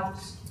figure out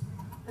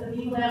the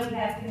people that we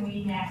have, can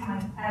we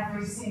maximize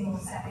every single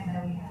second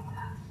that we have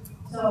them.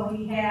 So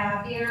we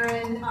have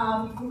Erin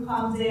who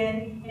comes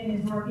in and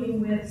is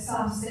working with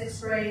some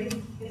 6th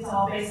grade. It's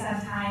all based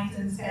on times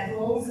and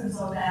schedules, and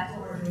so that's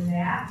what we're doing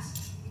that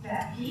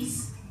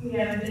piece. We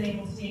haven't been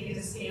able to take it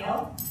to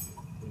scale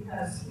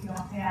because we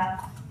don't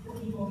have the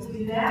people to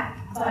do that.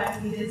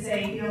 But we did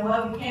say, you know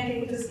what, we can't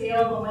take it to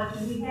scale, but what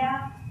do we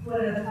have?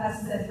 What are the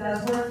classes that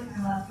does work?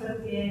 And let's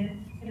put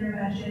in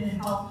intervention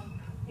and help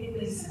at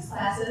least 6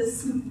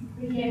 classes.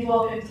 We can't do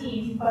all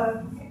 15,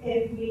 but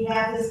if we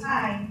have this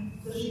time,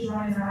 so she's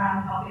running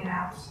around helping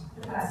out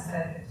the class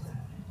that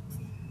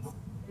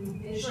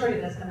it surely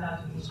does come down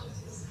to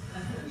resources.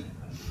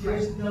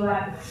 There's no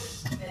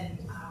evidence. And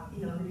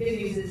the good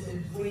news is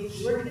there's way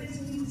fewer kids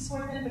who need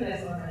support than, but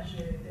as Laura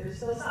mentioned, there's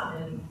still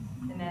some,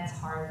 and that's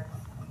hard.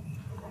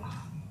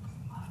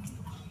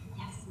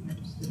 Yes.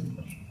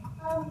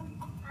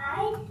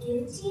 I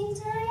do team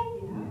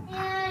time,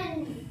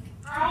 and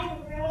I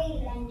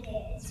really like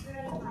it. It's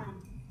really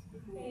fun.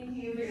 Thank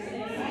you.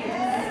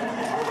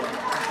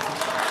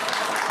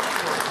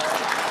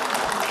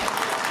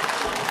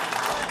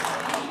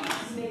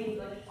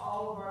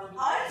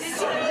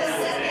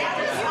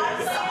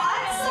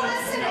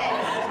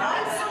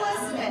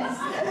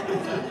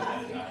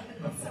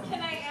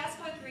 Can I ask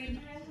what grade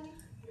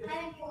you're in?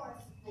 I'm 4th.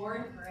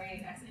 4th, great.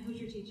 Excellent. Who's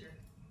your teacher?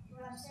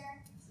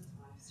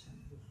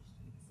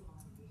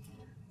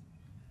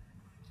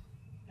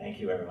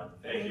 Thank you, everyone.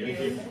 Thank you.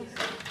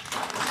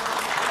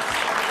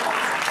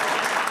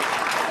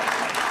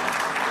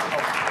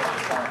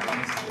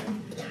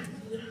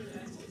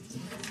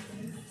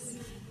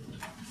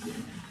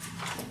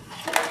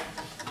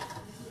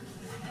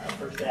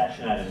 First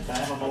action item, can I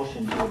have a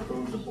motion to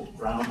approve the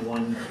round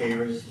one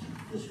CARES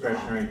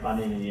discretionary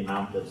funding in the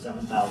amount of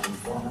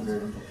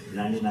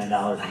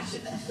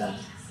 $7,499.60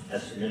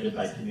 as submitted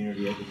by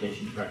Community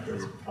Education Director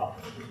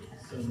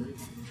Hoffman?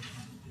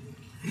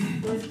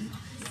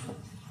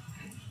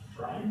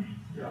 Brian?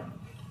 Yeah.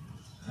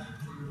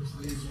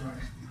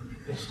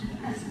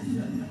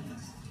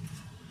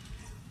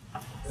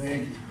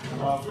 Thank you.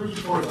 First,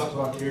 before I talk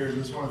about CARES, I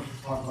just want to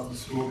talk about the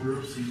school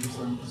groups and just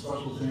a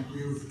special thank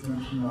you to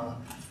mention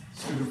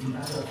student from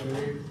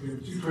SFA. We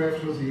have 2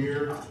 craft shows a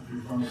year. If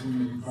you're from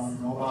Saline, you probably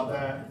know about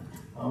that.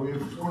 We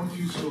have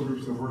 22 school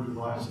groups that worked at the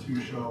last 2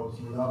 shows.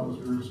 And without those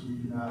groups, we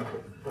could not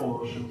pull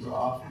those shows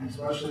off. And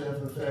especially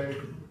FFA.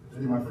 I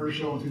did my first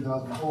show in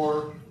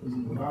 2004. It was a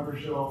November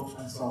show.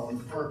 I saw the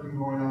parking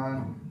going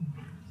on.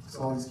 I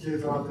saw these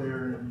kids out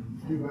there, and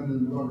even in the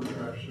November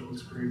craft show, it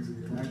was crazy.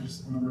 And I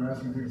just remember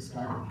asking, I think,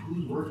 Scott,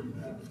 who's working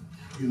that?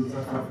 He was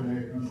at FFA,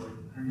 and I was like,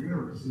 are you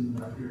never see them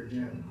back here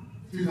again?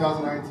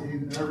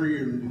 2019, every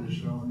year they do the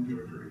show, and they do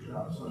a great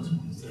job. So I just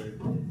want to say,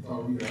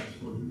 all you guys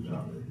for the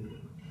job they do.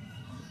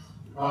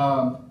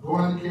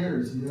 Going on to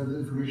CARES, you have the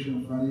information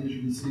in front of you. As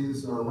you can see, this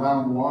is our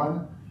round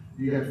one.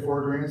 You had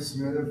 4 grants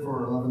submitted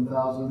for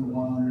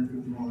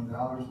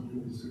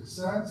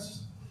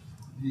 $11,151.56.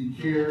 The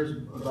CARES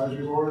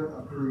Advisory Board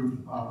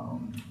approved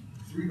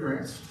 3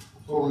 grants,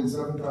 totaling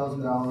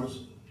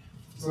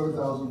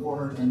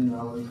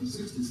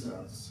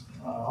 $7,490.60.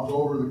 I'll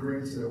go over the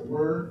grants that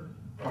were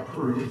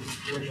approved.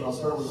 Actually, I'll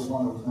start with the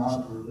one that was not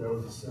approved. That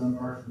was the STEM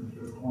Park in the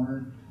 5th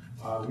corner.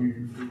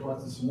 We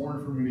requested some more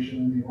information,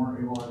 and they weren't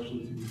able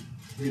actually to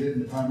get it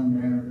in a timely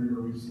manner. They're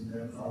going to resubmit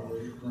that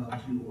probably around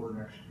 2 or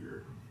next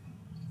year.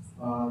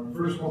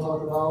 First one we'll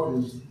talk about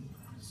is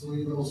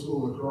Saline Middle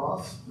School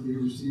lacrosse. They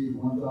received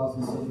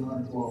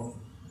 $1,712.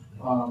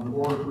 The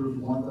board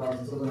approved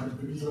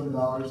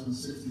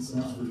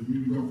 $1,757.60 for new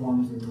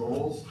uniforms and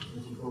goals.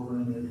 It's a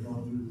program that is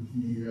going through the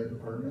community ed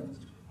department.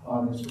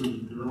 It's for the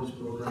girls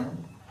program.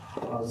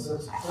 The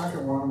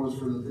second one was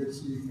for the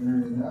Dixie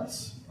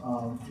marionettes.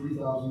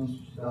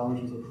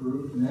 $3,000 was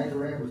approved, and that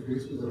grant was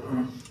basically to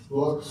print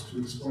books to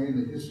explain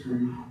the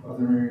history of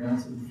the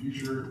marionettes and the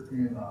future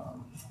in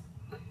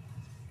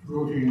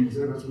rotating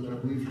exhibits, which I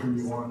believe is going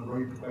to be one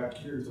right back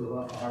here, so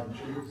right behind the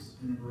Chase,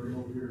 and right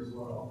over here as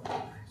well.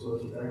 So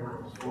that's what that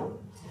grant was for.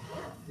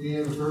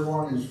 And the third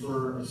one is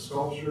for a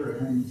sculpture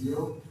at Henning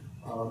Field,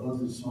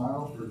 Leslie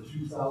Smile, for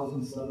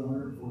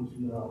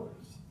 $2,742.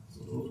 So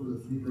those were the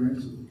 3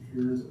 grants that the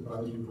CARES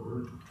Advisory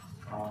Board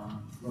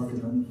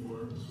recommended for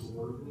this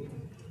award.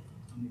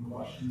 Any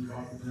questions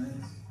about the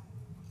grants?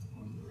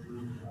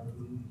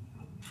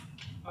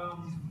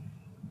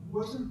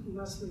 Wasn't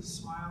Leslie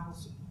Smile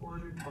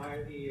supported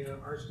by the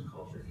Arts and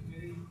Culture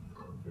Committee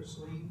for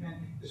Saline? And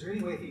is there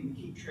any way that you can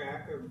keep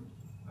track of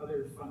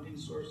other funding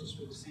sources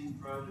for the same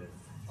project?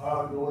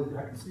 Well,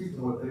 I can speak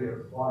to what they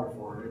applied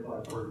for. They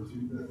applied for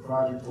the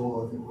project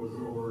goal, I think, was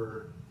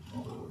over,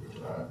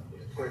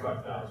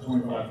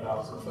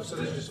 $25,000. So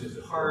this is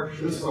just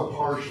partial. This is a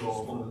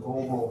partial. The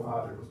overall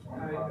project was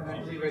 $25,000. And I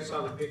believe I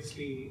saw the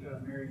Bixby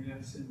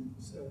marionettes in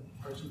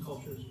Arts and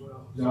Culture as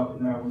well. No,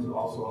 that was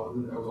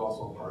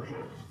also a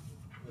partial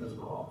as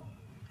well.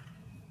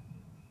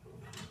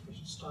 I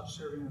should stop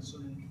serving on so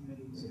many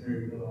committees.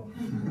 There you go.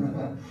 Thank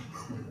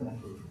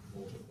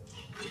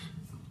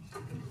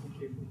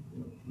you.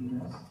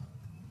 Yes.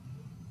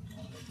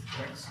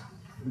 Thanks.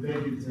 And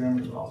thank you to them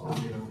as well. So,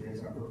 you know,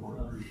 guys have more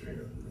appreciate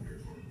it.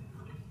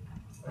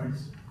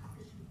 Thanks.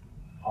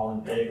 All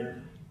in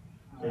favor?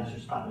 Please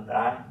respond with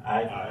aye.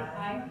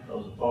 Aye.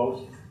 Those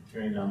opposed?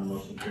 Hearing none, the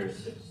motion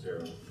carries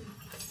 6-0.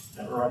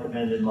 Have a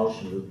recommended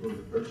motion to approve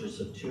the purchase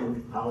of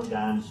 2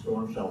 Polygon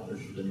storm shelters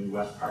for the new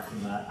west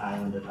parking lot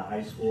island at the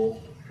high school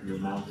in the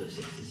amount of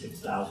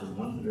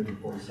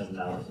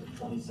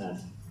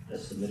 $66,147.20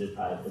 as submitted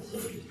by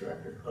Facilities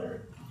Director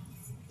Clary.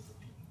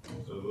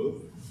 So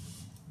moved.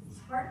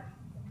 Support.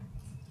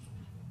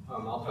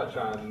 I'll touch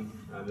on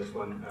this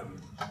one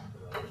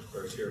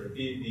first here.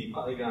 The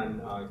Polygon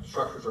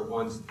structures are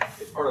ones,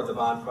 it's part of the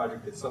bond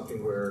project. It's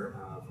something where,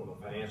 from a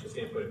financial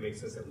standpoint, it makes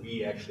sense that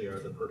we actually are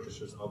the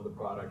purchasers of the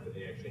product, that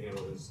they actually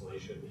handle the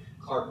installation.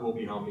 Clark will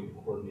be helping to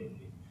coordinate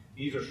these.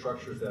 These are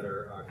structures that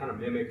are kind of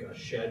mimic a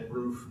shed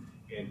roof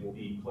and will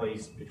be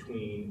placed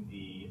between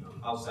the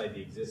outside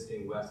the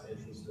existing west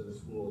entrance to the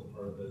school as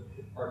part of the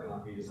parking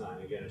lot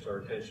redesign. Again, it's our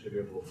intention to be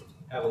able to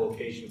have a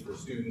location for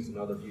students and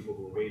other people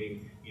who are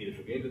waiting either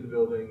to get into the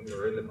building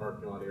or in the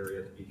parking lot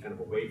area to be kind of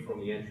away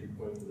from the entry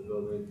point of the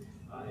building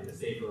in a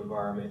safer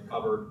environment,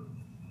 covered,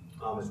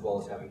 as well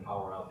as having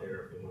power out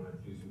there if they want to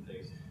do some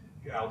things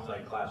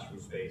outside classroom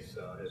space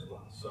as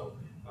well. So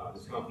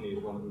this company is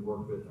one that we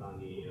work with on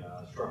the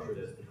structure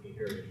that's between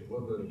Heritage and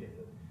Woodland. Again,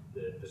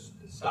 the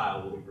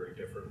style will be very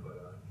different,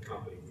 but the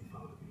company we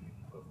found to be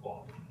of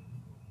quality.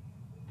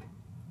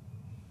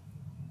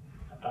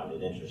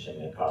 bit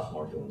interesting. It costs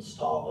more to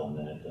install them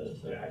than it does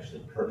to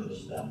actually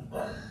purchase them,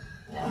 but.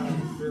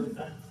 Really?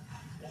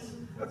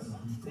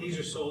 These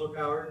are solar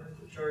powered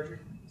charger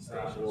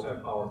stations? We'll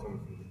have power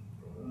coming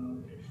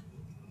from.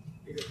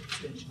 Bigger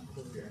extension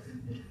cord.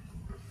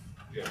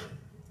 Yeah.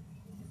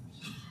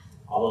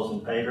 All those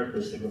in favor,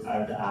 please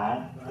signify with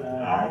aye.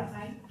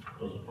 Aye.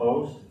 Those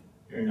opposed?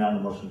 Hearing none,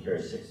 the motion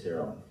carries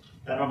 6-0.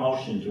 Can I have a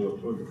motion to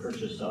approve the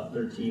purchase of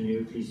 13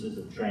 new pieces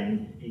of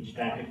trained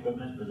HVAC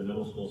equipment for the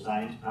middle school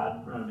science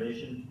pod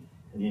renovation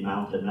in the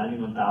amount of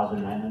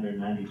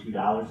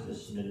 $91,992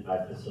 as submitted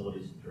by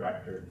Facilities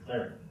Director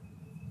Claire?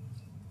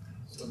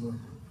 Support.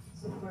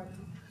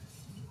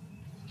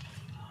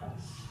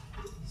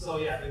 So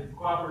yeah, the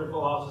cooperative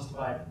allows us to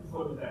buy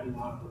equipment that we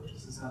want to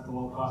purchase. It's not the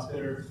low cost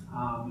bidder.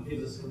 It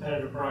gives us a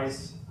competitive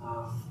price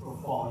for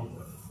quality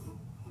equipment.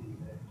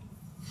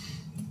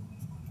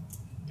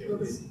 Will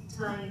this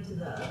tie into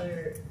the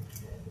other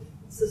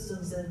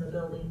systems in the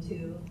building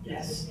too?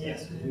 Yes,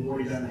 yes. We've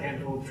already done a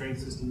handful of train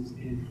systems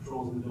and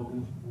controls in the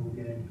building. We'll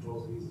get in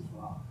controls of these as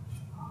well.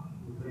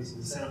 Replacing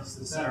the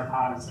center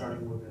pod and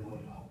starting with their way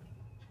out.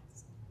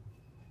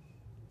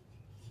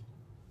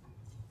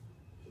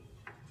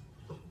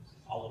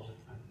 All of it.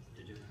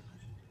 Did you?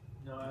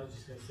 No, I was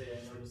just gonna say, I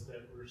noticed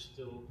that we're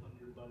still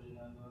under budget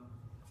on the,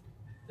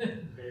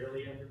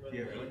 barely under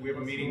budget. Yeah, we have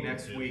a meeting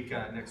next week,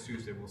 next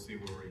Tuesday, we'll see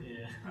where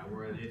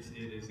we're at. It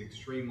is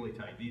extremely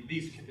tight.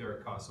 These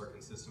costs are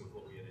consistent with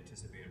what we had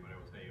anticipated, but I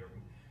will tell you,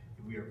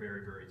 we are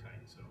very, very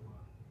tight, so.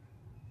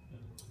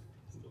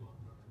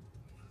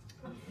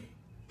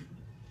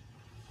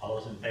 All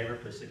those in favor,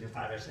 please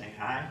signify by saying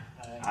aye.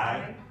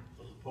 Aye.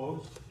 Those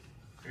opposed?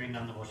 Hearing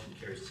none, the motion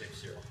carries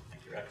 6-0.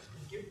 Thank you, Rex.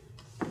 Thank you.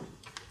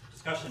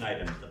 Discussion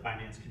items, the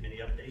Finance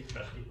Committee update,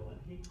 Trustee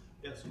Valenti.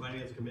 Yes,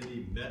 Finance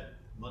Committee met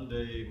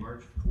Monday,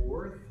 March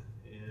 4th,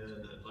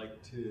 and I'd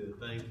like to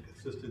thank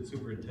Assistant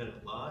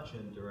Superintendent Lodge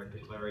and Director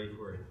Clary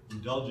for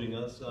indulging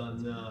us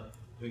on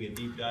doing a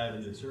deep dive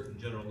into certain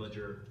general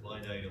ledger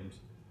line items.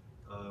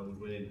 We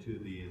went into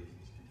the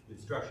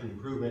instruction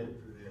improvement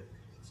for the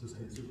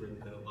Assistant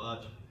Superintendent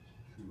Lodge.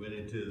 We went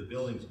into the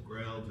buildings,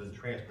 grounds, and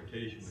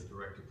transportation with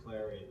Director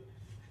Clary.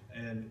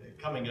 And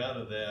coming out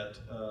of that,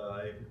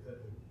 I have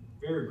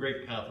very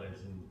great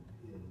confidence in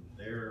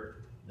their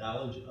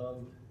knowledge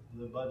of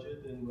the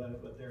budget and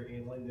what they're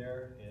handling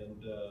there.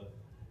 And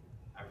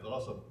I was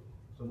also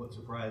somewhat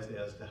surprised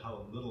as to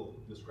how little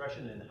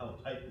discretion and how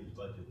tight these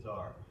budgets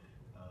are,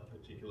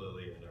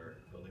 particularly in our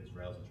buildings,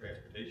 grounds, and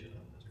transportation,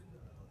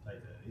 how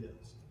tight that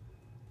is.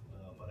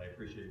 But I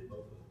appreciate both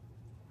of them.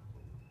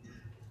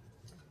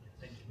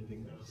 Thank you.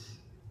 Anything else?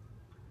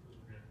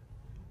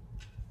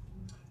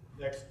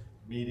 Next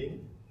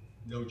meeting,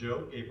 no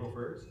joke, April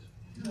 1st,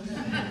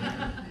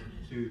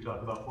 to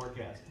talk about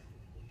forecasting.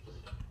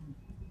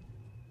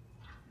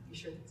 You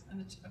sure that's not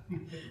a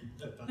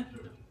joke?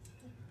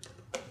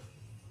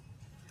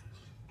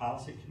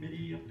 Policy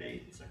Committee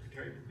update,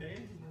 Secretary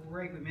Bouquet.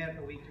 Right, we met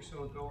a week or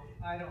so ago.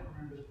 I don't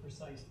remember the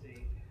precise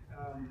date,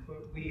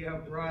 but we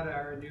brought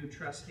our new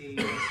trustee,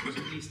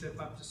 Lisa,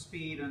 up to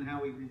speed on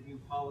how we review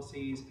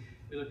policies.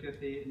 We looked at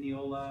the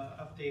Neola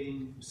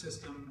updating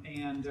system,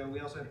 and we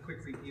also had a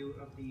quick review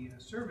of the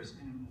service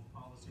animal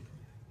policy,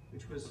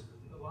 which was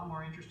a lot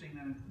more interesting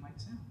than it might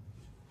sound.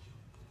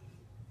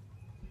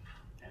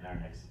 And our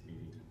next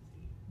meeting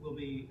will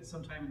be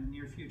sometime in the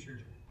near future.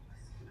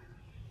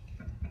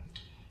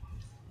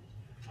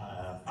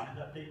 Find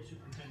update,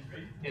 Superintendent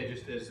Gray. Yeah,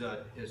 just as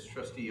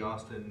Trustee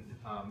Austin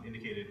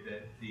indicated,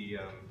 that the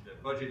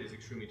budget is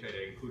extremely tight.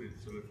 I included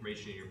some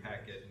information in your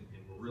packet, and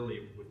we're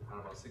really with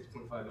about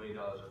 $6.5 million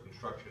of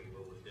construction.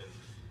 We're within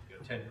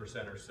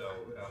 10% or so.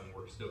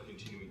 We're still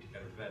continuing to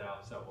kind of vet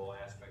out several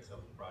aspects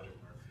of the project.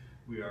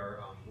 We are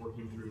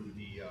working through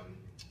the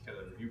kind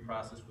of review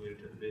process related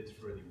to the bids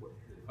for the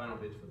final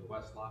bids for the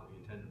west lot. We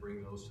intend to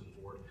bring those to the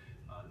board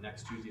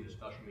next Tuesday in a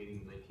special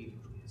meeting, the 19th,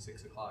 which will be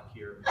 6 o'clock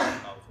here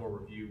for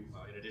review.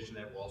 In addition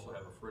to that, we'll also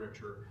have a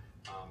furniture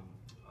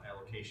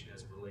allocation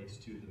as it relates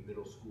to the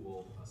middle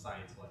school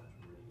science labs.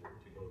 We're ready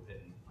to go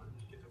ahead and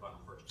get the final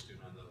purchase soon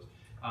on those.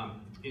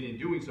 And in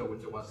doing so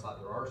with the west lot,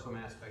 there are some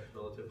aspects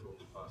relative to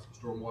some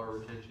stormwater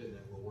retention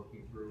that we're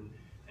working through.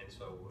 And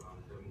so we're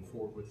going to move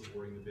forward with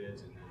awarding the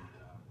bids, and then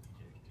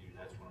continue.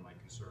 That's one of my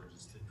concerns,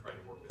 is to try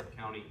to work with the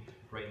county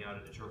right now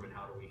to determine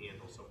how do we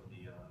handle some of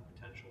the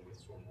potential with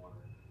stormwater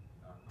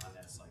on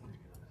that site, on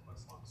that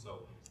west lot.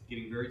 So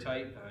getting very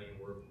tight.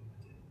 We're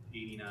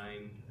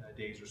 89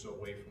 days or so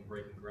away from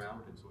breaking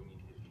ground, and so we need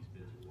to get these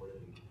bids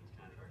awarded and get these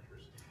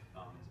contractors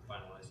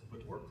finalized and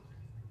put to work.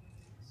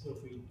 So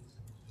if we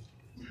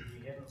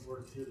haven't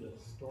worked through the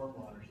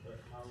stormwater stuff,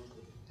 how is the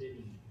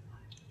bidding?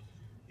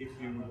 If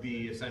it would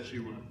be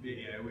essentially,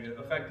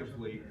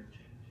 effectively,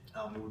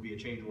 it would be a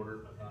change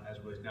order as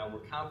it was. Now,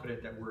 we're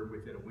confident that we're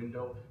within a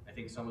window. I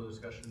think some of the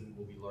discussion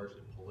will be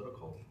largely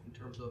political in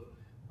terms of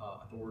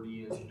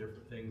authority and some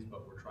different things,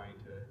 but we're trying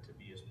to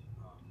be as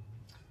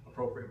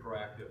appropriate and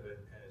proactive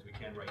as we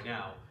can right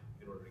now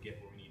in order to get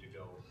where we need to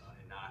go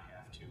and not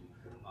have to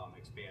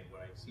expand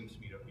what seems to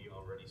me to be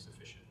already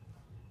sufficient.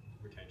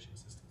 retention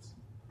assistance.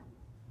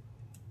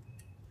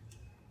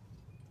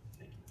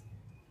 Thank you.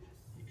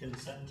 The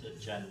consent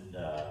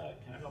agenda.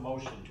 Can I have a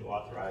motion to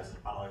authorize the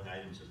following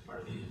items as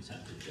part of the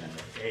consent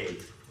agenda? A,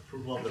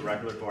 approval of the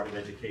regular Board of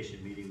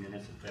Education meeting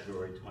minutes of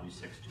February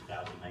 26,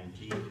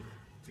 2019.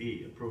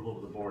 B, approval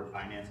of the Board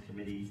Finance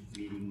Committee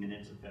meeting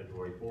minutes of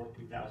February 4,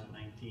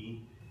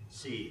 2019.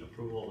 C,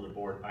 approval of the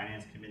Board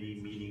Finance Committee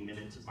meeting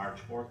minutes of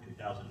March 4,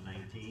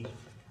 2019.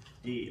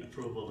 D,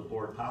 approval of the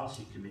Board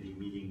Policy Committee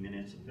meeting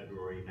minutes of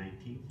February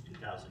 19,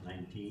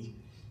 2019.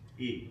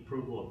 E,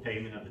 approval of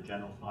payment of the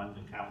general fund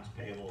accounts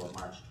payable of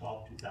March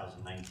 12,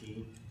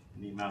 2019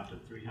 in the amount of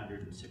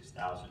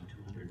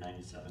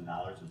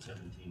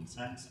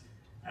 $306,297.17.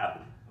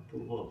 F,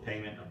 approval of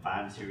payment of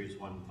Bond Series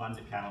 1 fund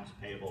accounts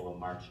payable of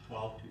March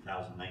 12,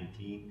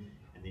 2019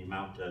 in the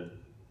amount of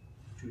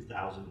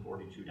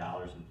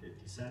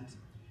 $2,042.50.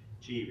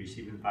 G,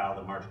 receive and file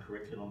the March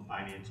Curriculum,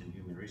 Finance, and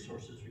Human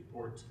Resources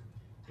reports.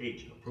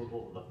 H,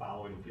 approval of the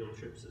following field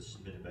trips as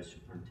submitted by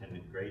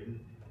Superintendent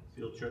Graydon.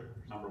 Field trip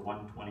number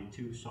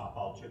 122,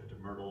 softball trip to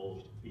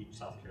Myrtle Beach,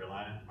 South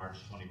Carolina, March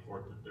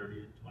 24th to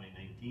 30th,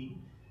 2019.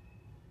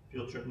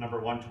 Field trip number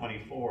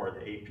 124,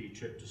 the AP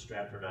trip to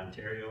Stratford,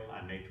 Ontario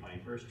on May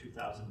 21st,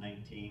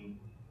 2019.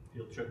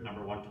 Field trip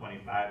number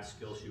 125,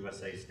 Skills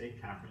USA State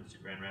Conference to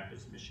Grand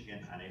Rapids,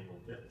 Michigan on April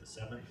 5th to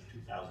 7th,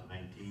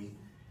 2019.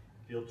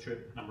 Field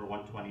trip number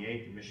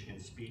 128, the Michigan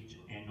Speech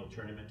Annual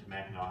Tournament to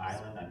Mackinac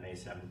Island on May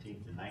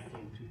 17th to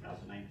 19th,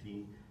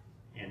 2019.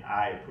 And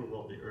I,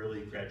 approval of the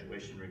early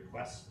graduation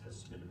requests as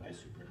submitted by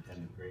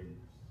Superintendent Graydon.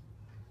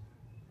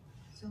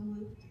 So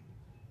moved.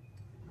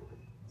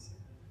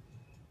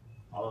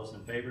 All those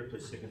in favor,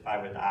 please signify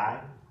with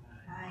aye.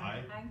 Aye.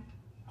 Aye.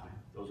 Aye.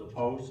 Those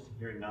opposed,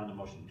 hearing none, the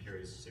motion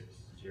carries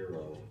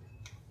 6-0.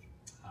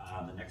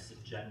 The next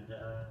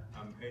agenda.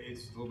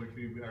 It's a little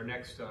bit, our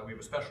next, we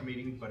have a special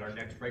meeting, but our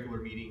next regular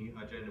meeting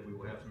agenda, we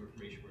will have some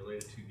information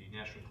related to the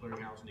National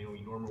Clearinghouse.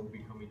 Naomi Norman will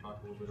be coming,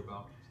 talk a little bit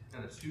about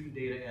kind of student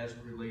data as it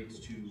relates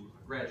to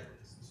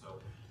graduates.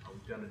 So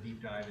we've done a deep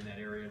dive in that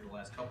area in the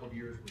last couple of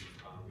years. We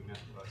met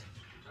with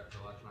Dr.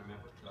 Lutz and I met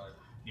with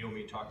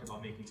Naomi and talked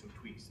about making some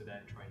tweaks to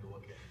that and trying to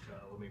look at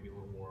maybe a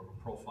little more of a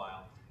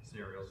profile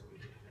scenario so we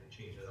can kind of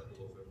change that up a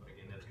little bit. But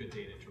again, that's good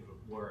data in terms of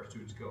where our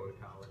students go to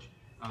college.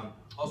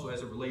 Also,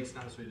 as it relates,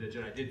 not necessarily to the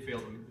agenda, I did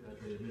fail to during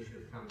the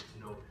administrative comments to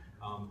note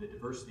the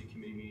diversity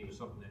committee meeting was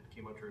something that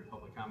came up during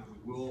public comment. We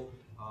will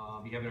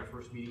be having our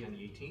first meeting on the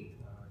 18th,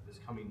 this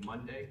coming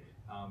Monday.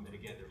 And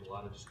again, there's a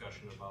lot of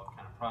discussion about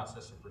kind of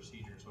process and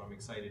procedure. So I'm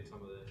excited some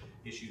of the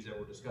issues that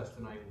were discussed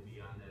tonight will be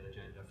on that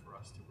agenda for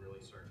us to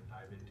really start to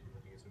dive into.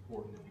 I think it's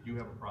important that we do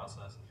have a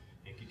process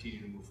and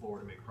continue to move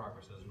forward and make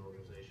progress as an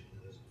organization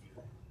and as a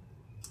team.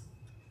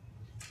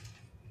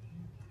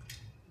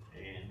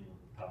 And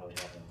probably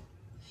have a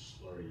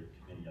slurry of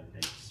committee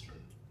updates for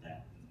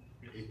that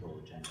April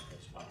agenda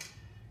as well.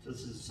 So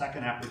this is the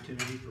second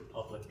opportunity for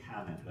public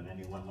comment. Would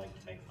anyone like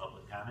to make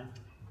public comment?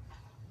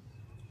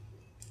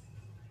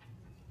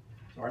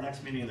 So our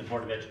next meeting of the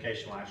Board of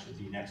Education will actually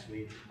be next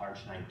week, March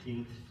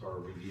 19th, for a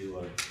review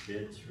of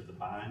bids for the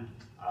bond.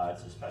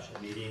 It's a special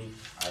meeting.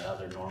 Our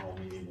other normal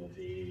meeting will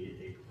be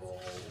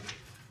April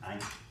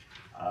 9th.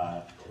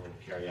 We'll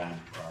carry on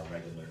for our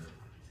regular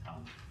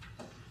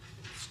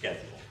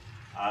schedule.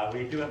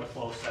 We do have a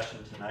closed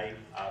session tonight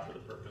for the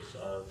purpose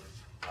of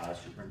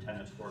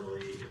Superintendent's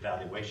quarterly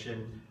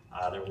evaluation.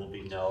 There will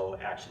be no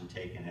action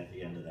taken at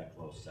the end of that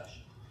closed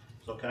session.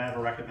 So can I have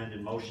a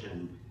recommended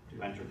motion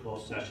to enter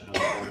closed session of the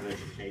Board of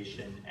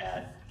Education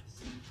at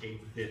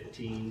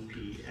 8:15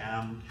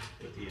 p.m.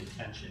 with the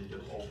intention to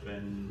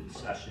open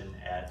session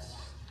at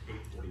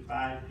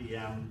 8:45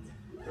 p.m.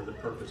 for the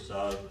purpose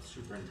of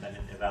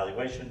superintendent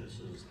evaluation. This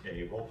is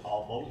a roll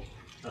call vote.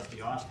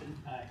 Trustee Austin?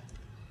 Aye.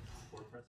 Board President?